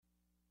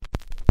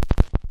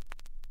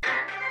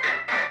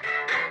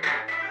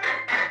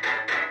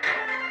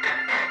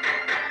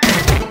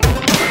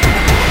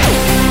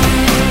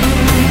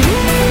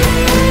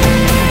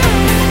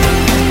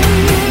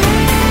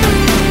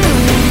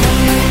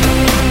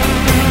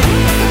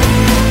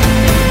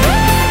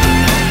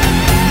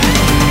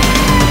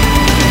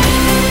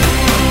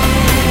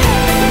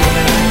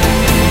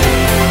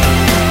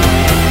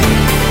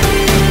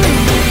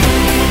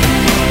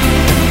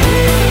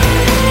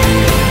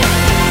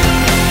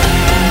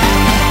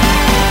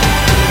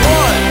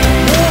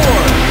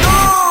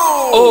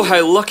Oh,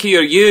 how lucky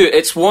are you?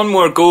 It's one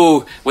more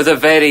go with a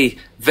very,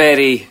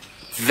 very,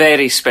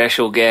 very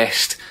special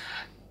guest.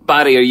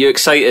 Barry, are you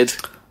excited?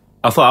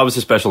 I thought I was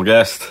a special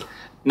guest.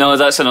 No,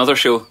 that's another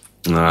show.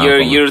 Nah,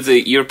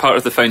 You're part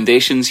of the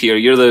foundations here.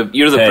 You're the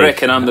Hey.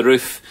 brick and I'm the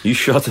roof. You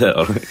shut it,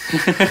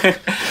 alright?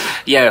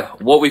 Yeah,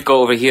 what we've got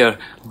over here,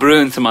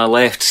 brewing to my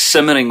left,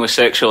 simmering with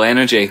sexual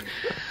energy.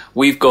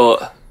 We've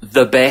got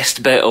the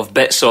best bit of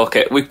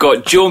BitSocket. We've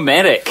got Joe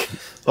Merrick.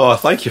 Oh,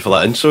 thank you for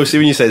that intro. See,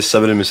 when you said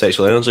simmering with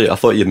sexual energy, I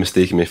thought you'd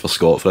mistaken me for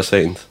Scott for a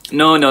second.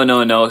 No.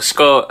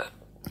 Scott's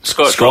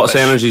Scott's rubbish.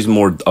 energy is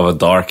more of a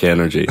dark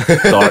energy.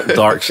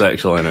 Dark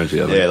sexual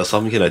energy, I think. Yeah, there's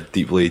something kind of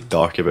deeply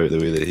dark about the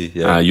way that he...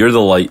 Yeah. You're the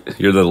light.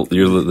 You're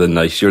the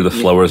nice. You're the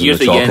flowers You're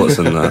and the the yin. chocolates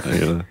and that.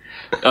 You're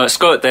the-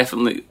 Scott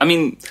definitely... I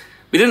mean,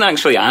 we didn't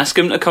actually ask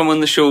him to come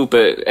on the show,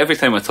 but every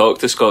time I talk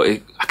to Scott,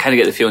 I kind of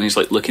get the feeling he's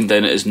like looking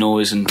down at his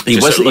nose and He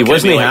just sort of wasn't. He looking at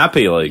wasn't me like,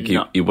 happy. Like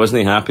No. he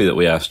wasn't happy that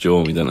we asked Joe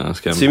and we didn't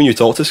ask him. See, when you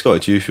talk to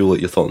Scott, do you feel like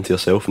you're talking to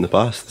yourself in the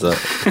past? Is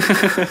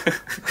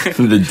that...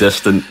 the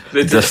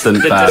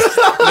distant past.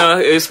 No,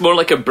 it's more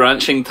like a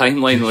branching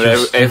timeline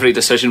where every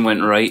decision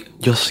went right.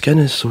 Your skin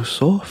is so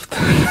soft.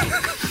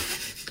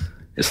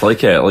 It's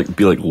like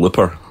be like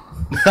Looper.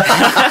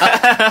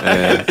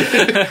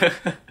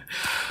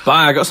 But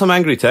I got some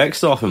angry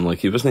text off him. Like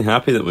he wasn't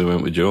happy that we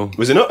went with Joe.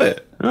 Was he not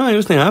it? No, he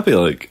wasn't happy.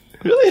 Like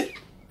Really?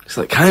 he's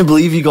like, can't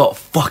believe you got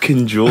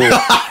fucking Joe.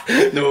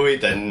 No, he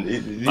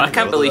didn't. I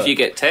can't believe you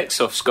get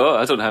texts off Scott.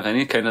 I don't have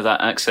any kind of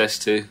that access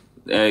to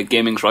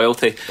gaming's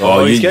royalty.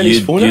 Oh, he's getting his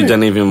you phone out.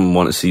 didn't even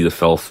want to see the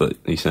filth that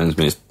he sends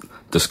me. It's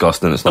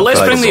disgusting. It's But not let's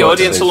fair. bring the Bitsocket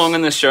audience is- along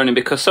on this journey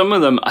because some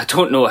of them, I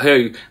don't know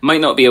how,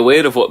 might not be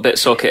aware of what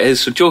BitSocket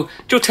is. So Joe,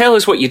 tell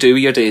us what you do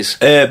with your days.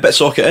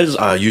 BitSocket is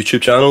a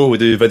YouTube channel. We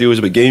do videos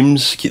about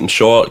games, keep them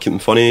short, keep them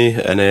funny,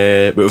 and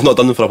but we've not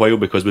done them for a while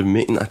because we've been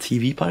making a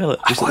TV pilot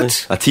recently.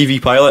 What? A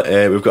TV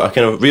pilot. We've got a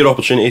kind of rare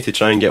opportunity to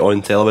try and get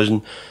on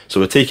television,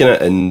 so we're taking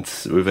it and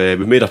we've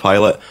made a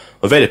pilot.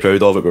 I'm very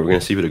proud of it, but we're going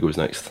to see where it goes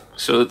next.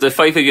 So the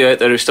five of you out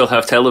there who still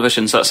have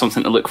televisions, that's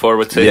something to look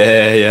forward to.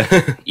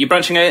 Yeah. You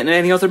branching out in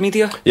any other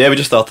media? Yeah, we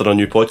just started a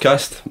new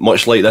podcast,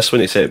 much like this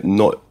one, except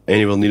not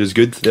anywhere near as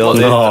good the other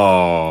day.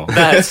 Oh,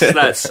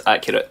 That's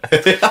accurate.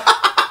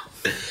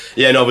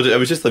 Yeah, no, but it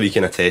was just a wee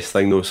kind of test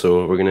thing though,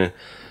 so we're going to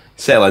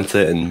settle into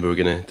it and we're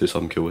going to do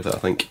something cool with it, I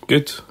think.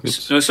 good.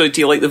 So do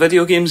you like the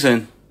video games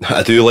then?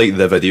 I do like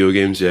the video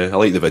games, yeah. I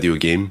like the video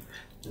game.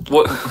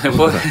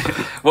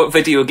 What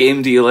video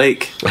game do you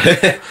like?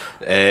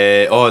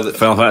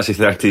 Final Fantasy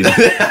 13.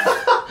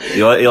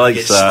 He likes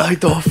Get that.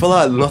 slagged off for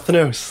that, nothing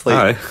else. Like,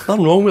 Aye.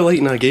 nothing wrong with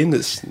liking a game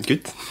that's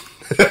good.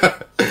 I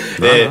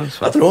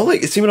don't know,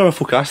 like, see when I'm a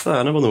Focasta,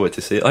 I never know what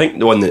to say. I think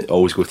the one that I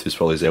always go to is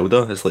probably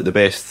Zelda. It's like the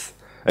best.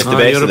 It's the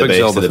best you're of a the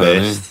big best of Zelda the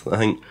fan, best, I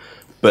think.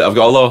 But I've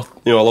got a lot,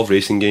 I love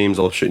racing games,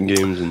 I love shooting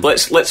games. And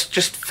Let's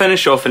just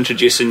finish off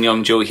introducing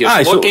young Joe here.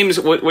 Aye, So what so- games?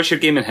 What's your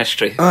gaming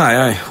history?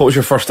 Aye. What was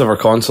your first ever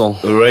console?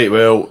 Right,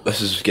 well, this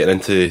is getting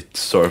into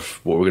sort of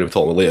what we're going to be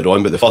talking about later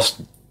on, but the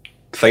first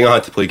thing I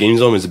had to play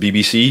games on was the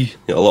BBC.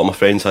 A lot of my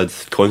friends had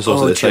consoles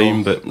Oh, at the Joe.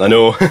 time, but I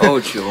know. Oh,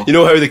 Joe. You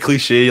know how the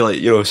cliche,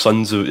 like,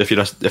 sons of, if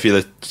you're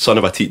the son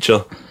of a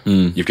teacher,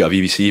 you've got a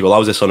BBC. Well, I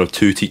was the son of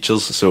two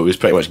teachers, so it was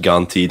pretty much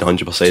guaranteed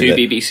 100% Two that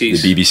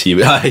BBCs. The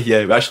BBC,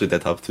 yeah, we actually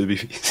did have two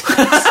BBCs.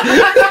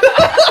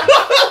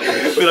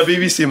 We had a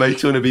BBC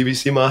Michael and a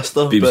BBC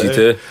Master. BBC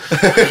Two.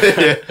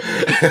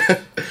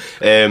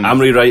 I'm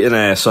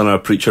rewriting Son of a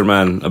Preacher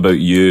Man about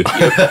you.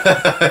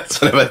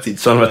 Son of a teacher.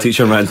 Son of a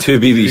Teacher Man, two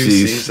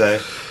BBCs.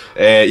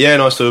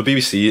 So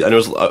BBC, and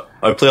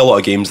I play a lot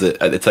of games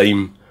that at the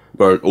time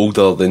were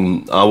older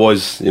than I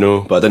was,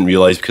 but I didn't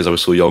realise because I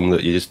was so young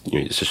that it's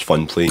just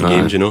fun playing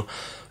games, And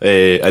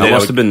It then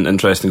must have been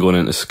interesting going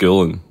into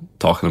school and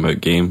talking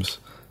about games.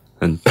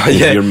 And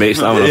Yeah. your mates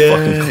not having a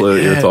fucking clue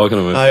what you were talking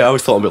about. I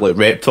was talking about like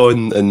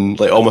Repton, and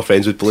like all my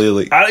friends would play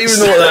like. I don't even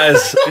know what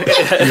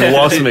that is. You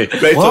lost me.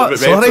 What?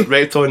 Sorry?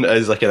 Repton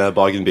is like a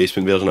bargain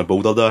basement version of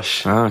Boulder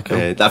Dash. Ah, cool.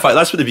 In fact,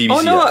 that's what the BBC.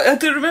 Oh no, I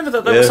do remember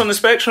that. That Yeah. was on the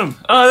Spectrum.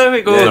 Oh, there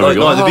we go. Yeah, There we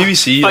go. no, the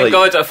BBC. Thank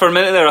like, God, for a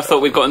minute there I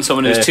thought we'd gotten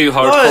someone who's too Oh,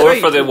 hardcore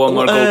right. for the One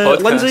More Goal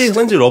podcast.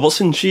 Lindsay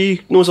Robertson,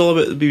 she knows all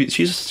about the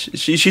BBC.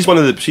 She's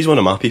one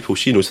of my people.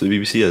 She knows who the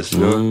BBC is. I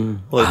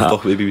like to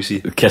talk about the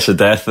BBC. Kiss of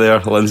death there,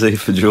 Lindsay,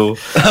 for Joe.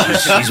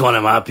 She's one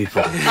of my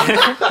people.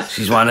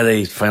 She's one of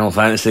the Final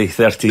Fantasy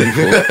 13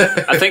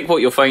 folk. I think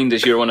what you'll find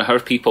is you're one of her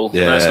people.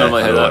 Yeah, That's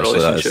normally how I know, that actually,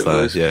 relationship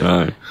goes. Yeah.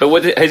 Aye.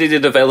 But how did you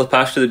develop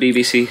after the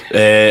BBC?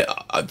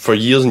 For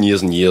years and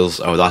years and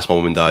years, I would ask my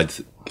mum and dad,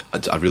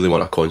 I really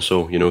want a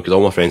console, because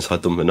all my friends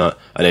had them and that.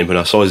 And then when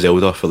I saw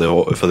Zelda for the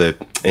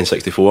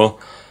N64,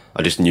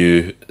 I just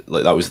knew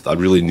like I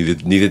really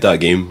needed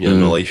that game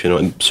in my life,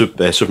 and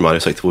Super Mario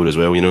 64 as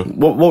well,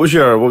 What would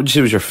you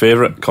say was your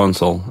favourite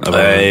console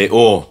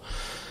ever?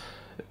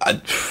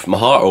 My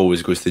heart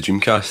always goes to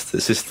Dreamcast.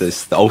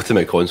 It's the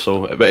ultimate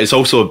console, but it's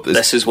also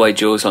This is why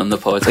Joe's on the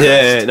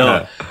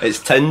podcast. it's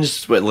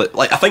tinged with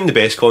like I think the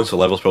best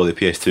console ever is probably the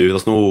PS2.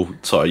 There's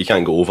no you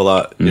can't go over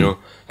that,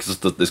 because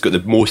because it's got the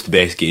most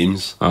best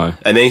games. Aye.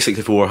 And the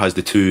N64 has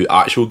the 2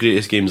 actual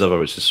greatest games ever,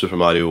 which is Super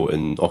Mario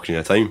and Ocarina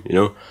of Time, you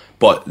know.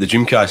 But the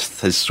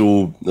Dreamcast has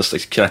there's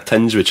like kind of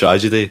tinge with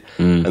tragedy,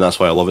 and that's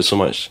why I love it so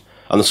much.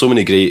 And there's so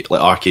many great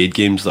like arcade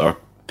games that are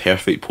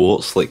perfect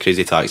ports, like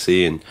Crazy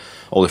Taxi and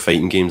all the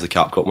fighting games, the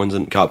Capcom ones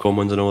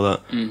and all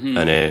that,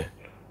 and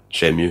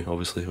Shenmue,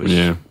 obviously. Which,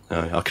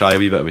 I'll cry a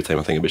wee bit every time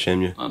I think about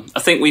Shenmue. I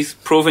think we've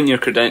proven your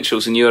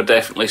credentials, and you are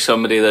definitely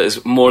somebody that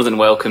is more than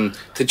welcome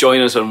to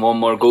join us on One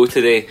More Go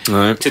today.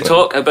 Right. To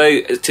talk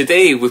about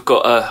today, we've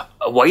got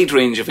a wide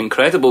range of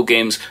incredible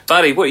games.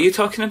 Barry, what are you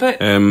talking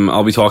about?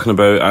 I'll be talking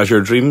about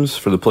Azure Dreams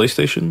for the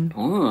PlayStation.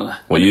 Ooh.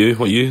 What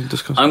you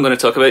discussing? I'm going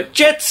to talk about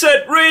Jet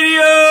Set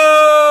Radio!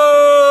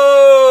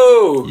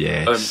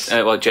 Yes.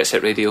 Well, Jet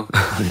Set Radio.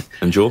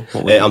 And Joe?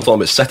 I'm talking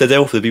about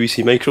Citadel for the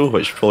BBC Micro,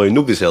 which probably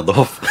nobody's heard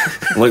of.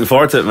 Looking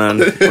forward to it, man.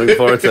 Looking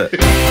forward to it.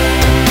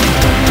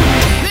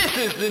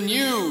 This is the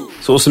news.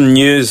 So some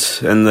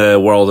news in the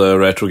world of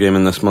retro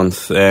gaming this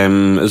month.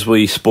 As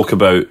we spoke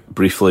about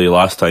briefly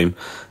last time,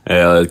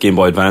 Game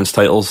Boy Advance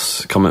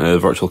titles coming to the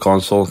Virtual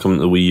Console, coming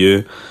to the Wii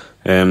U.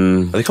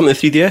 Are they coming to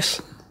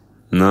 3DS?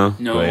 No.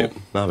 No. Right.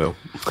 Ah, well.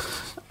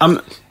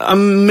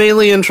 I'm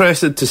mainly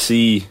interested to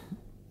see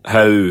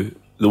how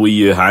the Wii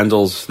U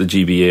handles the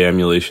GBA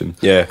emulation.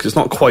 Yeah. Because it's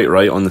not quite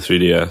right on the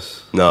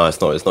 3DS. No, it's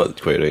not. It's not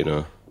quite right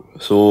now.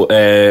 So,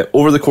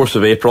 over the course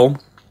of April,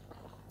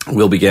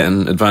 we'll be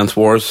getting Advance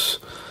Wars,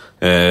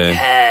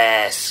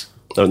 Yes!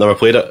 I've never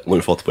played it.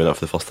 Looking forward to playing it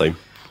for the first time.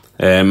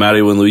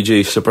 Mario and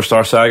Luigi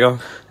Superstar Saga,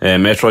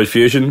 Metroid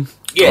Fusion,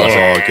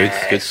 Yeah! Oh,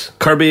 good.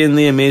 Kirby and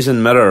the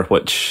Amazing Mirror,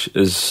 which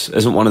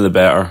isn't one of the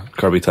better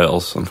Kirby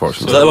titles,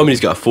 unfortunately. Is that the one when he's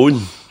got a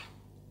phone?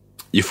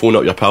 You phone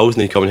up your pals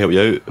and they come and help you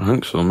out? I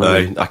think so,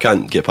 maybe. I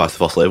can't get past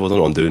the first level. I don't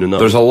know what I'm doing in that.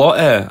 There's a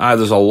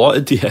lot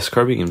of DS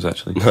Kirby games,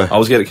 actually. I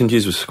always get it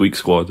confused with Squeak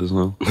Squad as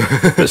well.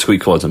 But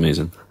Squeak Squad's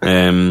amazing.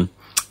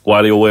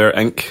 WarioWare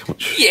Inc.,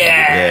 which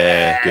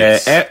Yeah,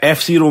 good.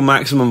 F-Zero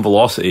Maximum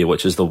Velocity,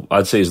 which is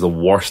I'd say is the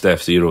worst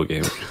F-Zero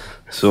game.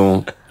 So I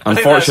think that's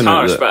unfortunate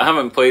harsh, that but I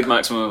haven't played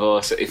Maximum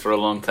Velocity for a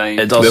long time.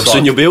 it does Well, suck.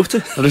 soon you'll be able to.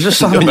 There's just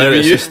something about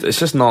it. You. It's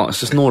just not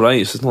right.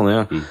 It's just not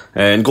there.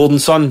 And Golden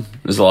Sun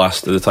is the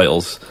last of the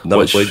titles. Never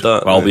which played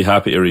that, I'll no. be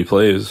happy to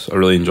replay. I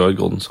really enjoyed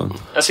Golden Sun.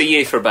 That's a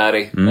yay for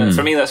Barry.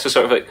 For me, that's just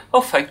sort of like,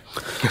 oh, fine.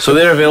 So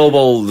they're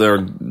available. They're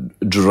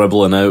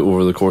dribbling out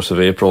over the course of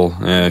April.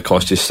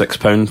 Cost you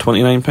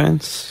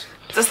 £6.29.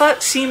 Does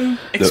that seem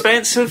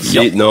expensive?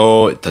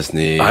 No, it doesn't.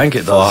 I think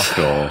it does. Fuck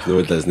off. No,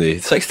 it doesn't.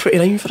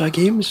 $6.29 for a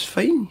game is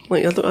fine.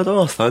 Like, I don't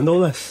understand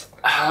all this.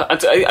 I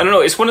don't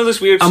know. It's one of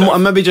those weird.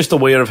 I'm maybe just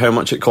aware of how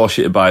much it costs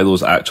you to buy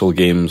those actual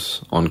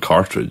games on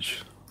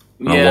cartridge.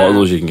 And a Yeah. lot of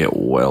those you can get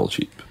well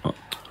cheap.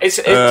 It's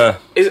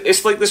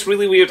like this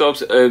really weird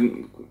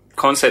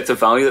concept of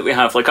value that we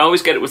have. Like I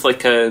always get it with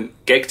like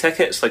gig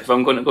tickets. Like if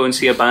I'm going to go and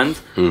see a band,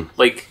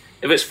 like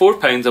if it's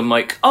 £4, I'm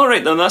like, all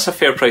right, then that's a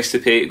fair price to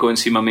pay to go and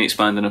see my mate's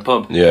band in a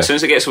pub. Yeah. As soon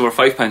as it gets over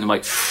 £5, I'm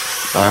like,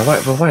 Why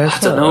is I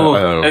don't know.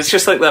 I don't know. It's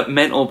just like that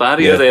mental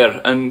barrier Yeah.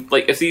 there. And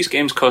like if these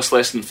games cost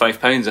less than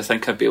 £5, I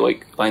think I'd be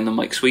like buying them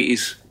like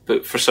sweeties.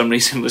 But for some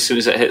reason, as soon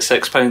as it hit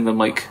 £6, I'm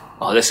like,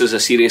 oh, this is a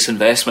serious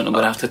investment. I'm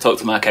going to have to talk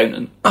to my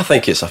accountant. I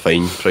think it's a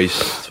fine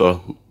price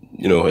for,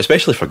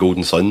 especially for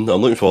Golden Sun.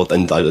 I'm looking forward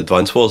to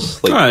Advance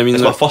Wars. Like, I mean,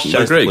 it's my they're- first they're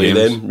chance to great play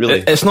games. them,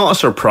 really. It's not a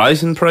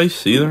surprising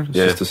price either. It's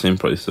Yeah. just the same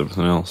price as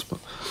everything else. But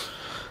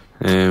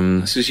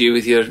This is you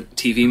with your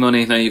TV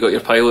money. Now you got your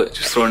pilot,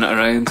 just throwing it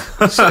around.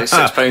 So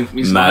 £6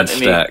 means mad nothing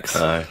to me. stacks.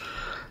 Aye.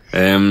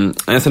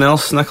 Anything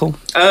else, Nickel?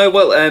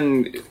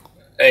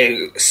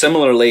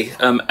 Similarly,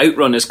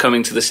 Outrun is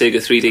coming to the Sega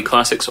 3D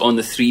Classics on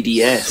the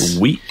 3DS.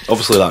 Sweet.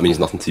 Obviously, that means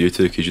nothing to you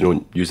two because you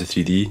don't use the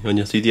 3D on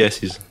your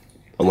 3DSs.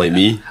 Unlike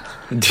me,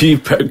 Do you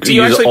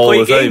you use actually it all play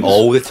the time? games?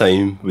 all the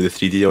time with the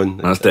 3D on.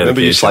 That's I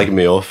remember you dedication. slagging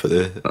me off at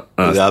the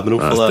Admiral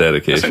for That's that. That's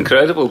dedication.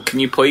 incredible. Can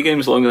you play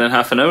games longer than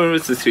half an hour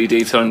with the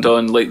 3D turned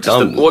on? Like,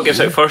 what gives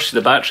out first?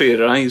 The battery or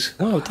your eyes?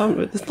 No, damn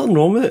it, there's nothing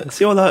wrong with it.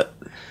 See all that?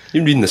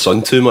 You're reading the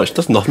Sun too much.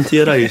 There's nothing to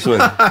your eyes,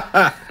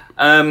 man.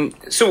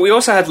 So we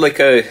also had like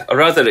a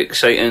rather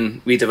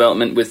exciting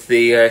redevelopment with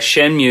the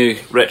Shenmue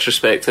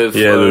retrospective.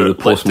 Yeah, for, the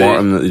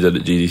post-mortem that they did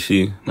at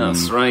GDC.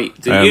 That's right.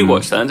 Did you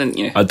watch that, didn't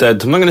you? I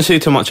did. I'm not going to say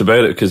too much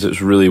about it because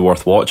it's really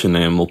worth watching.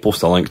 We'll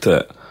post a link to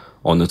it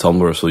on the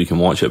Tumblr so you can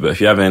watch it. But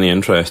if you have any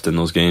interest in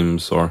those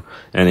games or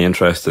any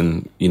interest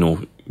in,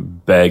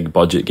 big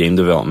budget game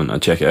development,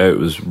 I'd check it out. It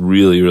was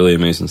really, really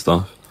amazing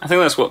stuff. I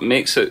think that's what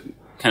makes it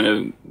kind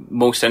of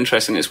most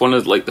interesting. It's one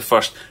of like the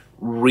first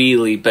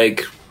really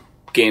big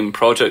game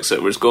projects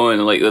that was going.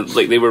 Like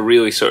they were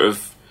really sort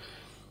of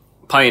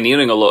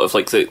pioneering a lot of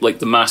like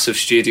the massive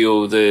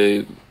studio,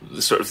 the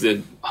sort of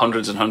the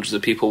hundreds and hundreds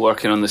of people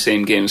working on the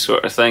same game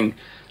sort of thing.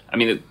 I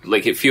mean,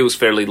 it feels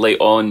fairly late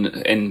on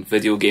in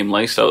video game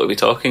lifestyle to be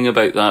talking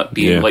about that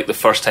being like the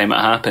first time it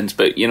happened.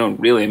 But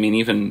really, I mean,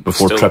 even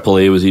Before still,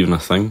 AAA was even a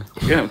thing.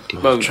 yeah.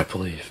 Well,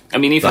 Triple A. I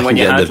mean, even That when can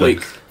you get had into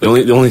like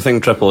The only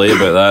thing AAA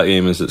about that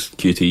game is it's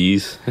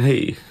QTEs.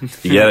 Hey,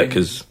 you get it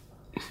because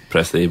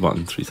press the A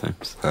button 3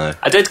 times. Aye.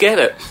 I did get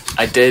it.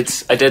 I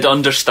did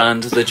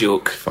understand the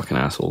joke. Fucking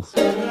assholes.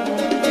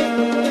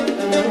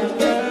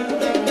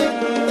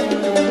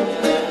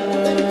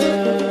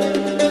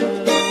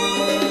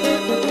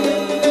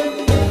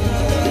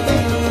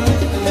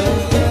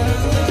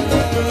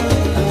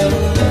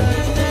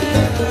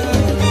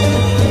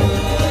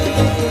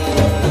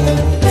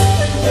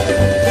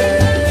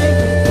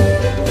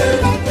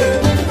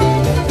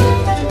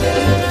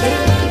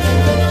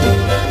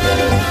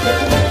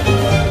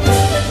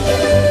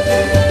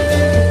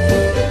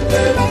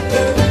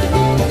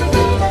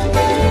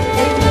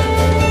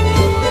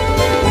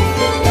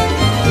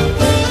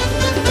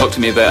 Talk to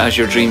me about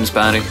Azure Dreams,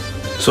 Barry.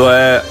 So,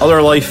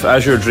 Other Life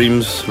Azure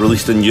Dreams,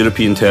 released in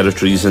European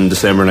territories in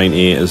December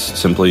 '98, is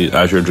simply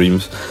Azure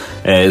Dreams,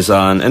 is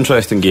an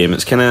interesting game.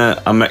 It's kind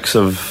of a mix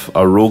of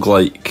a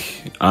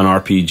roguelike, an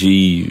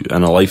RPG,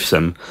 and a life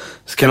sim.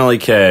 It's kind of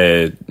like,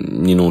 Shiren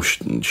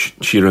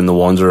the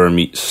Wanderer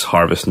meets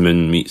Harvest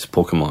Moon meets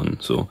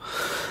Pokemon. So,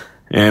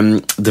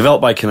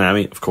 developed by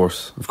Konami, of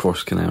course,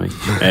 Konami.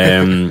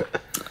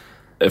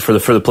 For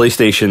the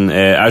PlayStation,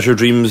 Azure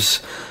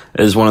Dreams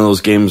is one of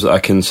those games that I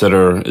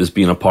consider as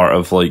being a part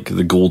of like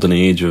the golden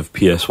age of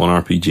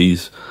PS1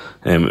 RPGs.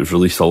 It was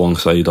released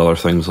alongside other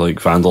things like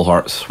Vandal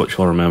Hearts, which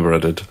you'll remember I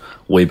did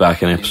way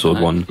back in episode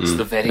 1. It's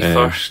the very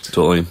first.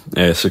 Totally.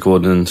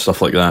 Suikoden and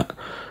stuff like that.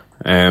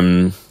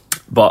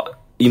 But,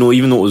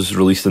 even though it was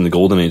released in the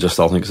golden age, I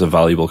still think it's a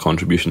valuable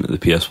contribution to the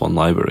PS1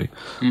 library,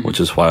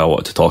 which is why I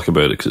wanted to talk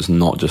about it, because it's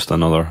not just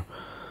another,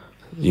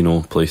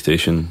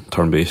 PlayStation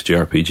turn-based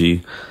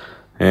JRPG.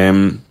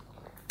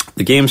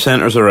 The game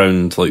centres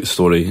around, the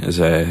story is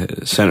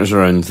centres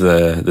around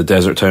the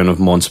desert town of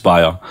Mont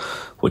Spire,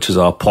 which is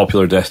a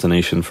popular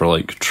destination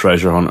for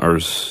treasure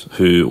hunters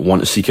who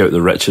want to seek out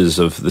the riches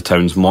of the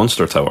town's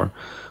monster tower,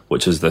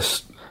 which is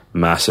this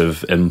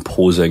massive,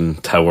 imposing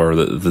tower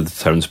that the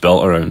town's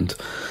built around.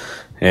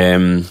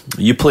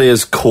 You play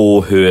as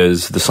Ko, who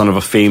is the son of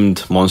a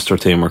famed monster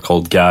tamer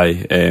called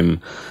Guy.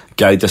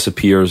 Guy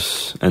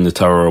disappears in the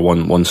tower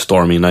one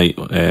stormy night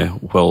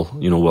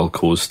while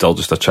Ko's still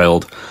just a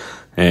child.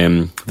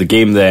 The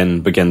game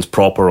then begins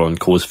proper on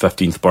Ko's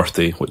 15th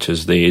birthday, which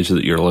is the age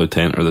that you're allowed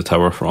to enter the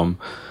tower from.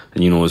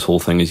 And his whole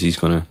thing is he's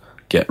going to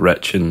get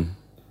rich and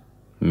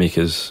make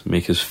his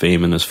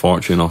fame and his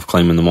fortune off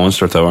climbing the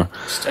monster tower.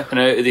 Stepping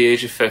out at the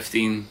age of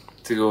 15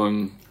 to go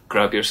and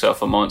grab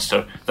yourself a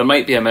monster. There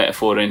might be a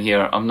metaphor in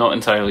here, I'm not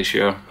entirely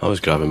sure. I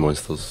was grabbing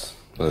monsters,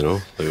 I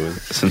don't know.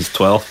 Since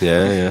 12?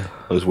 Yeah.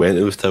 I was went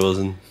to those towers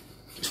and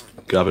just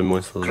grabbing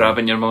monsters.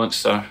 Grabbing your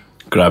monster.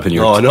 Grabbing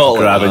your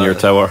your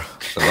tower.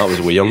 That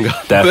was way younger.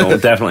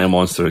 Definitely a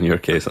monster in your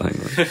case, I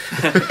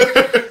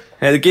think.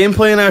 The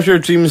gameplay in Azure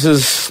Dreams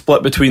is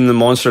split between the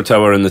monster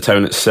tower and the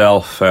town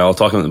itself. I'll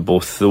talk about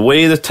both. The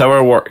way the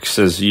tower works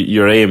is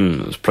your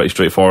aim is pretty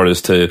straightforward,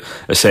 is to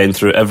ascend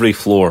through every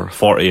floor,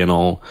 40 in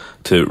all,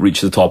 to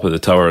reach the top of the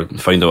tower and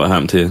find out what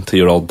happened to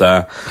your old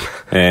dad.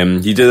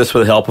 You do this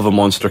with the help of a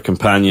monster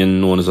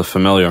companion known as a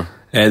familiar.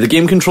 The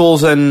game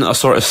controls in a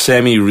sort of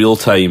semi-real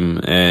time.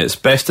 It's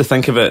best to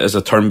think of it as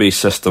a turn-based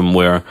system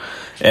where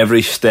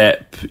every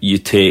step you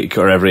take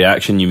or every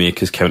action you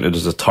make is counted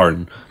as a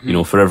turn.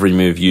 For every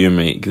move you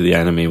make, the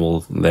enemy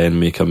will then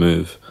make a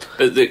move.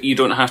 But you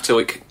don't have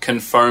to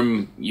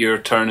confirm your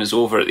turn is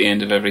over at the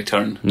end of every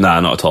turn. Nah,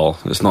 not at all.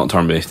 It's not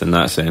turn-based in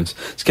that sense.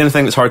 It's the kind of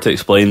thing that's hard to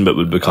explain but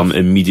would become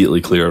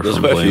immediately clear. There's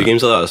quite a few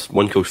games like that. There's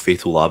one called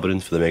Fatal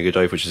Labyrinth for the Mega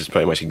Drive, which is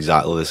pretty much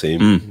exactly the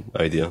same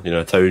idea.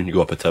 A town, you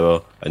go up a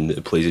tower and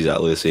it plays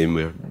exactly the same,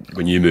 where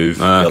when you move,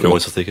 the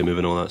monsters take a move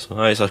and all that.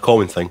 So it's a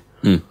common thing.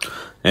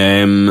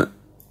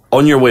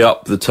 On your way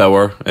up the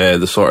tower,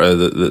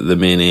 the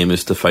main aim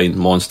is to find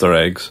monster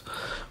eggs,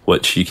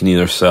 which you can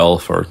either sell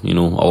for a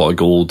lot of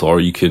gold, or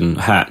you can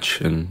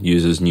hatch and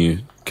use as new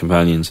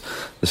companions.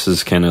 This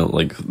is kind of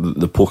like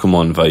the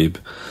Pokemon vibe.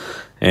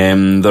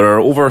 There are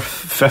over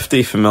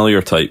 50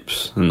 familiar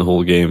types in the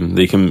whole game.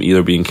 They can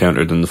either be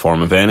encountered in the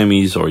form of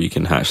enemies, or you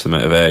can hatch them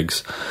out of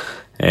eggs.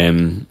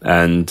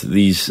 And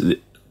these they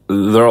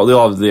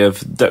have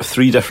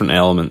 3 different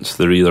elements.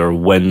 They're either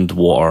wind,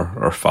 water,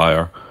 or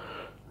fire.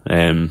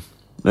 And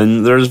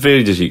they're as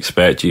varied as you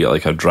expect. You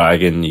get a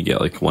dragon, you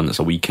get one that's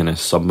a wee kind of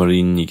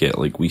submarine, you get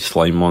wee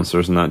slime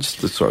monsters and that,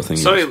 just the sort of thing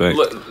you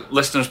expect.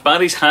 Listeners,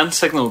 Barry's hand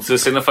signal to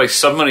signify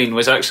submarine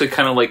was actually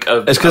kind of like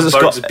a It's because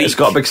it's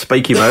got a big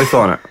spiky mouth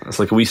on it. It's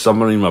like a wee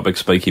submarine with a big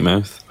spiky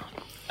mouth.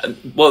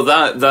 Well,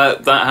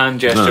 that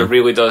hand gesture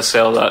really does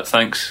sell that,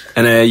 thanks.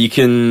 And you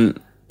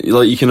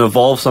can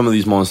evolve some of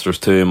these monsters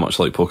too, much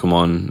like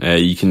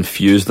Pokemon. You can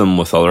fuse them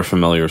with other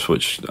familiars,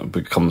 which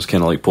becomes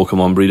kind of like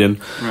Pokemon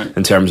breeding, right,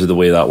 in terms of the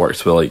way that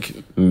works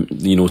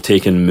with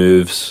taking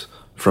moves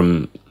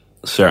from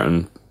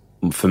certain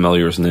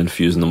familiars and then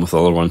fusing them with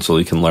other ones so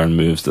they can learn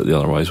moves that they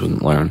otherwise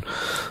wouldn't learn,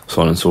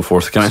 so on and so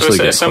forth. So it's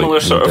a similar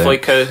sort of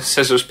like a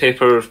scissors,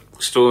 paper,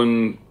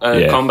 stone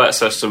combat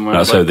system. Where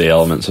that's how the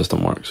element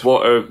system works.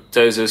 Water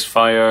does is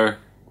fire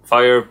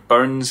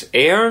burns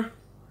air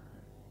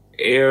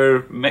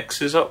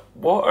mixes up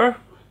water.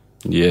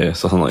 Yeah,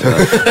 something like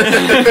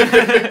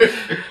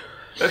that.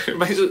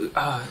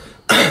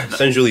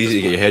 Sounds really easy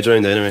to get your head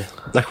around anyway.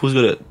 Nicole's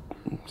got it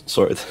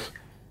sorted.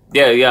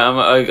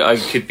 I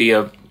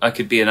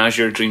could be an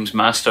Azure Dreams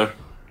master,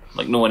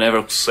 like no one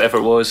ever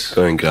was.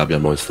 Go and grab your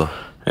monster.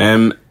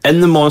 In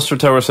the monster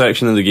tower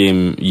section of the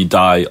game, you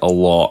die a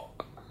lot.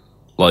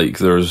 Like,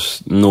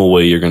 there's no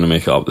way you're going to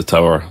make it up the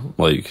tower,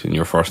 like, in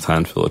your first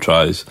handful of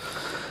tries.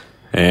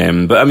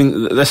 But I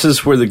mean, this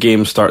is where the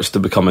game starts to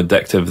become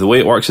addictive. The way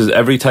it works is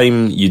every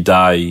time you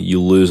die,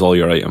 you lose all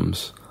your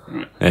items.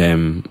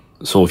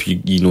 So if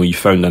you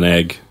found an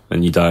egg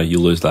and you die, you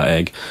lose that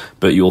egg.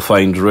 But you'll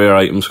find rare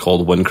items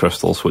called wind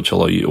crystals, which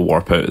allow you to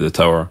warp out of the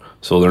tower.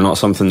 So they're not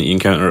something that you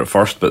encounter at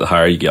first, but the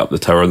higher you get up the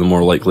tower, the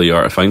more likely you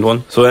are to find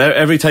one. So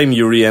every time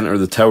you re-enter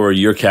the tower,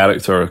 your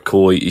character,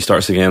 Koi, he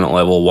starts again at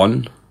level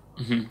 1.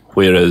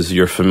 Whereas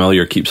your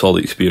familiar keeps all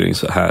the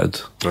experience it had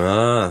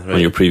on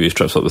your previous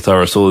trips up the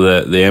tower.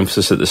 So the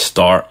emphasis at the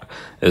start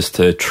is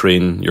to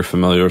train your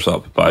familiars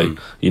up by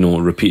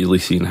repeatedly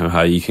seeing how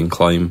high you can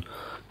climb.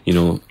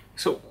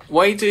 So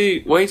why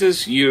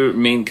does your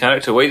main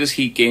character, why does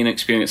he gain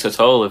experience at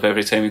all if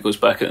every time he goes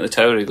back into the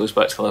tower he goes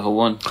back to level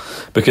 1?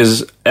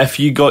 Because if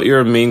you got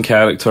your main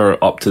character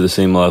up to the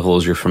same level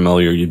as your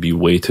familiar, you'd be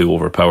way too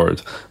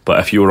overpowered. But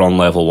if you were on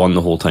level 1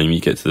 the whole time, you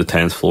get to the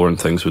 10th floor and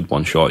things would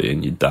one-shot you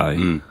and you'd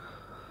die.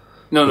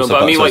 No,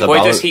 but I mean,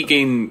 why does he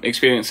gain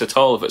experience at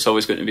all if it's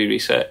always going to be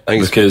reset?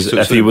 Because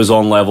if he was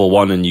on level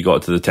 1 and you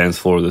got to the 10th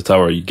floor of the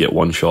tower, you'd get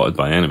one-shotted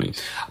by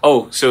enemies.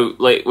 Oh, so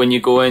like when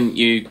you go in,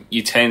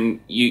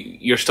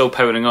 you're still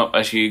powering up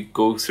as you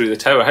go through the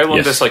tower. How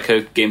long does like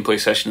a gameplay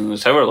session in the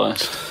tower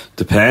last?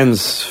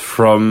 Depends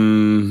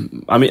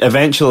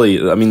eventually,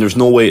 there's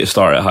no way to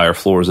start at higher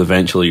floors.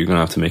 Eventually you're going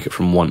to have to make it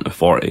from 1 to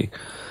 40.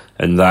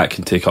 And that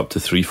can take up to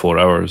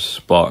 3-4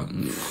 hours, but...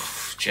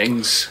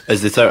 Jings.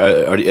 Is the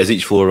tower? Is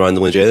each floor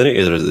randomly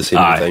generated, or is it the same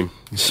time?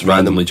 It's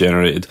randomly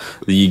generated.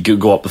 You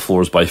go up the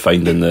floors by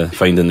finding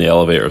the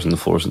elevators and the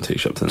floors and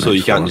takes you up to the next So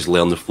you can't floor. just lay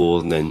on the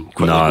floor and then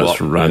quickly No, go it's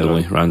up.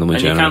 randomly generated.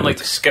 And you can't like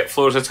skip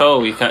floors at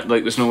all. You can't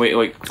there's no way to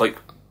like.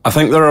 I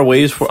think there are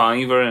ways for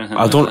 5 or anything.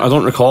 I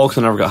don't recall because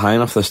I never got high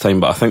enough this time.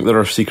 But I think there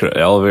are secret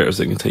elevators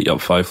that can take you up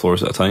 5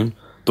 floors at a time.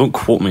 Don't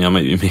quote me, I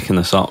might be making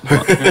this up.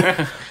 But,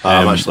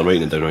 I'm actually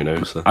writing it down right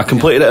now. So. I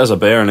completed it as a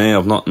bear,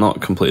 I've not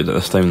completed it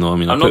this time though.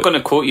 I'm not going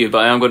to quote you,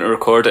 but I am going to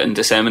record it and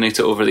disseminate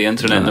it over the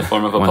internet in the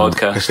form of a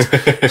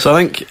podcast. So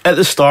I think at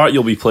the start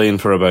you'll be playing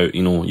for about,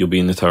 you'll be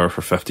in the tower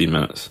for 15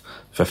 minutes.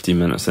 15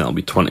 minutes, then it'll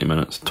be 20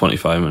 minutes,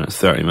 25 minutes,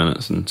 30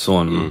 minutes, and so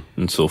on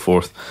and so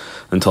forth,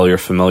 until you're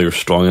familiar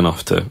strong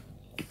enough to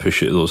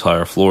push you to those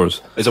higher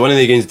floors. Is it one of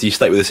the games, do you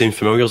stick with the same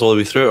familiars all the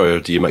way through, or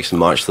do you mix and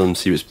match them,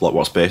 see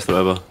what's best or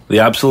whatever?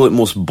 The absolute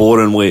most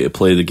boring way to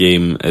play the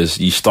game is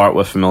you start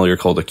with a familiar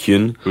called a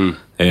Kyun,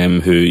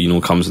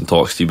 who comes and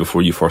talks to you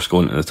before you first go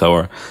into the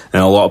tower,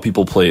 and a lot of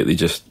people play it, they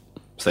just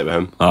stick with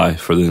him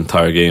for the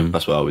entire game.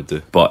 That's what I would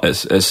do, but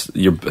it's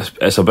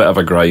a bit of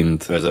a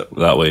grind. Is it?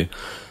 That way.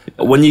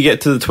 When you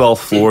get to the 12th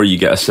floor, you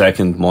get a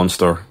second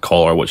monster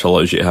caller, which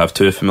allows you to have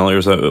 2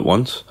 familiars out at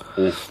once.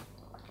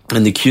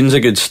 And the Kyun's a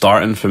good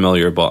starting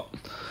familiar, but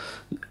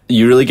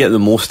you really get the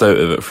most out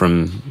of it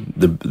from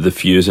the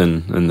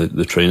fusing and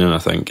the training, I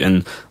think.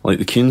 And like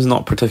the Kyun's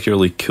not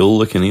particularly cool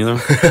looking either.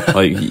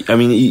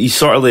 He's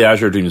sort of the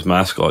Azure Dreams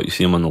mascot. You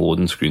see him on the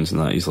loading screens and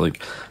that. He's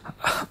like,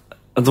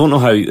 I don't know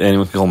how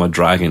anyone can call him a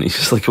dragon. He's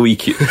just like a wee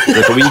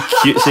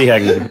cutesy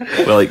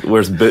thing with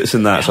wears boots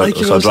and that. So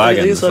a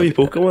dragon. He's a wee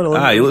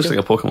Pokemon. He looks like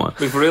a Pokemon.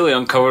 We've really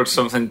uncovered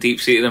something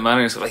deep seated in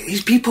man. It's like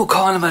these people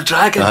calling him a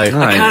dragon. I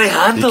can't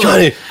handle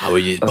it. How are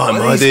you,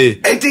 buddy?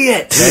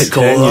 Idiots.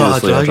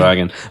 Tenuously a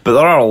dragon. But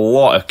there are a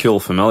lot of cool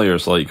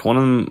familiars. Like one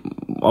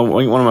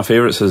of my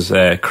favourites is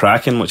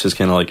Kraken, which is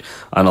kind of like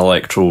an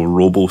electro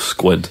robo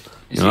squid.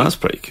 That's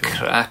pretty cool.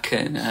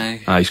 Kraken, aye.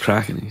 He's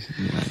Kraken.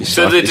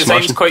 So the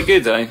design's quite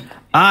good, aye?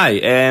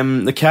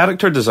 The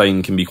character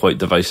design can be quite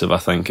divisive, I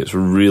think. It's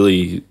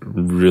really,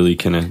 really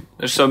kind of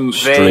there's some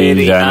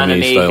strange very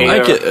anime style.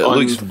 hair it on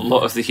looks, a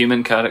lot of the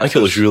human characters. I think it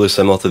looks really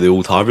similar to the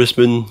old Harvest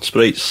Moon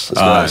sprites. It's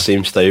got that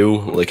same style,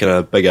 like kind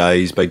of big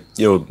eyes, big,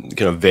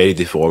 kind of very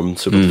deformed,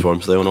 super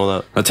deformed style and all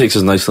that. That takes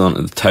us nicely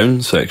onto the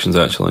town sections,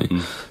 actually,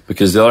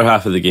 because the other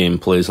half of the game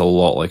plays a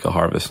lot like a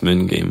Harvest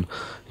Moon game.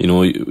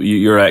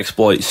 Your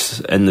exploits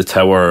in the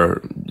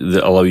tower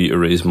that allow you to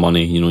raise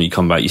money. You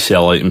come back, you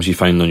sell items you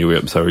find on your way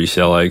up the tower, you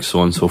sell eggs, so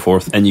on and so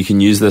forth. And you can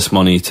use this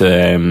money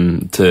to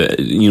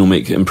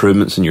make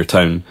improvements in your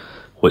town,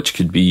 which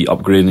could be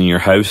upgrading your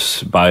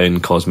house,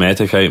 buying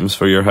cosmetic items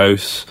for your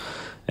house,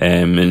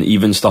 and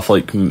even stuff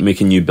like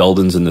making new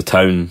buildings in the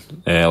town,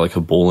 like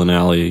a bowling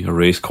alley, a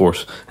race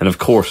course. And of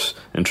course,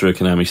 in true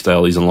Konami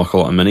style, these unlock a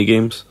lot of mini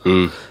games.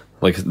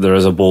 Like there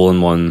is a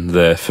bowling one,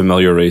 the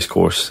familiar race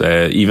course,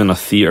 even a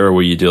theatre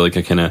where you do like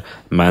a kind of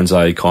man's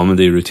eye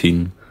comedy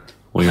routine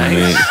with your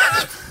mate.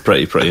 It's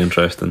pretty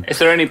interesting. Is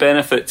there any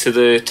benefit to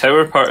the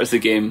tower part of the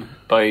game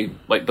by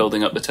like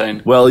building up the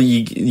town? Well,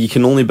 you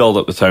can only build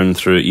up the town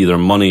through either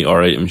money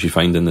or items you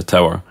find in the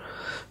tower.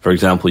 For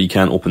example, you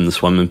can't open the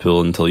swimming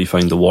pool until you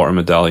find the water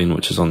medallion,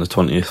 which is on the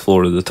 20th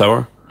floor of the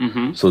tower.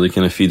 Mm-hmm. So they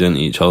kind of feed into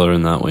each other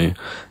in that way.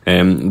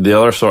 The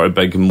other sort of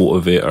big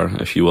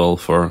motivator, if you will,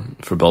 for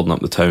building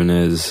up the town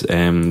is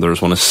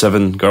there's one of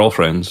 7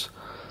 girlfriends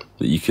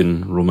that you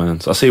can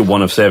romance. I say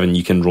one of 7,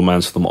 you can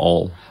romance them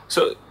all.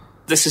 So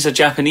this is a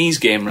Japanese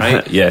game,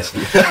 right? Yes.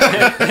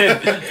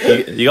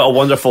 you got a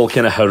wonderful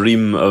kind of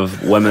harem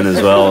of women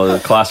as well.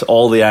 Class,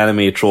 all the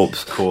anime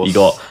tropes. You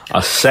got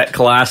a sick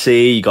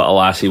lassie, you got a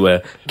lassie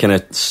with kind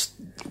of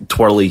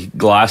twirly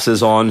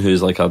glasses on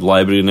who's like a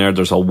library nerd.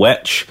 There's a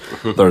witch.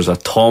 There's a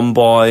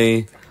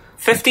tomboy.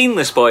 15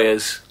 this boy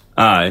is.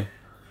 Aye.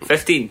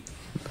 15.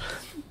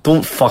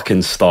 Don't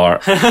fucking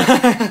start.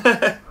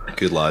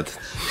 Good lad.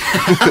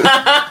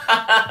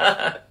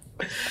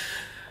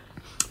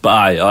 But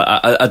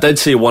I did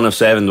say one of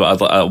 7,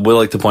 but I would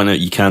like to point out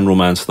you can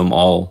romance them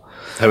all.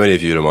 How many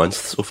have you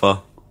romanced so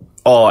far?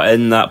 Oh,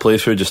 in that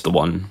playthrough, just the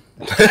one.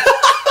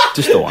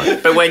 Just the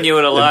one. But when you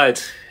were a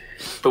lad.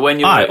 But when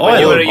you were, Aye,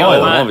 when you were a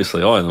young lad.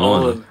 obviously, all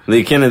of them.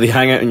 They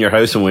hang out in your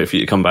house and wait for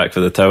you to come back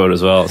for the tower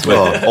as well.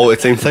 All at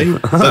the same time?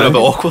 Is that a bit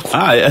awkward?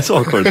 Aye, it's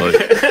awkward. Like.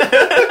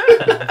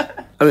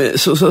 I mean,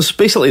 so it's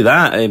basically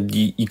that.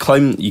 You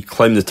climb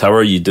the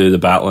tower, you do the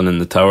battling in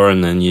the tower,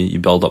 and then you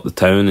build up the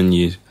town and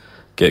you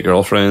get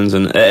girlfriends.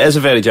 And it is a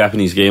very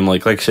Japanese game.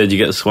 Like I said, you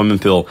get a swimming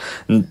pool,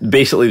 and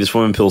basically the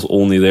swimming pool's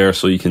only there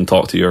so you can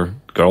talk to your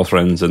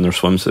girlfriends in their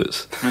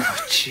swimsuits.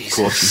 Oh,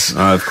 Jesus.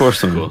 Of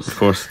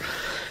course.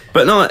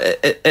 But no,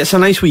 it's a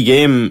nice wee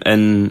game,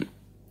 and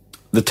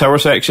the tower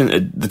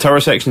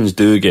sections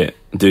do get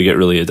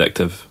really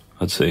addictive,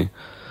 I'd say.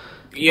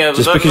 Yeah,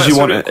 just that's because you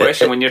want a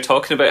question. When you're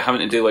talking about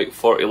having to do like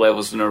 40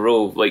 levels in a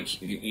row,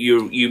 like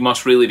you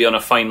must really be on a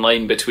fine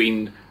line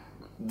between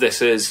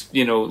this is,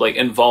 like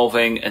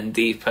involving and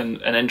deep and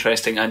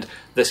interesting, and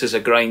this is a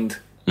grind.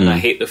 And I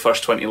hate the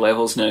first 20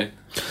 levels now.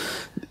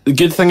 The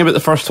good thing about the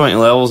first 20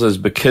 levels is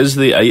because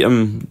the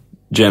item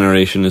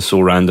generation is so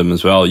random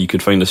as well, you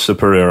could find a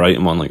super rare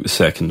item on like the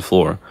 2nd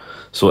floor.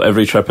 So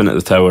every trip into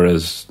the tower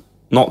is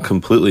not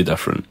completely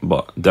different,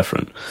 but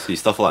different. See,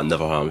 stuff like that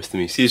never happens to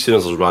me. See, as soon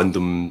as there's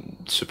random,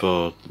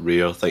 super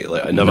rare thing,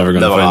 like it never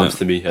Never happens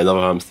to me. It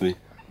never happens to me.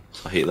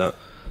 I hate that.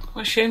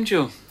 What a shame,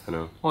 Joe. I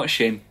know. What a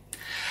shame.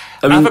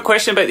 I I have a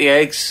question about the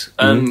eggs.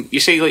 You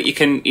say like you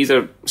can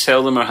either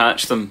sell them or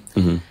hatch them.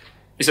 Mm-hmm.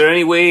 Is there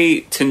any way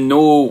to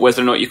know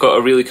whether or not you've got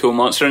a really cool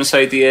monster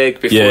inside the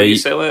egg before you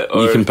sell it?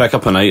 Or? You can pick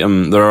up an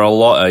item. There are a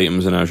lot of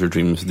items in Azure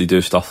Dreams. They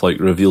do stuff like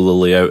reveal the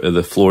layout of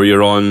the floor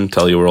you're on,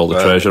 tell you where all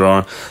the treasure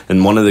are,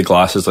 and one of the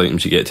glasses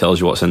items you get tells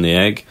you what's in the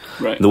egg.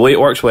 Right. The way it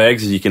works with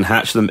eggs is you can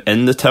hatch them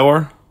in the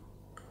tower,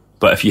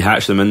 but if you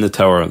hatch them in the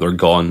tower, they're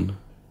gone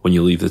when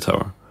you leave the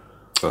tower.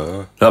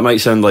 That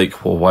might sound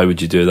like, well, why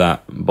would you do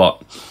that?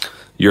 But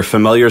your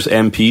familiar's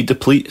MP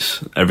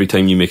depletes every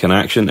time you make an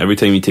action. Every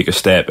time you take a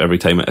step, every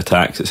time it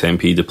attacks, its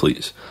MP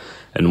depletes.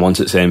 And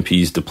once its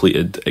MP is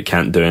depleted, it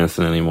can't do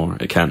anything anymore.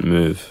 It can't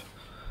move.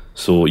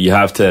 So you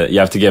have to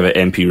give it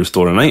MP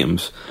restoring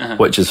items,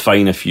 which is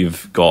fine if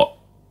you've got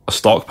a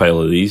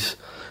stockpile of these,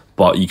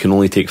 but you can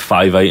only take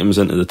 5 items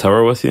into the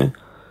tower with you.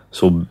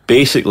 So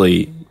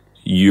basically,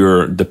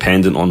 you're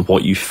dependent on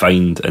what you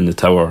find in the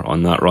tower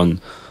on that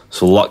run.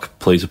 So luck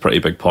plays a pretty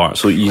big part.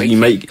 So you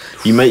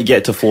might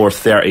get to floor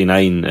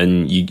 39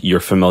 and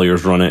your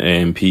familiars run at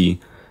MP,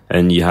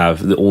 and you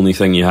have the only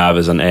thing you have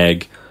is an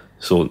egg.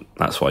 So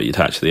that's why you'd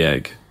hatch the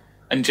egg.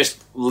 And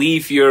just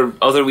leave your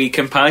other wee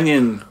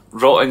companion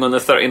rotting on the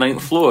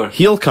 39th floor.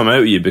 He'll come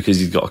out at you because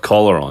he's got a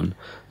collar on.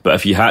 But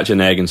if you hatch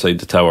an egg inside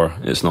the tower,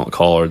 it's not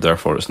collared,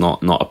 therefore it's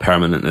not a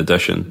permanent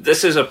addition.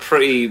 This is a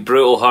pretty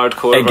brutal,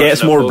 hardcore. It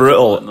gets more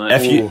brutal.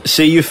 If you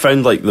say you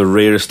found like the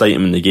rarest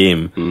item in the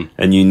game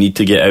and you need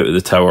to get out of the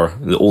tower,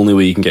 the only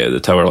way you can get out of the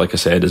tower, like I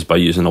said, is by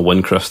using a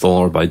wind crystal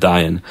or by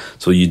dying.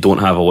 So you don't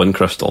have a wind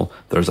crystal.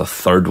 There's a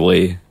third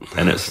way,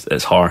 and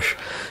it's harsh.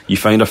 You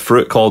find a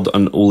fruit called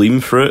an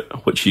Olim fruit,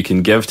 which you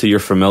can give to your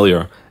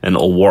familiar, and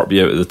it'll warp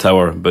you out of the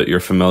tower, but your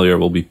familiar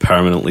will be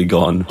permanently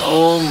gone.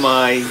 Oh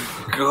my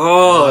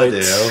god!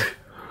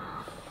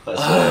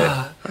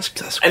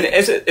 That's and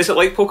is it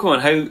like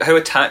Pokemon? How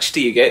attached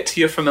do you get to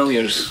your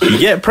familiars? You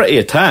get pretty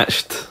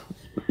attached.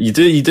 You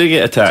do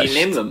get attached. Do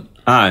you name them?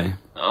 Aye.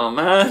 Oh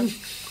man.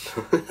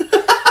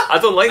 I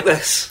don't like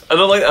this.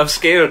 I'm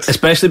scared.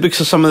 Especially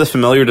because some of the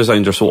familiar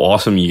designs are so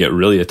awesome, you get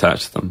really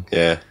attached to them.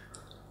 Yeah.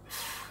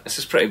 This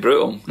is pretty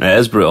brutal. It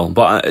is brutal,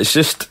 but it's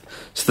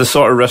the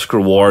sort of risk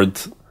reward.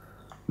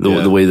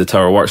 The way the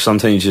tower works,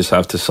 sometimes you just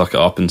have to suck it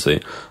up and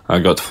say, I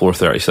got to floor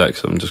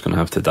 36, I'm just going to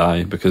have to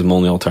die, because my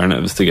only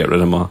alternative is to get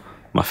rid of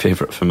my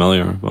favourite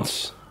familiar.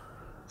 But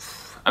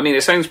I mean,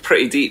 it sounds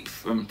pretty deep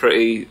and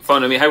pretty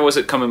fun. I mean, how was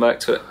it coming back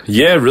to it?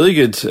 Yeah, really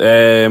good.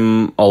 A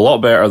lot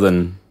better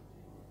than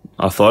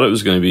I thought it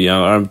was going to be.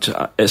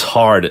 It's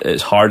hard.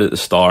 It's hard at the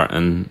start,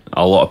 and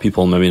a lot of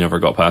people maybe never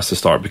got past the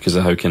start because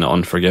of how kind of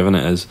unforgiving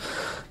it is.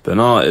 But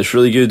no, it's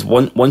really good.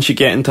 Once you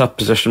get into a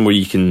position where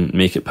you can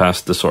make it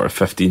past the sort of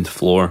 15th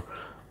floor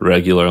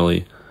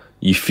regularly,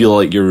 you feel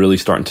like you're really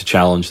starting to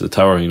challenge the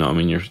tower. You know what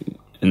I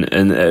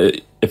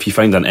mean? if you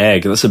find an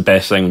egg, that's the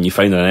best thing when you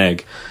find an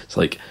egg. It's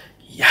like,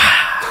 yeah.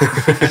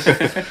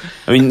 I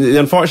mean, the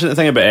unfortunate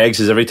thing about eggs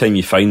is every time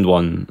you find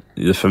one,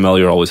 the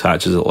familiar always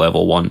hatches at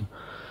level 1.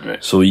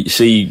 Right. So you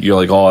see, you're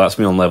like, oh, that's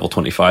me on level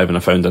 25 and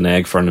I found an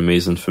egg for an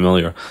amazing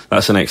familiar.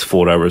 That's the next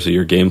 4 hours of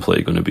your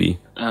gameplay going to be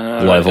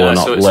leveling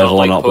so up, it's not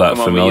like that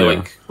Pokemon familiar. where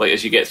you, like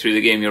as you get through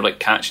the game, you're like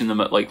catching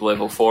them at like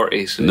level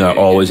 40. So They're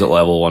always at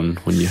level 1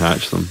 when you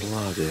hatch them.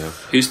 Bloody hell.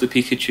 Who's the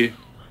Pikachu?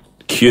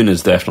 Kuhn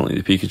is definitely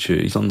the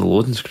Pikachu. He's on the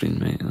loading screen,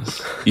 mate.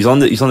 He's on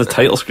the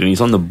title screen.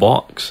 He's on the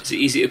box. Is it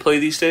easy to play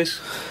these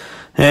days?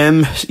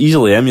 It's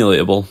easily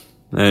emulatable.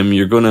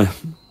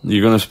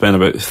 You're gonna spend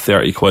about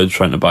 30 quid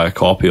trying to buy a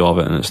copy of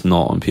it, and it's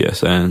not on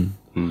PSN.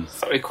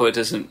 30 quid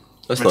isn't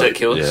That's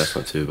ridiculous. That's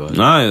not too bad.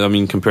 Nah, I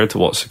mean compared to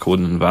what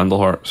Suikoden and Vandal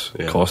Hearts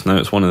Yeah. cost now,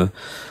 it's one of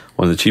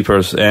the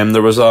cheapers.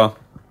 There was a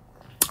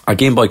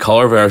Game Boy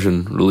Color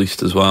version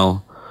released as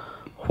well,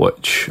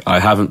 which I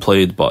haven't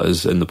played but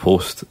is in the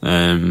post,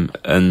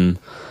 and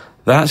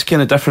that's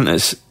kind of different.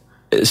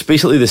 It's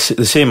basically the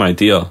same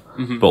idea,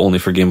 but only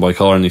for Game Boy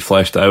Color, and they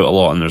fleshed it out a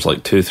lot. And there's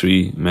like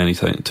 2-3 many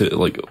times,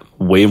 like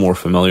way more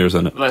familiars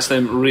in it. That's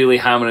them really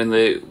hammering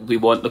we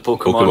want the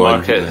Pokemon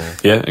market.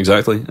 Yeah,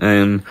 exactly.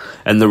 And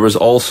there was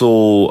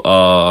also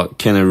a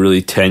kind of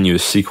really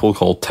tenuous sequel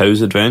called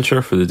Tao's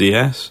Adventure for the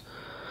DS,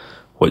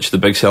 which the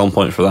big selling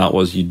point for that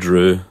was you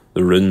drew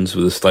the runes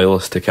with a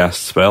stylus to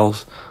cast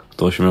spells.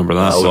 Don't know if you remember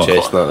that. Old So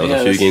Chestnut, there's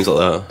a few games like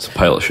that. it's a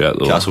pile of shit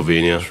though.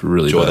 Castlevania, It's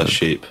really draw bad. this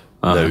shape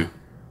Uh-huh. now,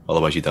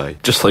 otherwise you die.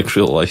 Just like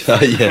real life.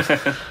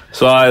 Yeah.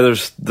 So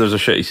there's a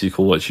shitty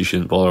sequel which you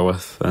shouldn't bother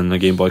with, and the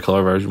Game Boy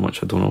Color version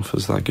which I don't know if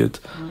is that good.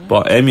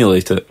 But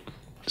emulate it.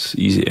 It's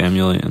easy to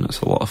emulate and it's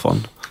a lot of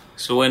fun.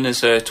 So when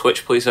is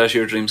Twitch Plays As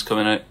Your Dreams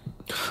coming out?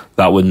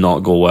 That would not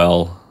go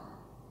well.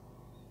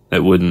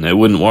 It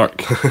wouldn't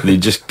work. They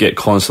just get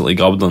constantly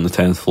gubbed on the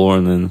 10th floor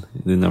and then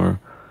they never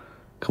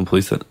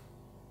complete it.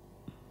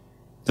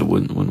 It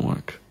wouldn't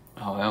work.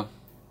 Oh well.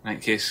 In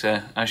that case,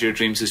 As Your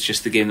Dreams is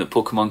just the game that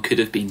Pokemon could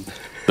have been.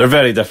 They're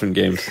very different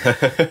games.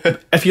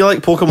 If you like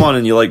Pokemon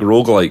and you like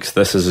roguelikes,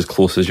 this is as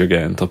close as you're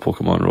getting to a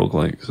Pokemon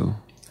roguelike. So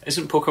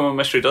Isn't Pokemon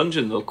Mystery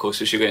Dungeon the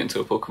closest you get into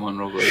a Pokemon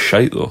roguelike?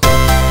 shite though.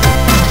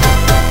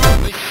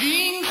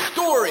 Machine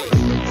Story.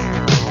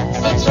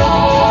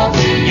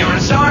 You're a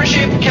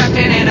starship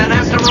captain in an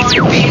asteroid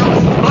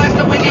field. Blast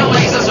them with your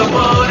lasers or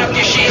put up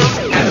your shields.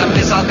 As a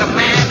missile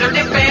commander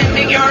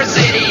defending your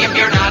city. If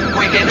you're not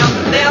quick enough,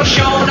 they'll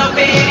show no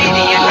pity.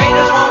 The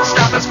invaders won't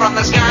stop us from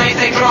the skies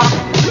they drop.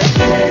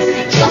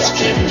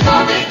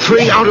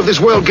 3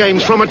 out-of-this-world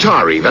games from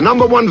Atari, the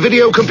 #1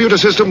 video computer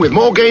system with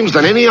more games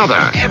than any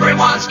other.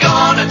 Everyone's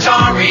gone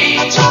Atari.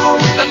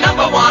 The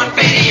 #1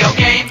 video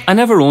game. I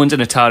never owned an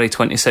Atari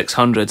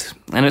 2600,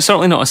 and it's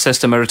certainly not a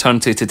system I return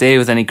to today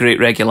with any great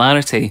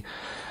regularity,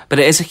 but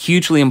it is a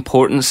hugely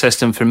important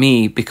system for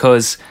me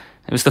because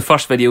it was the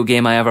first video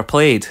game I ever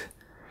played.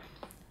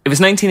 It was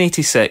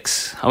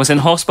 1986. I was in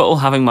hospital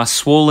having my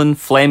swollen,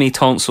 phlegmy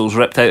tonsils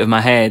ripped out of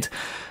my head.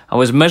 I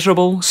was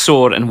miserable,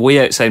 sore, and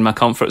way outside my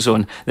comfort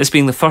zone, this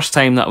being the first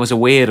time that I was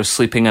aware of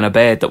sleeping in a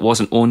bed that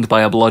wasn't owned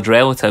by a blood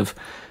relative.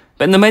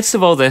 But in the midst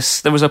of all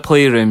this, there was a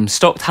playroom,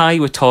 stocked high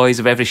with toys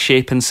of every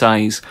shape and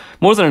size,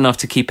 more than enough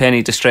to keep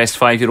any distressed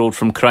 5-year-old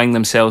from crying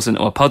themselves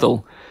into a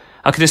puddle.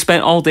 I could have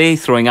spent all day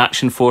throwing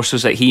action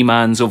forces at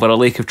He-Mans over a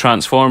lake of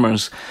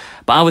Transformers,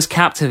 but I was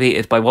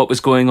captivated by what was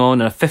going on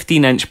in a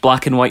 15-inch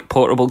black and white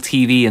portable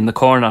TV in the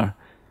corner.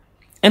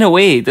 In a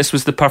way, this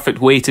was the perfect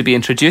way to be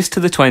introduced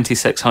to the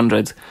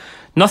 2600.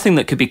 Nothing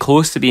that could be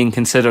close to being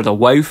considered a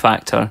wow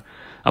factor.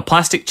 A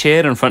plastic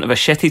chair in front of a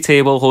shitty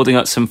table holding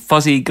up some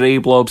fuzzy grey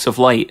blobs of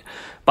light,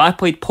 but I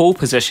played pole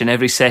position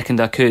every second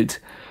I could.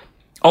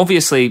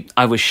 Obviously,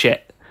 I was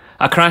shit.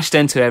 I crashed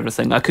into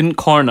everything. I couldn't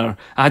corner.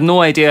 I had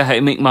no idea how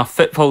to make my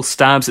fitful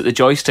stabs at the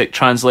joystick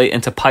translate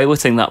into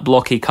piloting that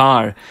blocky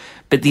car.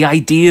 But the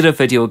idea of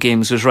video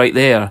games was right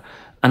there,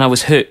 and I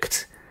was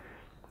hooked.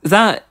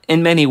 That,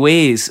 in many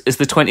ways, is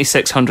the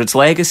 2600's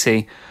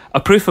legacy, a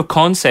proof of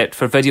concept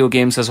for video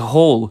games as a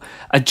whole,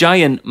 a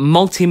giant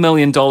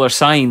multi-million-dollar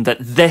sign that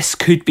this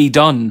could be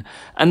done.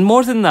 And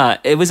more than that,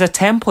 it was a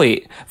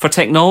template for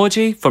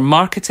technology, for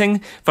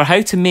marketing, for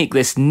how to make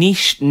this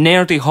niche,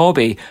 nerdy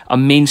hobby a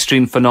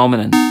mainstream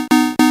phenomenon.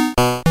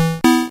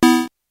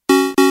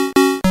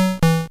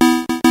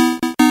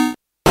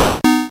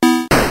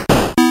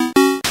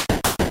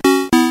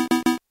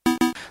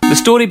 The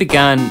story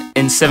began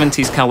in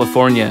 70s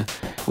California,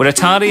 where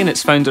Atari and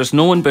its founders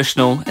Nolan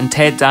Bushnell and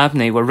Ted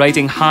Dabney were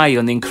riding high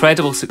on the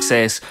incredible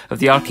success of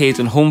the arcade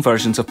and home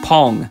versions of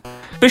Pong.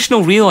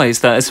 Bushnell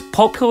realised that as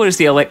popular as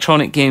the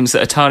electronic games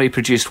that Atari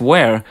produced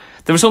were,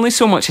 there was only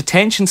so much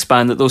attention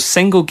span that those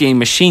single game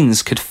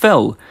machines could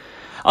fill.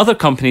 Other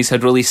companies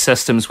had released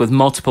systems with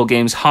multiple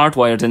games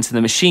hardwired into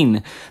the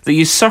machine that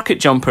used circuit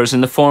jumpers in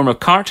the form of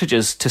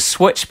cartridges to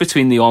switch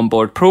between the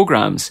onboard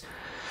programs.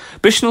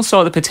 Bushnell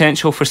saw the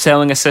potential for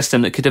selling a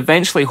system that could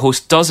eventually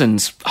host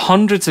dozens,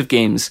 hundreds of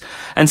games,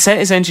 and set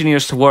his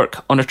engineers to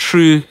work on a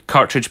true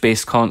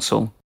cartridge-based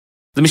console.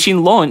 The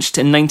machine launched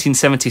in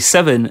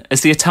 1977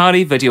 as the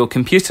Atari Video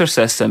Computer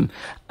System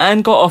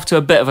and got off to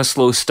a bit of a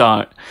slow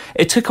start.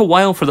 It took a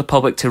while for the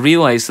public to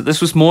realise that this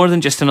was more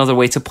than just another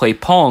way to play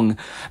Pong,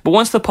 but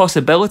once the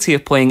possibility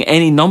of playing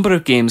any number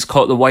of games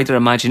caught the wider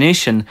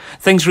imagination,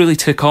 things really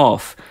took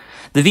off.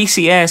 The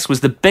VCS was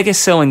the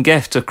biggest selling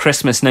gift of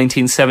Christmas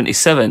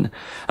 1977,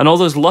 and all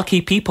those lucky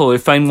people who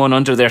found one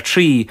under their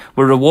tree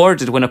were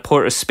rewarded when a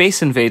port of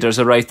Space Invaders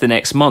arrived the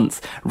next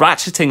month,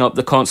 ratcheting up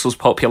the console's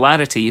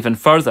popularity even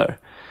further.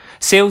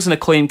 Sales and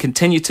acclaim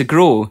continued to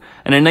grow,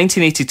 and in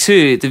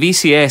 1982 the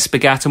VCS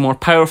begat a more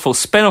powerful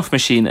spin-off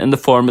machine in the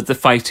form of the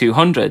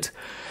 5200.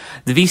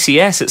 The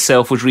VCS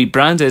itself was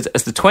rebranded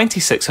as the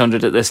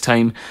 2600 at this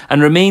time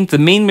and remained the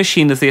main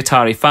machine of the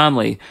Atari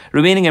family,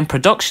 remaining in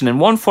production in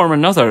one form or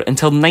another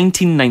until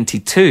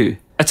 1992.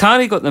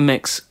 Atari got the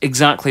mix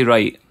exactly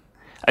right.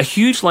 A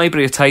huge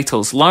library of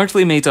titles,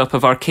 largely made up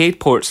of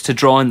arcade ports to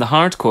draw in the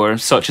hardcore,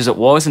 such as it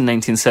was in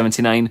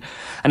 1979,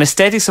 and a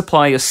steady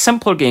supply of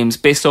simpler games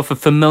based off of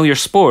familiar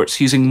sports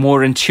using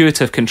more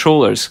intuitive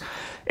controllers.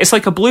 It's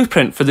like a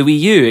blueprint for the Wii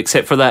U,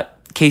 except for that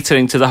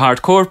catering to the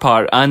hardcore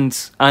part and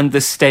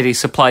the steady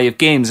supply of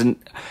games. And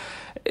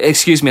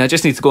excuse me, I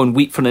just need to go and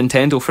weep for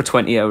Nintendo for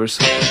 20 hours.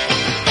 Have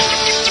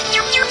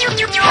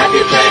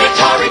you played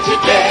Atari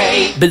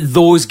today? But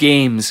those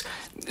games...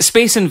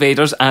 Space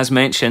Invaders, as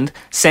mentioned,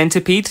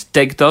 Centipede,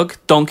 Dig Dug,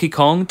 Donkey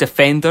Kong,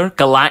 Defender,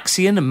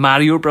 Galaxian,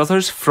 Mario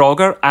Brothers,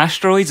 Frogger,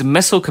 Asteroids,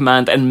 Missile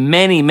Command, and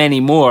many, many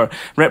more,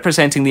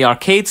 representing the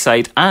arcade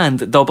side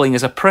and doubling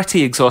as a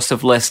pretty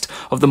exhaustive list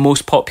of the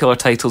most popular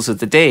titles of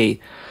the day.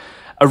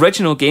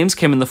 Original games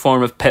came in the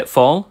form of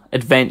Pitfall,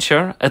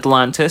 Adventure,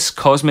 Atlantis,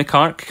 Cosmic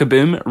Arc,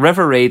 Kaboom,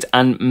 River Raid,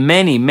 and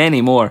many,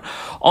 many more,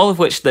 all of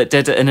which that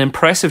did an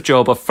impressive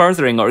job of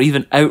furthering or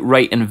even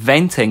outright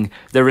inventing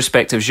their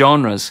respective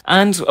genres.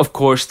 And, of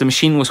course, the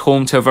machine was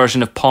home to a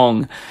version of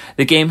Pong,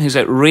 the game whose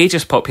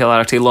outrageous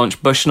popularity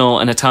launched Bushnell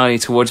and Atari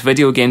towards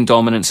video game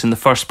dominance in the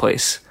first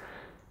place.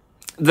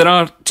 There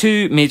are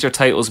two major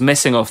titles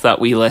missing off that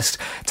wee list,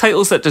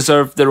 titles that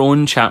deserve their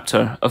own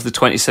chapter of the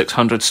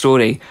 2600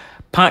 story: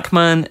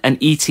 Pac-Man and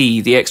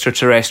E.T. the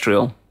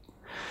Extraterrestrial.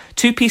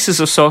 Two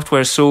pieces of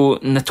software so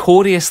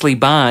notoriously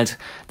bad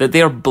that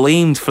they are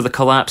blamed for the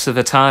collapse of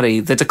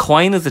Atari, the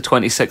decline of the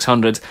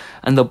 2600,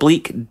 and the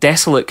bleak,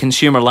 desolate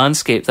consumer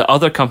landscape that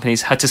other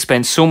companies had to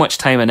spend so much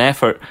time and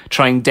effort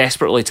trying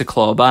desperately to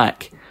claw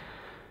back.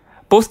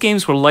 Both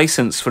games were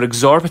licensed for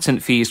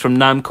exorbitant fees from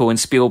Namco and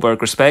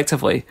Spielberg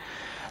respectively,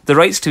 the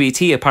rights to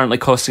E.T. apparently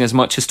costing as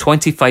much as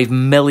 $25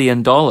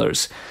 million,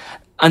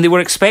 and they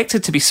were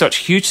expected to be such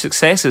huge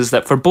successes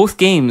that for both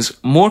games,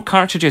 more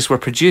cartridges were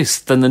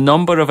produced than the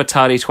number of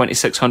Atari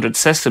 2600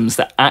 systems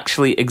that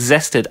actually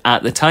existed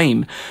at the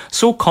time.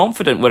 So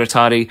confident were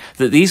Atari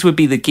that these would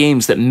be the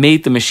games that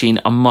made the machine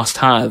a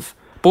must-have.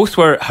 Both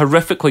were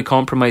horrifically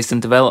compromised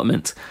in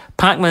development.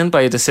 Pac-Man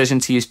by a decision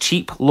to use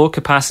cheap,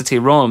 low-capacity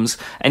ROMs,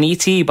 and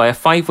E.T. by a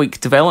 5-week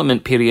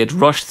development period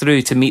rushed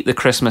through to meet the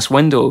Christmas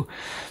window.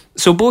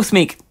 So both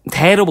make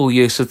terrible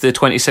use of the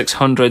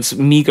 2600's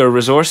meagre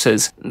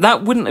resources.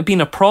 That wouldn't have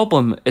been a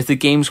problem if the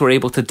games were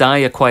able to die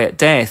a quiet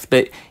death,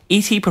 but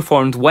E.T.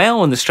 performed well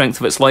on the strength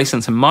of its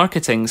license and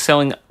marketing,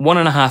 selling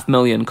 1.5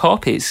 million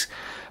copies.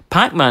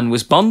 Pac-Man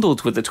was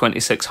bundled with the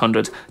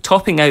 2600,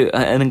 topping out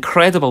at an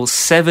incredible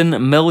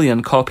 7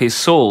 million copies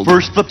sold.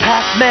 First the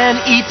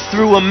Pac-Man eats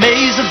through a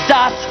maze of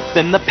dots,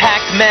 then the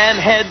Pac-Man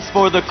heads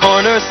for the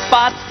corner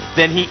spots,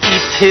 then he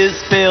eats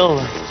his fill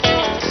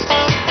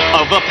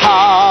of a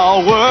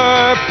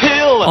power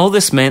pill. All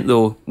this meant,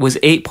 though, was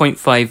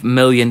 8.5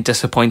 million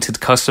disappointed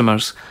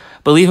customers,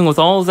 believing with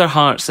all of their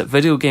hearts that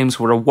video games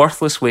were a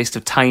worthless waste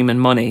of time and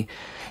money.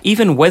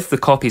 Even with the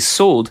copies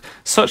sold,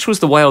 such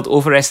was the wild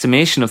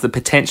overestimation of the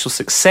potential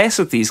success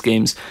of these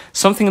games,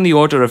 something in the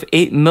order of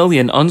 8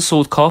 million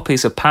unsold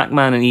copies of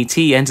Pac-Man and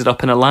E.T. ended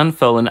up in a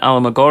landfill in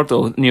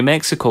Alamogordo, New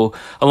Mexico,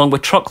 along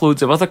with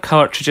truckloads of other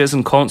cartridges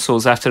and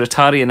consoles after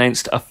Atari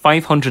announced a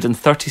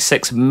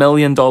 $536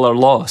 million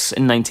loss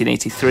in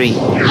 1983.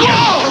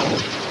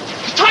 Whoa!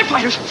 TIE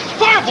fighters!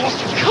 Fireballs!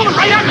 Coming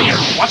right at me!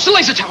 Watch the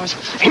laser towers!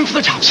 Aim for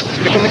the tops!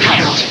 Pick in the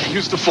cutouts!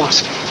 Use the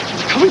force!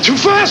 They're coming too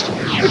fast!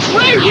 It's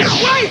way!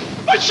 It's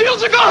way! My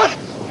shields are gone!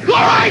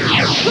 Alright!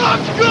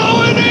 I'm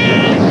going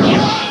in!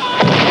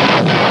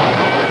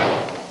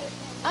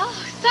 Oh,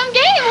 some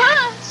game,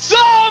 huh?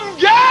 Some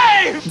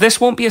game! This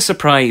won't be a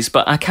surprise,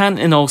 but I can't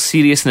in all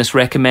seriousness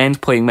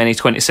recommend playing many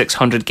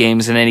 2600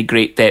 games in any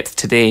great depth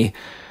today.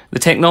 The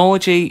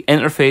technology,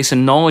 interface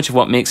and knowledge of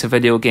what makes a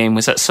video game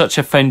was at such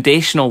a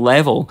foundational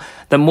level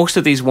that most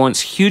of these once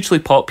hugely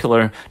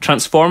popular,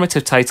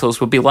 transformative titles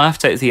would be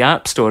laughed out of the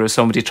App Store if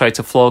somebody tried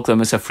to flog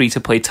them as a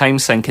free-to-play time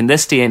sink in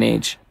this day and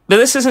age. But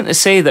this isn't to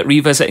say that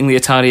revisiting the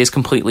Atari is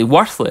completely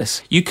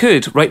worthless. You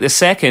could, right this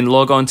second,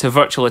 log on to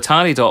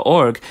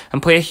virtualatari.org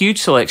and play a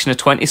huge selection of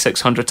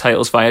 2600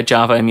 titles via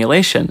Java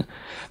emulation.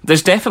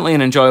 There's definitely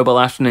an enjoyable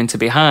afternoon to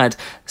be had,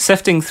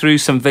 sifting through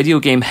some video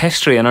game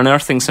history and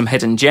unearthing some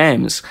hidden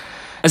gems.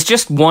 As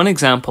just one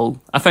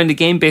example, I found a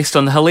game based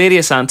on the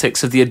hilarious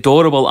antics of the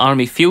adorable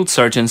army field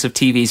surgeons of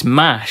TV's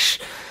MASH,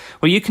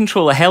 where you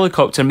control a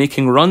helicopter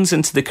making runs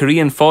into the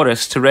Korean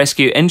forest to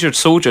rescue injured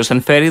soldiers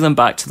and ferry them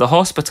back to the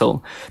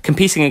hospital,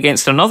 competing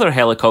against another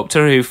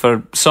helicopter who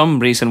for some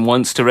reason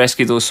wants to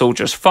rescue those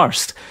soldiers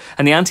first,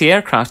 and the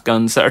anti-aircraft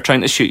guns that are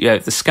trying to shoot you out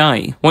of the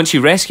sky. Once you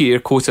rescue your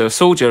quota of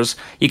soldiers,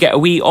 you get a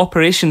wee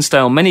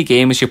Operation-style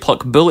minigame as you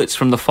pluck bullets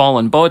from the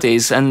fallen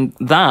bodies, and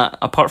that,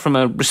 apart from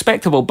a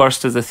respectable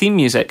burst of the theme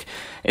music,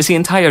 is the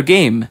entire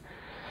game.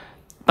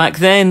 Back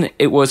then,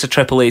 it was a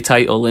AAA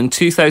title. In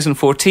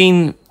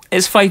 2014,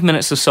 it's 5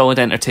 minutes of solid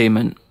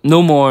entertainment.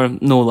 No more,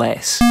 no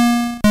less.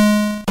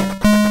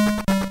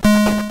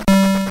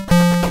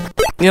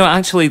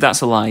 Actually, that's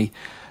a lie.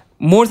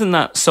 More than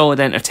that solid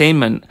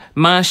entertainment,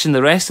 MASH and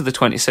the rest of the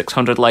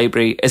 2600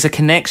 library is a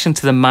connection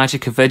to the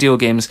magic of video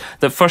games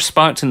that first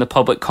sparked in the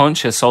public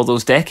conscious all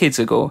those decades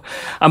ago.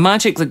 A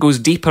magic that goes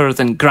deeper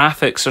than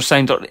graphics or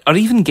sound or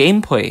even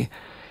gameplay.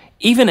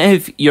 Even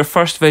if your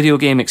first video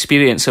game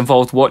experience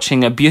involved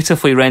watching a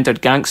beautifully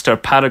rendered gangster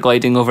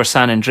paragliding over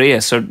San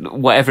Andreas or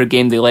whatever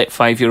game they let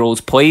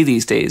 5-year-olds play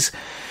these days,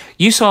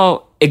 you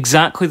saw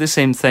exactly the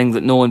same thing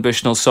that Nolan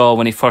Bushnell saw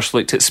when he first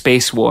looked at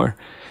Space War.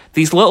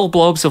 These little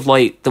blobs of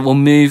light that will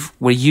move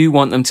where you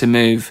want them to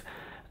move,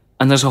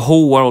 and there's a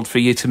whole world for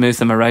you to move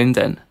them around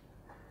in.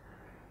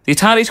 The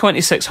Atari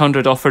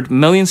 2600 offered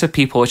millions of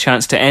people a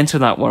chance to enter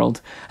that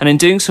world, and in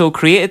doing so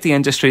created the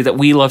industry that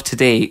we love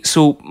today.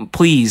 So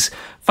please,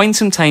 find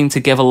some time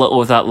to give a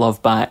little of that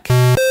love back.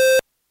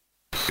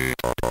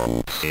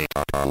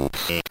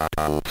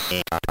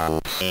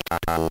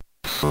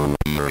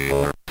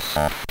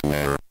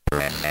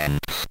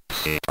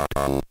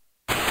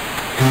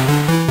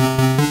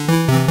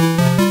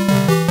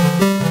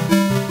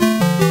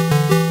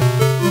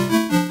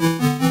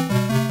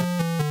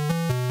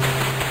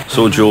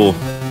 So Joe,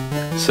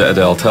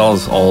 Citadel, tell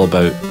us all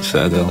about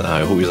Citadel.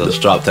 I hope you're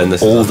strapped in.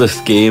 This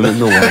oldest game in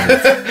the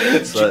world.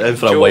 It's in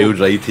for a wild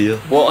ride here.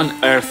 What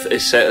on earth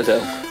is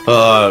Citadel?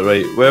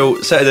 Right.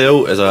 Well,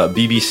 Citadel is a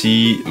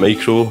BBC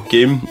micro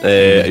game.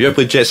 Have you ever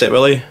played Jet Set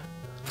Willy?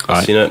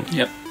 I've seen it.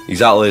 Yep.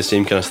 Exactly the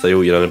same kind of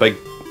style. You're in a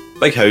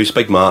big house,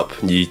 big map.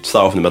 And you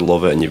start off in the middle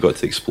of it, and you've got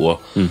to explore.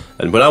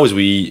 And when I was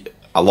wee,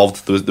 I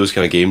loved those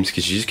kind of games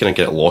because you just kind of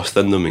get lost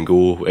in them and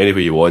go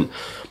anywhere you want.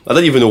 I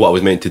didn't even know what I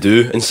was meant to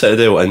do in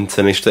Citadel, and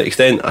to an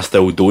extent, I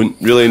still don't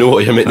really know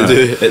what you're meant to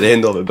do at the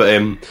end of it. But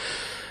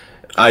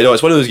I know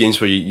it's one of those games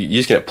where you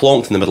just get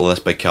plonked in the middle of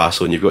this big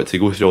castle, and you've got to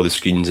go through all the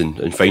screens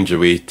and find your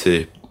way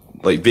to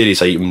like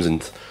various items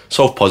and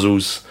solve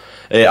puzzles.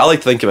 I like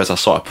to think of it as a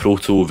sort of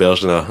proto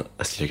version of,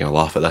 you're going to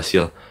laugh at this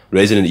here,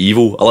 Resident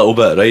Evil a little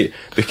bit, right?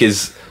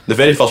 Because the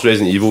very first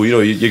Resident Evil,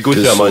 you go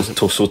through a month.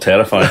 So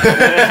terrifying.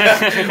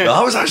 Well,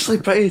 I was actually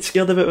pretty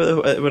scared of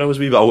it when I was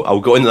wee, but I'll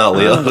go into that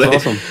later.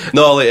 That's right? awesome.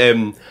 No,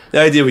 the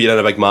idea where you're in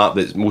a big map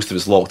that most of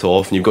it's locked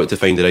off, and you've got to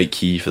find the right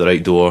key for the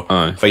right door,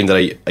 find the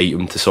right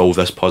item to solve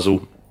this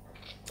puzzle.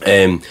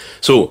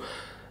 So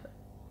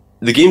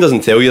the game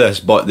doesn't tell you this,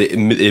 but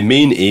the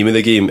main aim of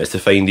the game is to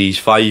find these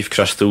 5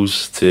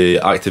 crystals to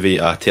activate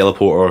a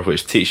teleporter,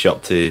 which takes you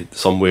up to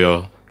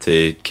somewhere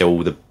to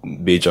kill the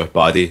major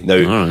baddie.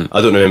 Now,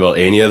 I don't remember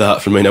any of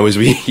that from when I was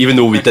wee, even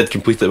though we did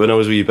complete it when I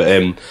was wee.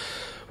 But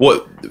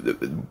what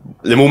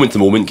the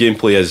moment-to-moment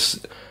gameplay is,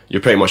 you're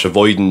pretty much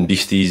avoiding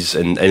beasties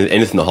and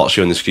anything that hurts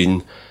you on the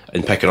screen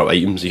and picking up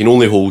items. You can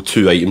only hold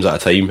 2 items at a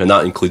time, and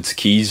that includes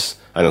keys.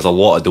 And there's a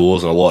lot of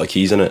doors and a lot of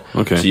keys in it.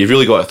 Okay. So you've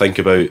really got to think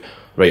about,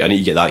 right, I need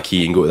to get that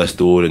key and go to this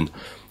door, and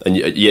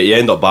you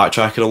end up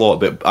backtracking a lot.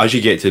 But as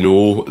you get to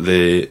know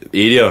the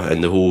area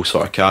and the whole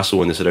sort of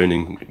castle and the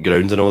surrounding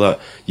grounds and all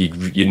that,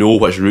 you know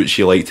which routes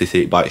you like to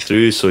take back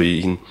through, so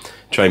you can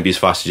try and be as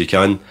fast as you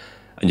can.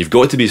 And you've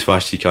got to be as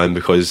fast as you can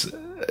because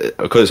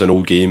it's an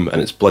old game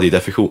and it's bloody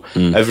difficult.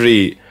 I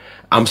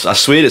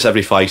swear it's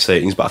every 5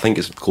 seconds, but I think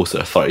it's closer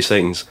to 30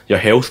 seconds. Your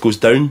health goes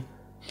down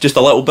just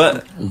a little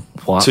bit.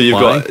 What? So you've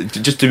got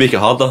just to make it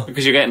harder.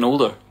 Because you're getting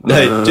older.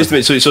 Just to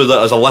make, so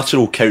there's a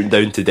literal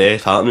countdown to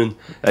death happening,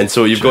 and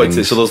so you've got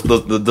to. So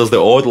there's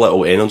the odd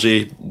little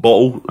energy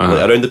bottle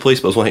like, around the place,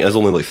 but there's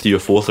only like 3 or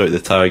 4 throughout the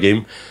entire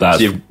game. That's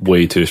so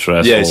way too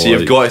stressful. Yeah, so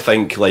you've got to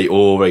think like,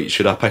 oh right,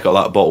 should I pick up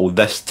that bottle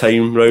this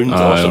time round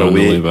or should I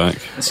wait? Back.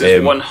 This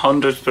is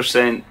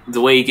 100%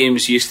 the way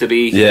games used to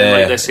be in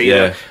like this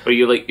era, where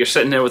you're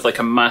sitting there with like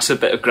a massive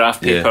bit of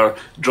graph paper,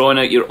 drawing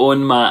out your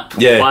own map,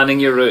 planning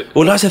your route.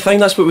 Well, that's the thing.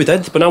 That's what we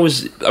did. When I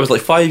was like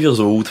 5 years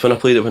old when I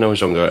played it when I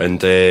was younger,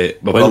 and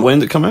when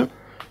did it come out?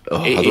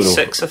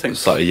 86, I think.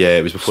 Yeah,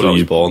 it was before I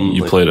was born.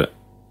 You played it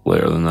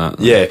later than that.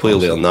 Yeah, I played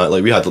later than that.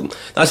 Like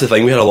that's the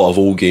thing. We had a lot of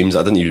old games.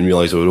 I didn't even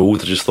realise they were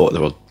old. I just thought they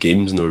were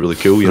games and they were really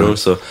cool, you know.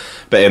 So,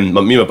 but me and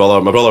my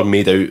brother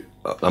made out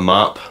a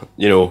map.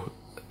 You know,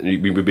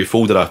 we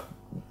folded a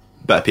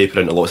bit of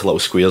paper into lots of little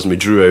squares, and we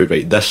drew out,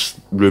 right, this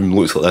room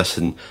looks like this,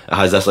 and it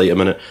has this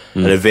item in it.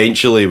 And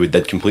eventually, we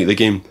did complete the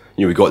game.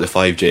 You know, we got the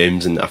 5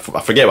 gems, and I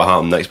forget what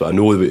happened next, but I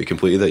know that we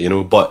completed it. You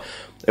know, but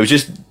It was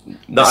just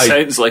that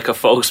Sounds like a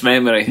false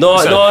memory. No,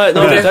 We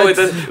definitely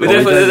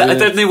did. I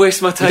didn't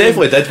waste my time.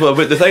 We definitely did,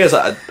 but the thing is,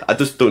 I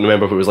just don't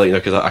remember what it was like now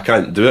because I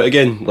can't do it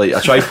again. Like I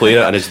try playing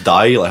it and I just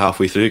die like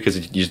halfway through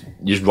because you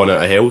just run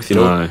out of health, you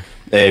know.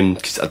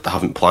 Because I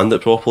haven't planned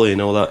it properly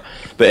and all that.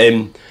 But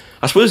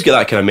I suppose you get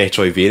that kind of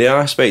Metroidvania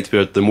aspect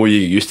where the more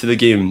you get used to the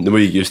game, the more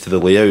you get used to the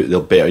layout, the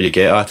better you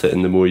get at it,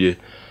 and the more you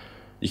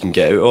can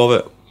get out of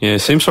it. Yeah,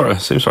 same sort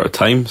of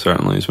time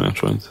certainly as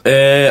Metroid.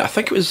 I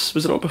think it was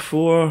it not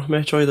before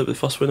Metroid, the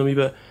first one a wee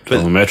bit?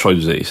 Well, Metroid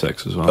was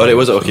 86 as well. Oh, it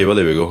was it? Okay, well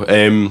there we go. We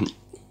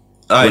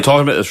were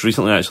talking about this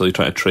recently, actually,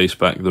 trying to trace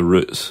back the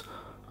roots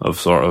of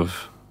sort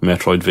of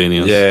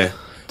Metroidvanias. Yeah,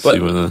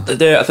 but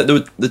I think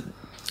the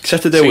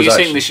Citadel so was you're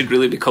actually... saying they should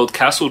really be called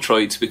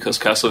Castletroids because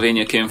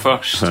Castlevania came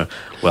first?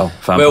 Well,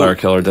 Vampire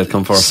Killer did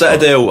come first.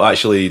 Citadel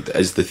actually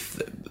is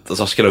there's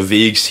this kind of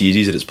vague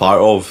series that it's part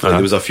of. Like,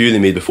 there was a few they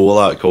made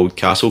before that called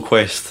Castle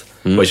Quest,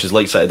 which is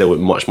like Citadel but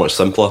much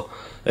simpler,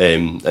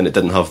 and it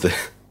didn't have the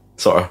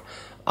sort of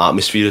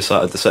atmosphere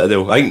of the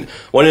Citadel. I think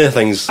one of the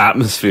things...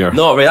 Atmosphere?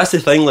 No, right, that's the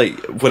thing. Like,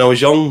 when I was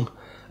young,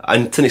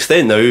 and to an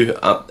extent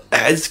now,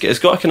 it's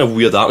got a kind of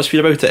weird atmosphere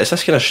about it. It's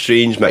this kind of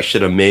strange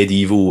mixture of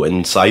medieval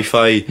and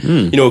sci-fi,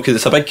 you know, because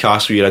it's a big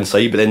castle you're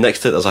inside, but then next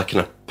to it there's a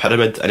kind of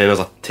pyramid, and then there's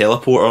a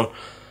teleporter,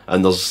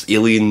 and there's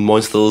alien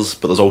monsters,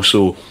 but there's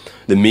also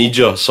the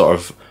major sort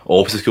of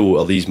obstacle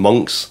are these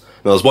monks.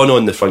 Now there's one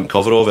on the front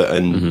cover of it,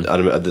 and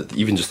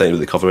even just thinking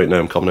about the cover right now,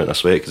 I'm coming out in a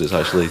sweat because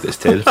it's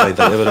terrifying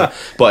thinking about it.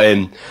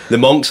 But the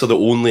monks are the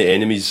only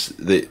enemies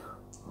that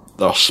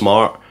are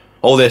smart.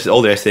 All the rest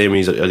of the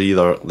enemies are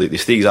either they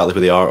stay exactly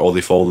where they are, or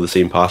they follow the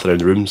same path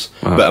around the rooms.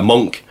 But a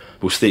monk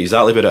will stay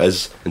exactly where it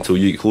is until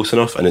you get close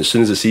enough, and as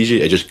soon as it sees you,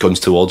 it just guns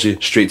towards you,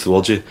 straight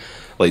towards you.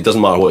 Like, it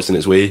doesn't matter what's in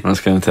its way.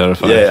 That's kind of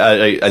terrifying.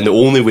 Yeah, and the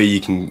only way you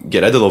can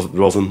get rid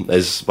of them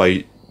is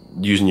by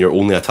using your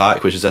only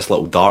attack, which is this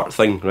little dart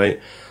thing, right?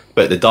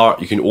 But the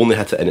dart, you can only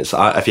hit it in its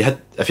eye. If you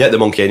hit the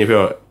monk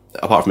anywhere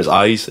apart from its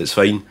eyes, it's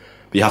fine.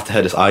 But you have to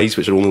hit its eyes,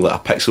 which are only like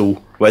a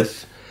pixel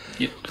width.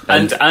 Yep.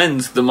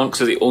 And the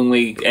monks are the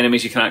only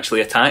enemies you can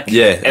actually attack.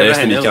 Yeah, the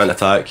rest of them you can't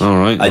attack. All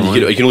right, and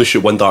you can only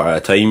shoot one dart at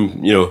a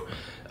time, you know.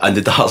 And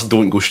the darts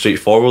don't go straight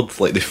forward,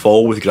 like they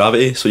fall with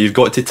gravity. So you've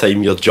got to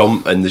time your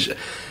jump, and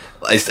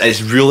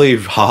it's really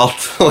hard.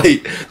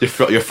 Like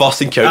your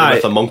first encounter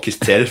with a monk is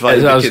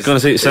terrifying. I was going to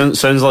say, it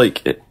sounds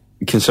like,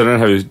 considering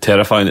how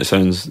terrifying it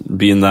sounds,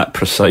 being that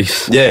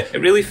precise. Yeah,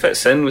 it really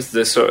fits in with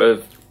the sort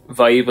of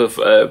vibe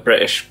of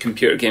British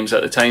computer games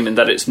at the time, in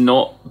that it's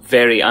not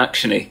very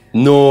actiony.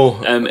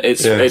 No,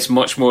 it's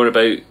much more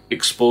about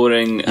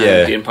exploring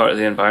and being part of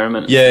the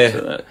environment.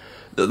 Yeah.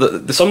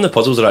 Some of the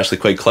puzzles are actually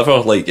quite clever.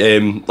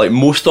 Like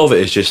most of it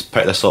is just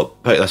pick this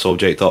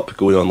object up,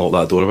 go and unlock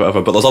that door or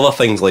whatever. But there's other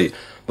things, like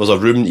there's a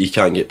room that you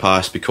can't get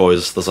past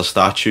because there's a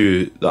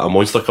statue that a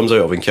monster comes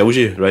out of and kills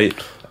you, right?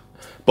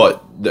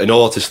 But in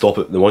order to stop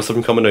the monster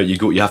from coming out,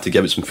 you have to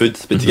give it some food.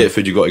 But to get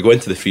food, you got to go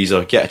into the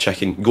freezer, get a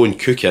chicken, go and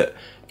cook it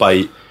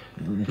by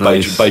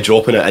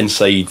dropping it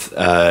inside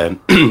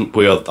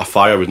where a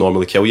fire would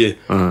normally kill you.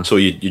 So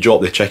you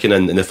drop the chicken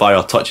in, and the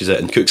fire touches it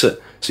and cooks it.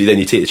 So then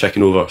you take the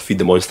chicken over, feed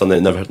the monster, and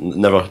then it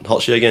never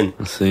hurts you again.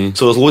 I see.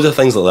 So there's loads of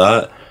things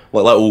like that,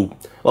 like little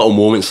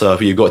moments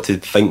where you've got to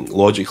think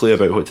logically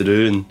about what to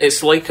do. And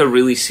it's like a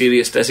really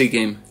serious Dizzy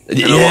game.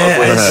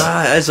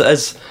 Yeah, it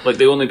is. Like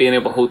they only being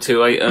able to hold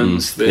two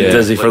items.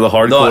 Dizzy for the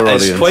hardcore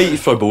audience. It's quite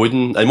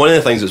foreboding, and one of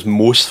the things that's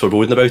most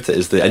foreboding about it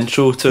is the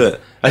intro to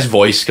it. This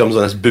voice comes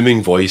on, this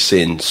booming voice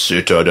saying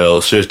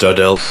Citadel,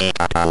 Citadel,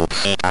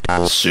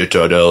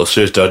 Citadel,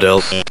 Citadel,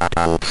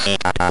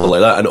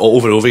 like that, and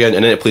over and over again,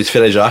 and then it plays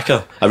Fairy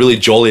Jaka, a really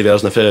jolly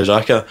version of Fairy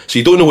Jaka. So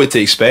you don't know what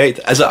to expect.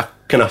 Is it a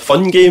kind of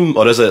fun game,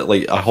 or is it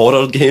like a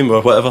horror game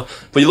or whatever?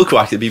 But you look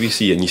back at the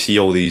BBC and you see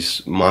all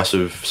these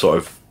massive sort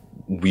of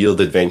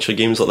weird adventure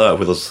games like that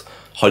where there's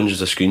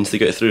hundreds of screens to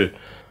get through.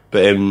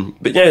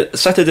 But yeah,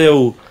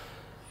 Citadel,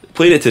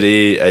 playing it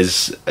today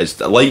is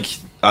like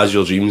As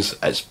Your Dreams.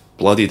 It's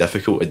bloody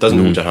difficult. It doesn't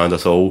hold your hand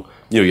at all.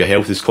 You know, your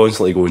health is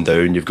constantly going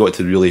down. You've got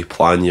to really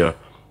plan your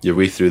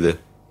way through the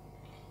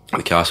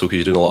castle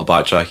because you're doing a lot of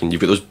backtracking.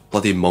 You've got those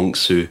bloody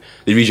monks who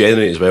they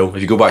regenerate as well.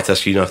 If you go back to a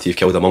screen after you've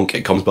killed a monk,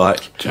 it comes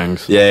back.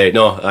 Jinx. Yeah,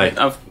 no, aye.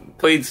 I've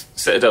played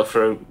Citadel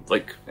for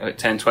like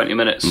 10-20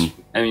 minutes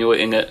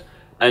emulating it,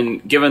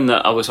 and given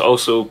that I was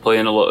also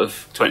playing a lot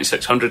of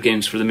 2600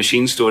 games for the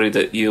Machine Story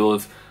that you'll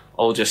have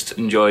all just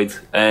enjoyed,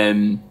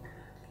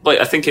 like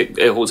I think it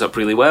holds up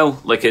really well.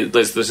 Like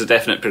there's a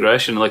definite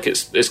progression. Like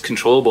it's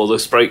controllable. The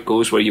sprite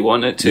goes where you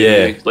want it to.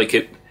 Yeah. Like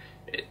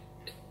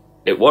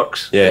it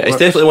works. Yeah, it's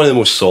definitely one of the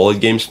most solid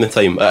games from the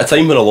time. At a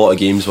time when a lot of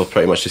games were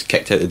pretty much just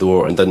kicked out the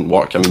door and didn't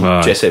work. I mean,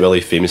 Jet Set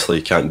Radio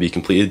famously can't be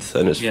completed,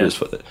 and it's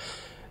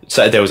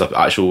Citadel is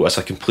it's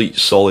a complete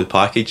solid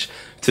package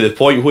to the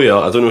point where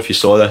I don't know if you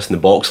saw this in the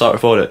box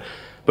art for it,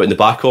 but in the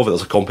back of it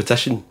there's a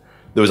competition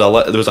there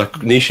was a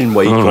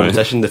nationwide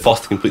competition. The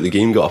first to complete the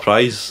game got a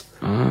prize.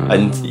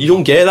 And you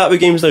don't get that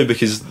with games now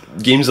because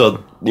games are,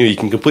 you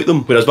can complete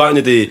them. Whereas back in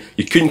the day,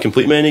 you couldn't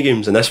complete many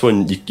games, and this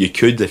one you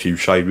could if you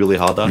tried really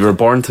hard at it. You were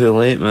born too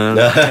late, man.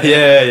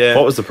 Yeah.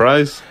 What was the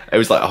prize? It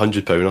was like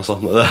 £100 or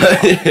something like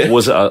that.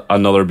 Was it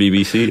another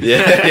BBC?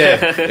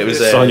 Yeah. It was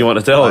something you want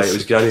to tell us? It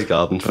was Granny's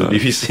Garden for the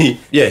BBC.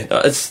 Yeah,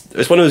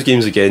 it's one of those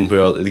games again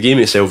where the game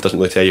itself doesn't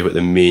really tell you what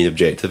the main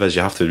objective is.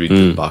 You have to read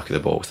the back of the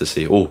box to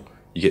say, oh,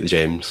 you get the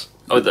gems.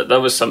 Oh,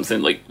 that was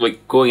something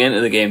like going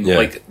into the game. Yeah.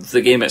 Like the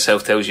game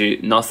itself tells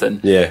you nothing.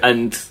 Yeah.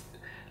 And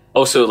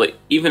also, like,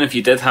 even if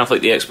you did have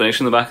like the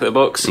explanation in the back of the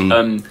box,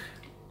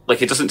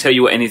 like it doesn't tell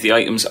you what any of the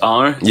items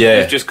are.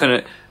 Yeah. It's just kind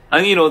of,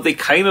 and they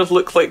kind of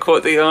look like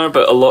what they are,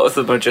 but a lot of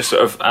them are just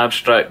sort of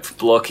abstract,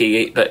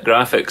 blocky 8-bit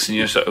graphics, and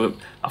you're sort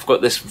of, I've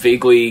got this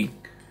vaguely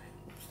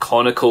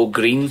conical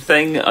green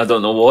thing. I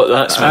don't know what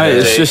that's meant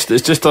to say.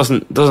 It just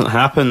doesn't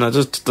happen. That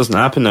just doesn't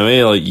happen that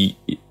way. Like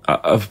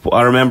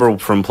I remember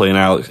from playing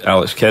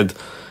Alex Kidd,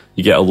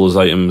 you get all those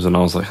items, and I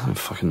was like, I don't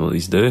fucking know what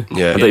these do.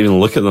 Yeah. I didn't even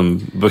look at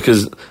them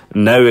because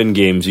now in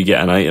games you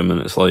get an item and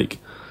it's like,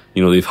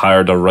 they've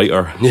hired a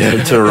writer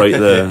to write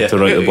the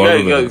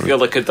blurb. You're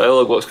like a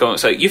dialogue box going,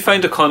 it's like, you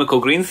found a conical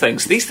green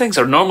things. These things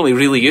are normally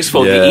really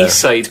useful on the east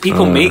side.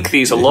 People make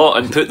these a lot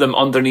and put them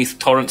underneath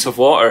torrents of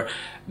water.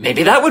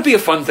 Maybe that would be a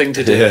fun thing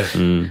to do. Yeah.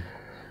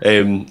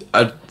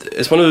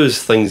 It's one of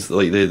those things,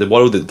 like the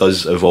world that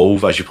does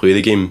evolve as you play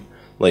the game.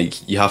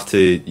 Like you have to,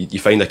 you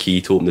find a key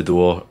to open the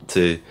door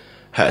to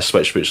hit a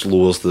switch which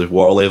lowers the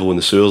water level in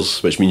the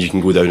sewers, which means you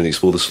can go down and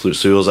explore the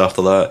sewers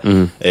after that.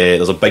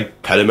 There's a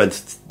big pyramid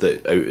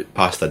that out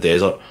past a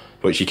desert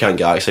which you can't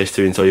get access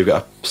to until you've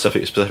got a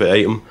specific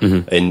item,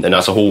 and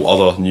that's a whole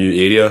other new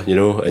area,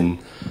 and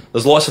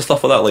there's lots of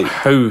stuff like that. Like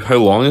how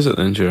long is it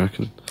then, do you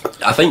reckon?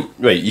 I think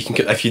you can,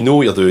 if you know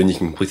what you're doing, you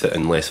can complete it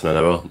in less than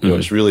an hour.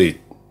 It's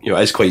really,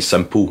 it's quite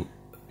simple.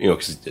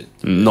 Because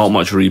not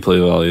much replay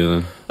value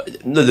then.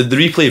 The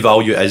replay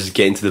value is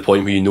getting to the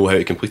point where you know how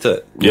to complete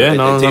it. Yeah,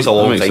 it takes a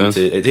long time sense.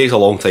 it takes a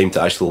long time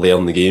to actually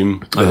learn the game.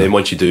 But then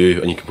once you do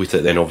and you complete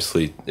it, then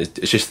obviously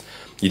it's just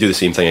you do the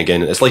same thing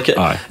again. It's like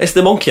it's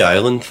the Monkey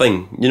Island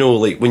thing.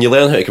 Like when you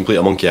learn how to complete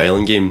a Monkey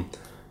Island game,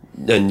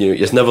 and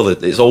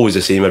it's always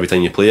the same every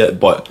time you play it.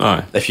 But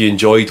if you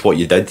enjoyed what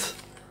you did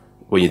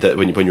when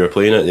you were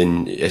playing it,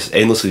 then it's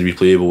endlessly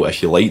replayable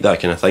if you like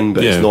that kind of thing.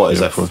 But it's not as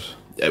if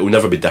it will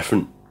never be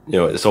different.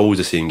 It's always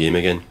the same game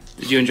again.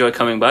 Did you enjoy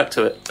coming back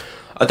to it?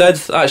 I did,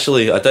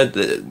 actually. I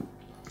did.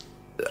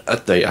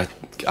 I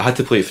had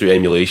to play it through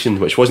emulation,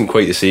 which wasn't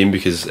quite the same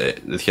because the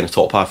kind of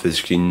top half of the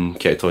screen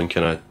kept on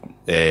kind of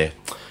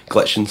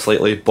glitching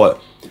slightly.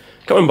 But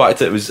coming back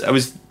to it, I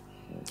was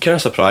kind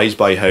of surprised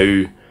by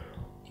how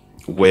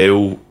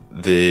well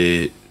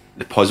the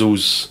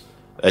puzzles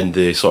and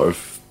the sort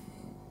of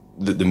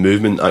the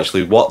movement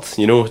actually worked.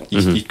 You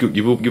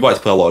go back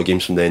to play a lot of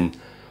games from then,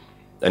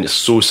 and it's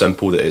so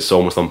simple that it's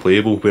almost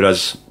unplayable,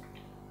 whereas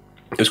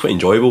it was quite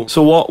enjoyable.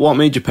 So what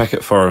made you pick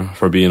it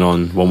for being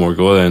on One More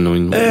Go then? I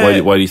mean,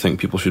 why do you think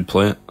people should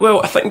play it?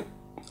 Well, I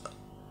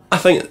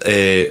think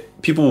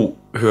people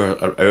who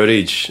are our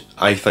age,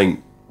 I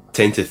think,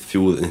 tend to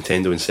feel that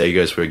Nintendo and Sega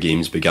is where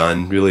games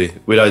began, really.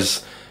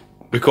 Whereas,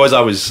 because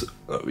I was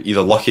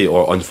either lucky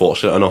or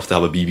unfortunate enough to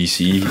have a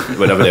BBC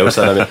when everyone else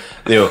had,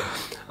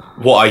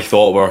 what I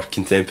thought were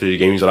contemporary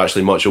games are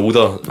actually much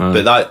older.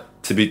 But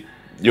that, to be...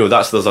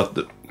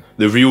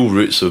 the real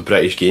roots of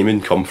British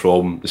gaming come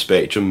from the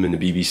Spectrum and the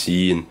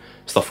BBC and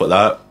stuff like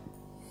that.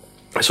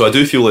 So I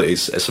do feel that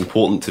it's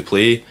important to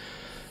play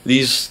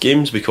these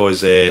games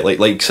because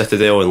like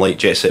Citadel and like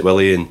Jet Set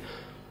Willy, and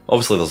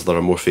obviously there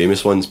are more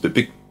famous ones, but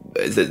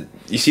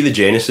you see the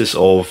genesis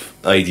of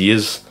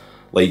ideas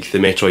like the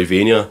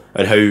Metroidvania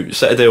and how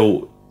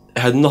Citadel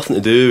had nothing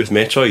to do with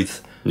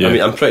Metroid. I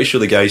mean, I'm pretty sure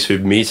the guys who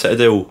made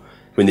Citadel,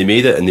 when they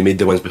made it and they made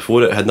the ones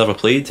before it, had never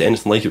played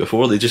anything like it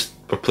before. They just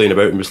were playing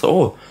about and was like,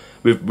 oh,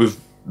 we've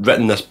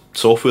written this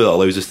software that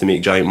allows us to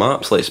make giant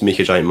maps, let's make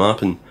a giant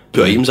map and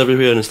put items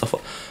everywhere and stuff.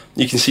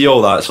 You can see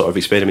all that sort of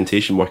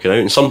experimentation working out,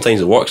 and sometimes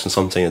it works and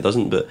sometimes it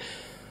doesn't, but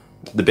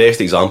the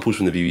best examples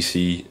from the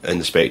BBC and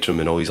the Spectrum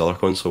and all these other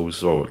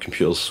consoles or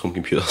computers, home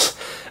computers,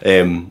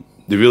 they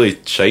really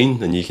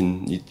shine, and you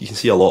can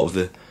see a lot of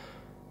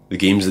the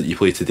games that you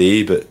play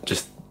today, but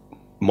just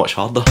much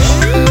harder.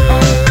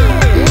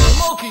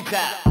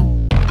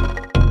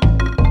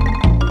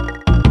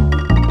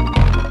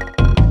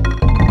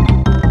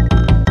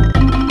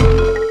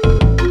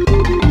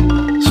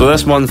 So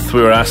this month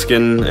we were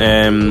asking,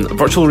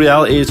 virtual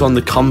reality is on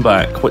the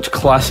comeback. Which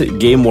classic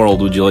game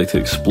world would you like to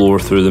explore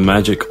through the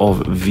magic of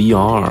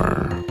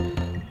VR?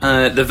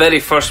 The very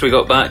first we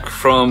got back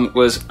from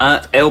was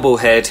at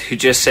Elbowhead, who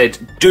just said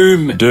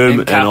Doom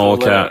in all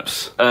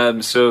caps.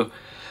 Not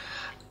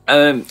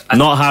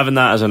having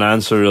that as an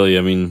answer, really.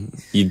 I mean,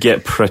 you'd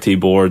get pretty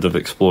bored of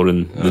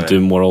exploring the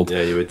Doom world.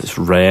 Yeah, you would. It's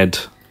red.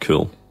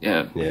 Cool.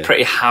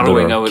 pretty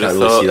harrowing. No, I would Can't have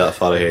really thought. see that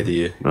far ahead of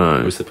you.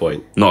 Aye. What's the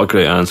point? Not a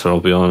great answer, I'll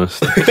be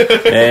honest.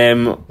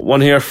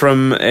 One here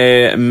from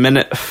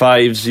Minute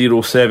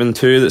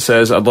 5072 that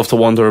says, I'd love to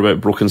wonder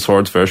about Broken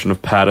Sword's version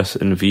of Paris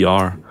in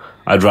VR.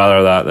 I'd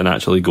rather that than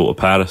actually go to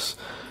Paris.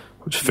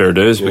 Which fair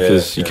dues,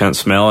 because you can't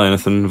smell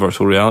anything in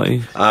virtual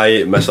reality.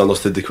 I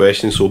misunderstood the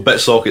question, so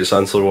BitSocket's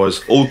answer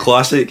was old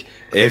classic,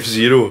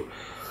 F-Zero.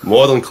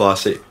 Modern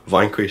classic,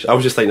 Vanquish. I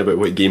was just thinking about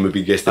what game would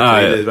be best to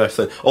play the Rift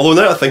in. Although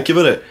now I think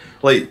about it,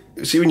 like,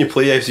 see when you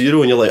play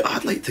F-Zero and you're like,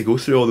 I'd like to go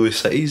through all those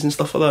cities and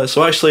stuff like that.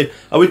 So actually,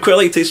 I would quite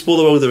like to explore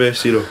the world of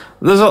F-Zero.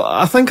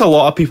 I think a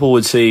lot of people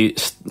would say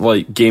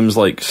like games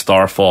like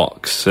Star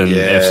Fox and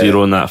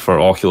F-Zero and that for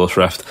Oculus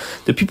Rift.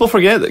 Do people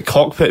forget that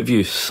cockpit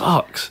view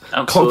sucks?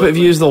 Absolutely. Cockpit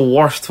view is the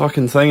worst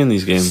fucking thing in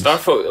these games. Star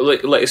Fox,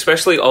 like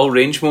especially all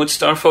range mode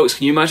Star Fox.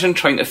 Can you imagine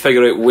trying to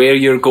figure out where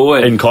you're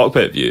going In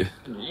cockpit view,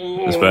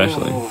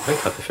 especially. I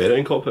think I prefer it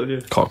in cockpit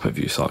view. Cockpit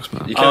view sucks,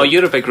 man. Oh,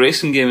 you're a big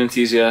racing game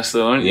enthusiast,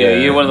 though, aren't you? Yeah.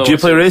 You're one of the Do you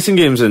ones play racing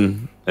games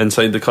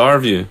inside the car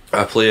view?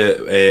 I play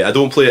it. I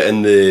don't play it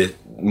in the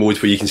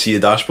mode where you can see the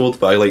dashboard,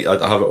 but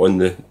I have it on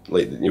the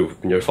when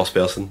you're first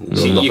person.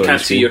 There's So nothing you on can't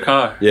the see screen. your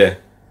car. Yeah,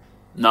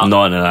 No.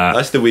 Not into that.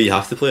 that's the way you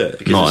have to play it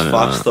because Not it's into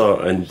that.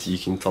 faster and you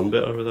can turn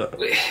better with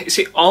it.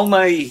 See, all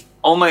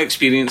my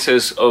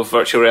experiences of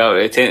virtual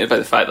reality are tainted by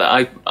the fact that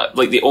I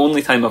like the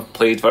only time I've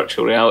played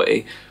virtual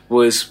reality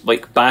was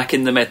like back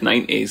in the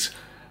mid-90s.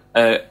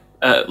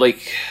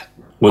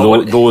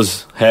 With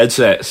those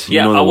headsets.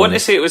 Yeah, the I want to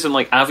ones. say it was in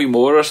like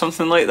Aviemore or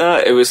something like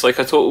that. It was like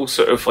a total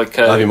sort of like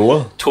a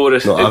Aviemore?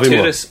 tourist. No, Aviemore.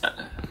 Tourist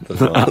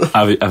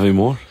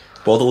Aviemore.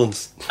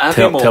 Borderlands.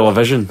 Aviemore.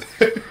 Television.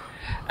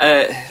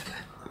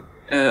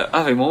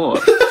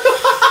 Aviemore.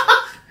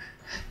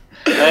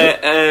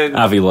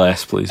 Avi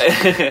less, please.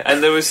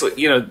 And there was, like,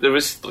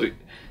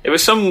 it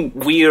was some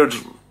weird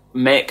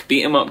mech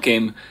beat 'em up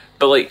game.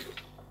 But like,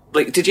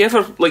 did you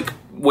ever like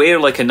wear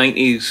like a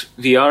 90s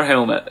VR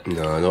helmet?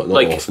 No, not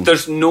Like, often.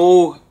 there's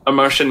no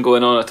immersion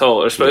going on at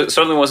all. It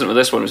certainly wasn't with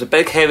this one. It was a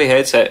big, heavy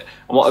headset,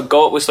 and what I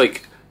got was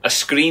like a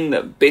screen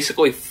that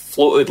basically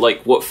floated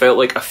like what felt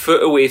like a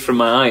foot away from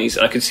my eyes,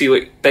 and I could see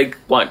like big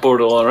blackboard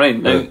all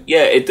around. Now,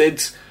 yeah, it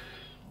did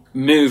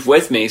move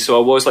with me, so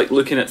I was like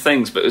looking at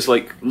things, but it was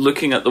like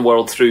looking at the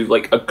world through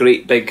like a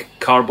great big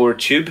cardboard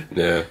tube.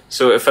 Yeah.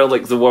 So it felt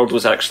like the world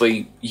was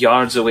actually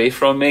yards away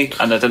from me,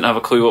 and I didn't have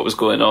a clue what was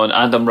going on,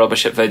 and I'm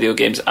rubbish at video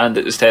games, and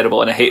it was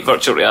terrible, and I hate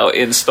virtual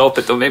reality, and stop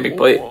it, don't make me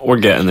play it. We're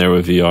getting there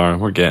with VR.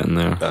 We're getting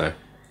there. Aye.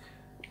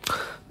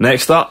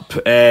 Next up,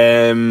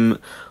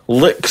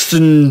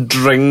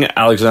 Lixendring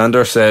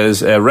Alexander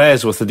says,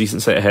 Res with a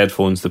decent set of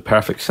headphones, the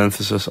perfect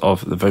synthesis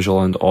of the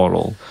visual and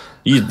oral.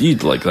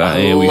 You'd like that,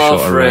 I We shot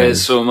love a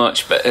Res so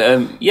much, but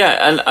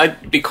yeah, and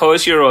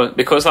because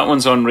that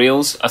one's on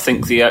Rails, I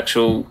think the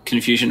actual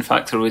confusion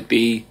factor would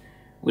be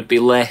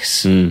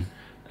less.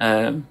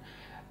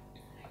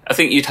 I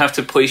think you'd have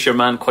to place your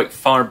man quite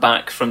far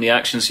back from the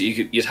action, so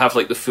you'd have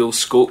like the full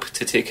scope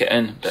to take it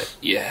in. But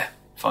yeah,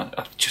 fun.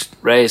 Just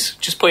Res,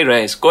 just play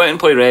Res. Go out and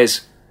play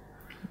Res.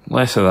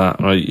 Less of that,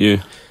 right? You.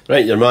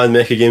 Right, your man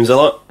Mecha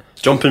Gamezilla.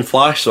 Jumping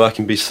Flash so I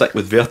can be sick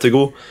with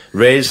vertigo.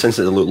 Res since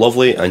it looked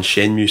lovely, and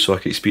Shenmue so I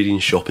can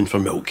experience shopping for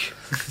milk.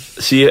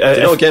 See, Do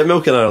you not get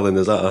milk in Ireland?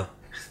 Is that a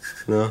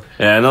no?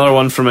 Another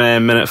one from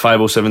Minute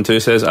 5072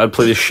 says, I'd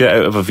play the shit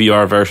out of a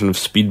VR version of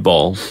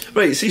Speedball.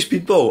 Right, see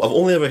Speedball. I've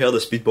only ever heard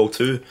of Speedball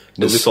 2.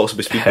 Nobody It's talks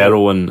about Speedball.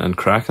 Heroin and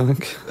crack, I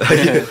think.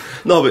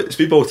 No, but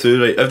Speedball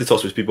 2, right? Everybody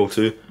talks about Speedball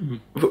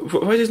 2.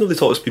 Why does nobody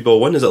talk about Speedball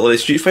 1? Is it like a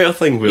Street Fighter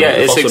thing? Where Yeah,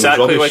 the it's first one was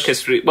exactly rubbish? like a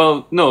street.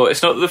 Well, no,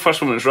 it's not that the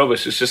first one was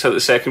rubbish. It's just that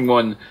the second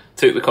one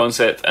took the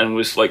concept and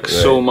was like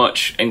so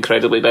much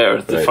incredibly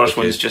better. The Right, first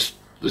okay. one's just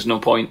there's no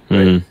point.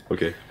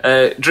 Okay.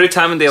 Drew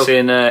Tamendale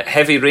saying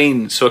heavy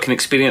rain, so I can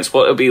experience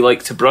what it'll be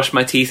like to brush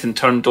my teeth and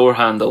turn door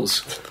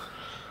handles.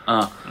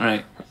 Ah,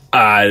 right.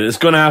 It's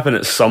going to happen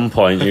at some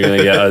point. You're going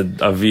to get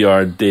a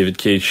VR David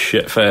Cage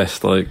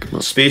shitfest. Like,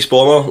 Space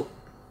Bomber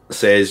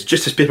says,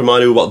 just as Paper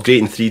Mario worked great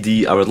in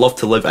 3D, I would love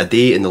to live a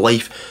day in the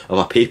life of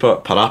a paper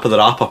Parappa the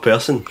Rapper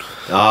person.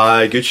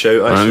 Aye, good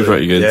shout, actually. That's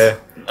pretty good. Yeah.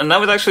 And that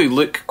would actually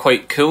look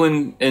quite cool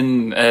in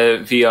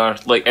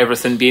VR, like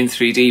everything being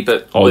 3D,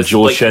 but with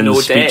Joe like, Shin's no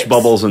speech depth.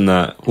 bubbles and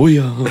that. Oh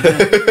yeah.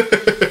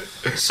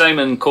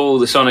 Simon Cole,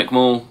 the Sonic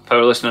Mole,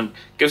 power listener,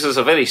 gives us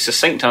a very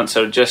succinct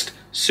answer, just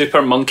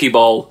Super Monkey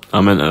Ball.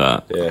 I'm into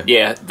that. Yeah.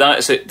 Yeah,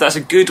 that's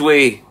a good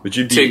way Would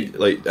you be to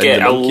like in get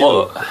the a monkey,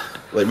 lot. though?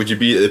 Like, would you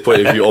be at the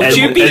point of view of Would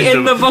you be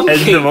in the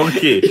monkey? In the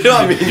monkey. You know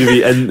what I mean? Would you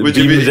be in, Would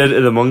you beamed be-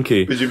 into the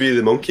monkey? Would you be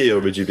the monkey, or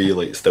would you be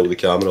like still the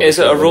camera? Is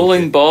it a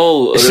rolling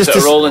ball or It's is just it a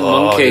this- rolling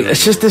monkey?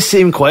 It's just the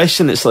same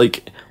question. It's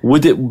like,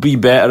 would it be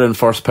better in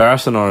first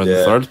person or in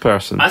Yeah. third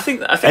person? I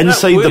think Inside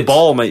that the would.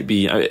 ball might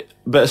be,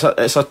 but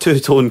it's a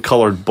two-tone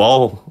coloured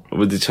ball.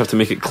 Would they just have to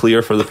make it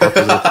clear for the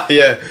purpose of...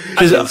 Yeah.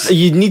 Because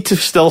you need to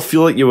still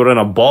feel like you were in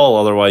a ball,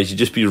 otherwise you'd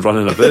just be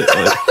running a bit.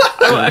 Like.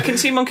 I can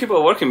see monkey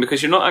ball working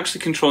because you're not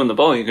actually controlling the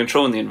ball; you're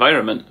controlling the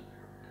environment.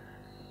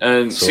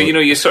 So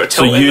you sort of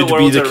So tilt you'd the be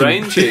world the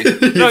around you.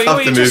 No, have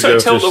you to just move sort of your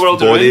tilt the world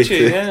body around you.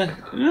 to- Yeah.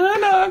 No,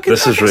 I can,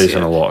 This I is can see raising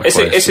it. a lot of it's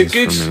a questions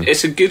good for me.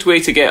 it's a good way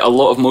to get a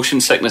lot of motion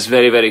sickness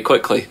very, very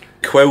quickly.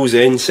 Quill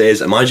Zen says,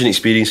 imagine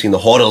experiencing the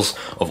horrors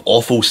of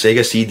awful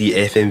Sega CD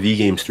FMV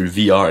games through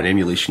VR and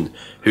emulation.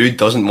 Who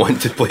doesn't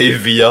want to play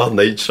VR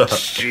Night Trap?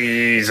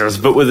 Jesus,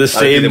 but with the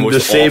That'd be same the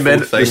most awful thing.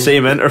 the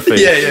same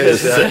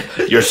interface.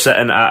 Yeah. You're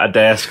sitting at a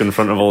desk in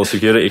front of all the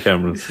security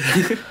cameras.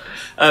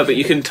 But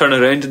you can turn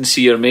around and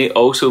see your mate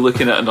also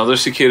looking at another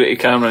security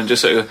camera and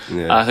just sort of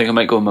go, I think I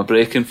might go on my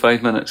break in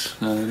 5 minutes.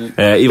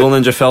 Evil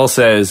Ninja Phil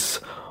says,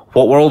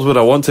 what world would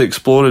I want to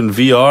explore in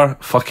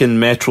VR? Fucking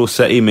Metro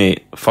City,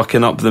 mate.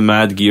 Fucking up the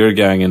Mad Gear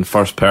Gang in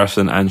first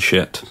person and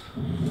shit.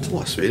 There's a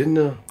lot of swearing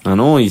there. I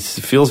know, he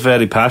feels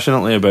very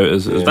passionately about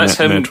his That's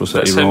him. Metro City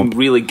That's him Rob.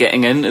 really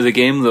getting into the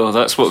game, though.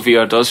 That's what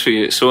VR does for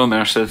you. It's so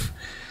immersive.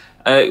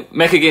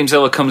 Mecha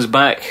Gamezilla comes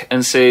back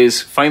and says,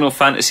 Final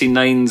Fantasy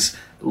IX's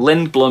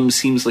Lindblom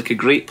seems like a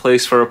great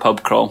place for a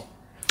pub crawl.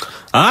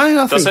 I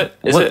Does think it?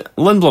 Is it?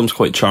 Lindblom's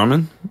quite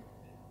charming.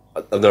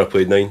 I've never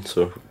played 9,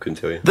 so couldn't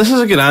tell you. This is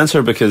a good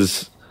answer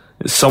because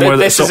it's somewhere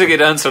This is a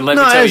good answer. Let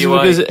me No, tell it is you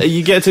why. because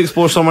you get to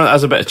explore somewhere that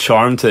has a bit of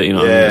charm to it. You know,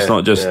 what I mean? Yeah, It's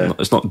not just yeah.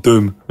 it's not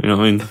Doom. You know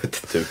what I mean?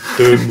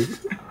 Doom.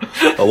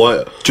 I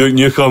want it. Duke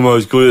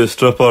Newcomers go to the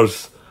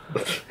strippers,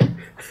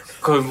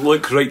 Go and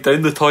look right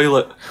down the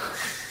toilet.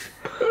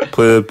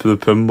 play the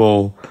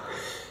pinball.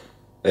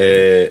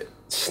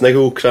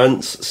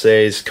 Snigglekrantz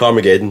says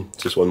Carmageddon,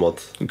 just one word.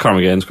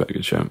 Carmageddon's quite a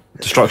good shout.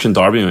 Destruction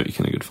Derby might be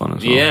kind of good fun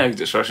as well. Yeah,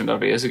 Destruction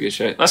Derby is a good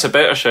shout. That's a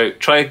better shout.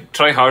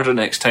 Try harder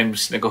next time,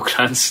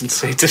 Snigglekrantz, and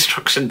say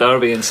Destruction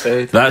Derby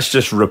instead. That's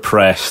just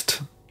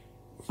repressed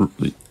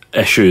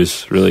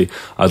issues, really.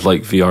 I'd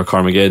like VR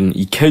Carmageddon.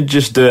 You could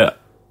just do it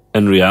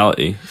in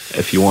reality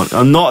if you want.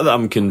 And not that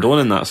I'm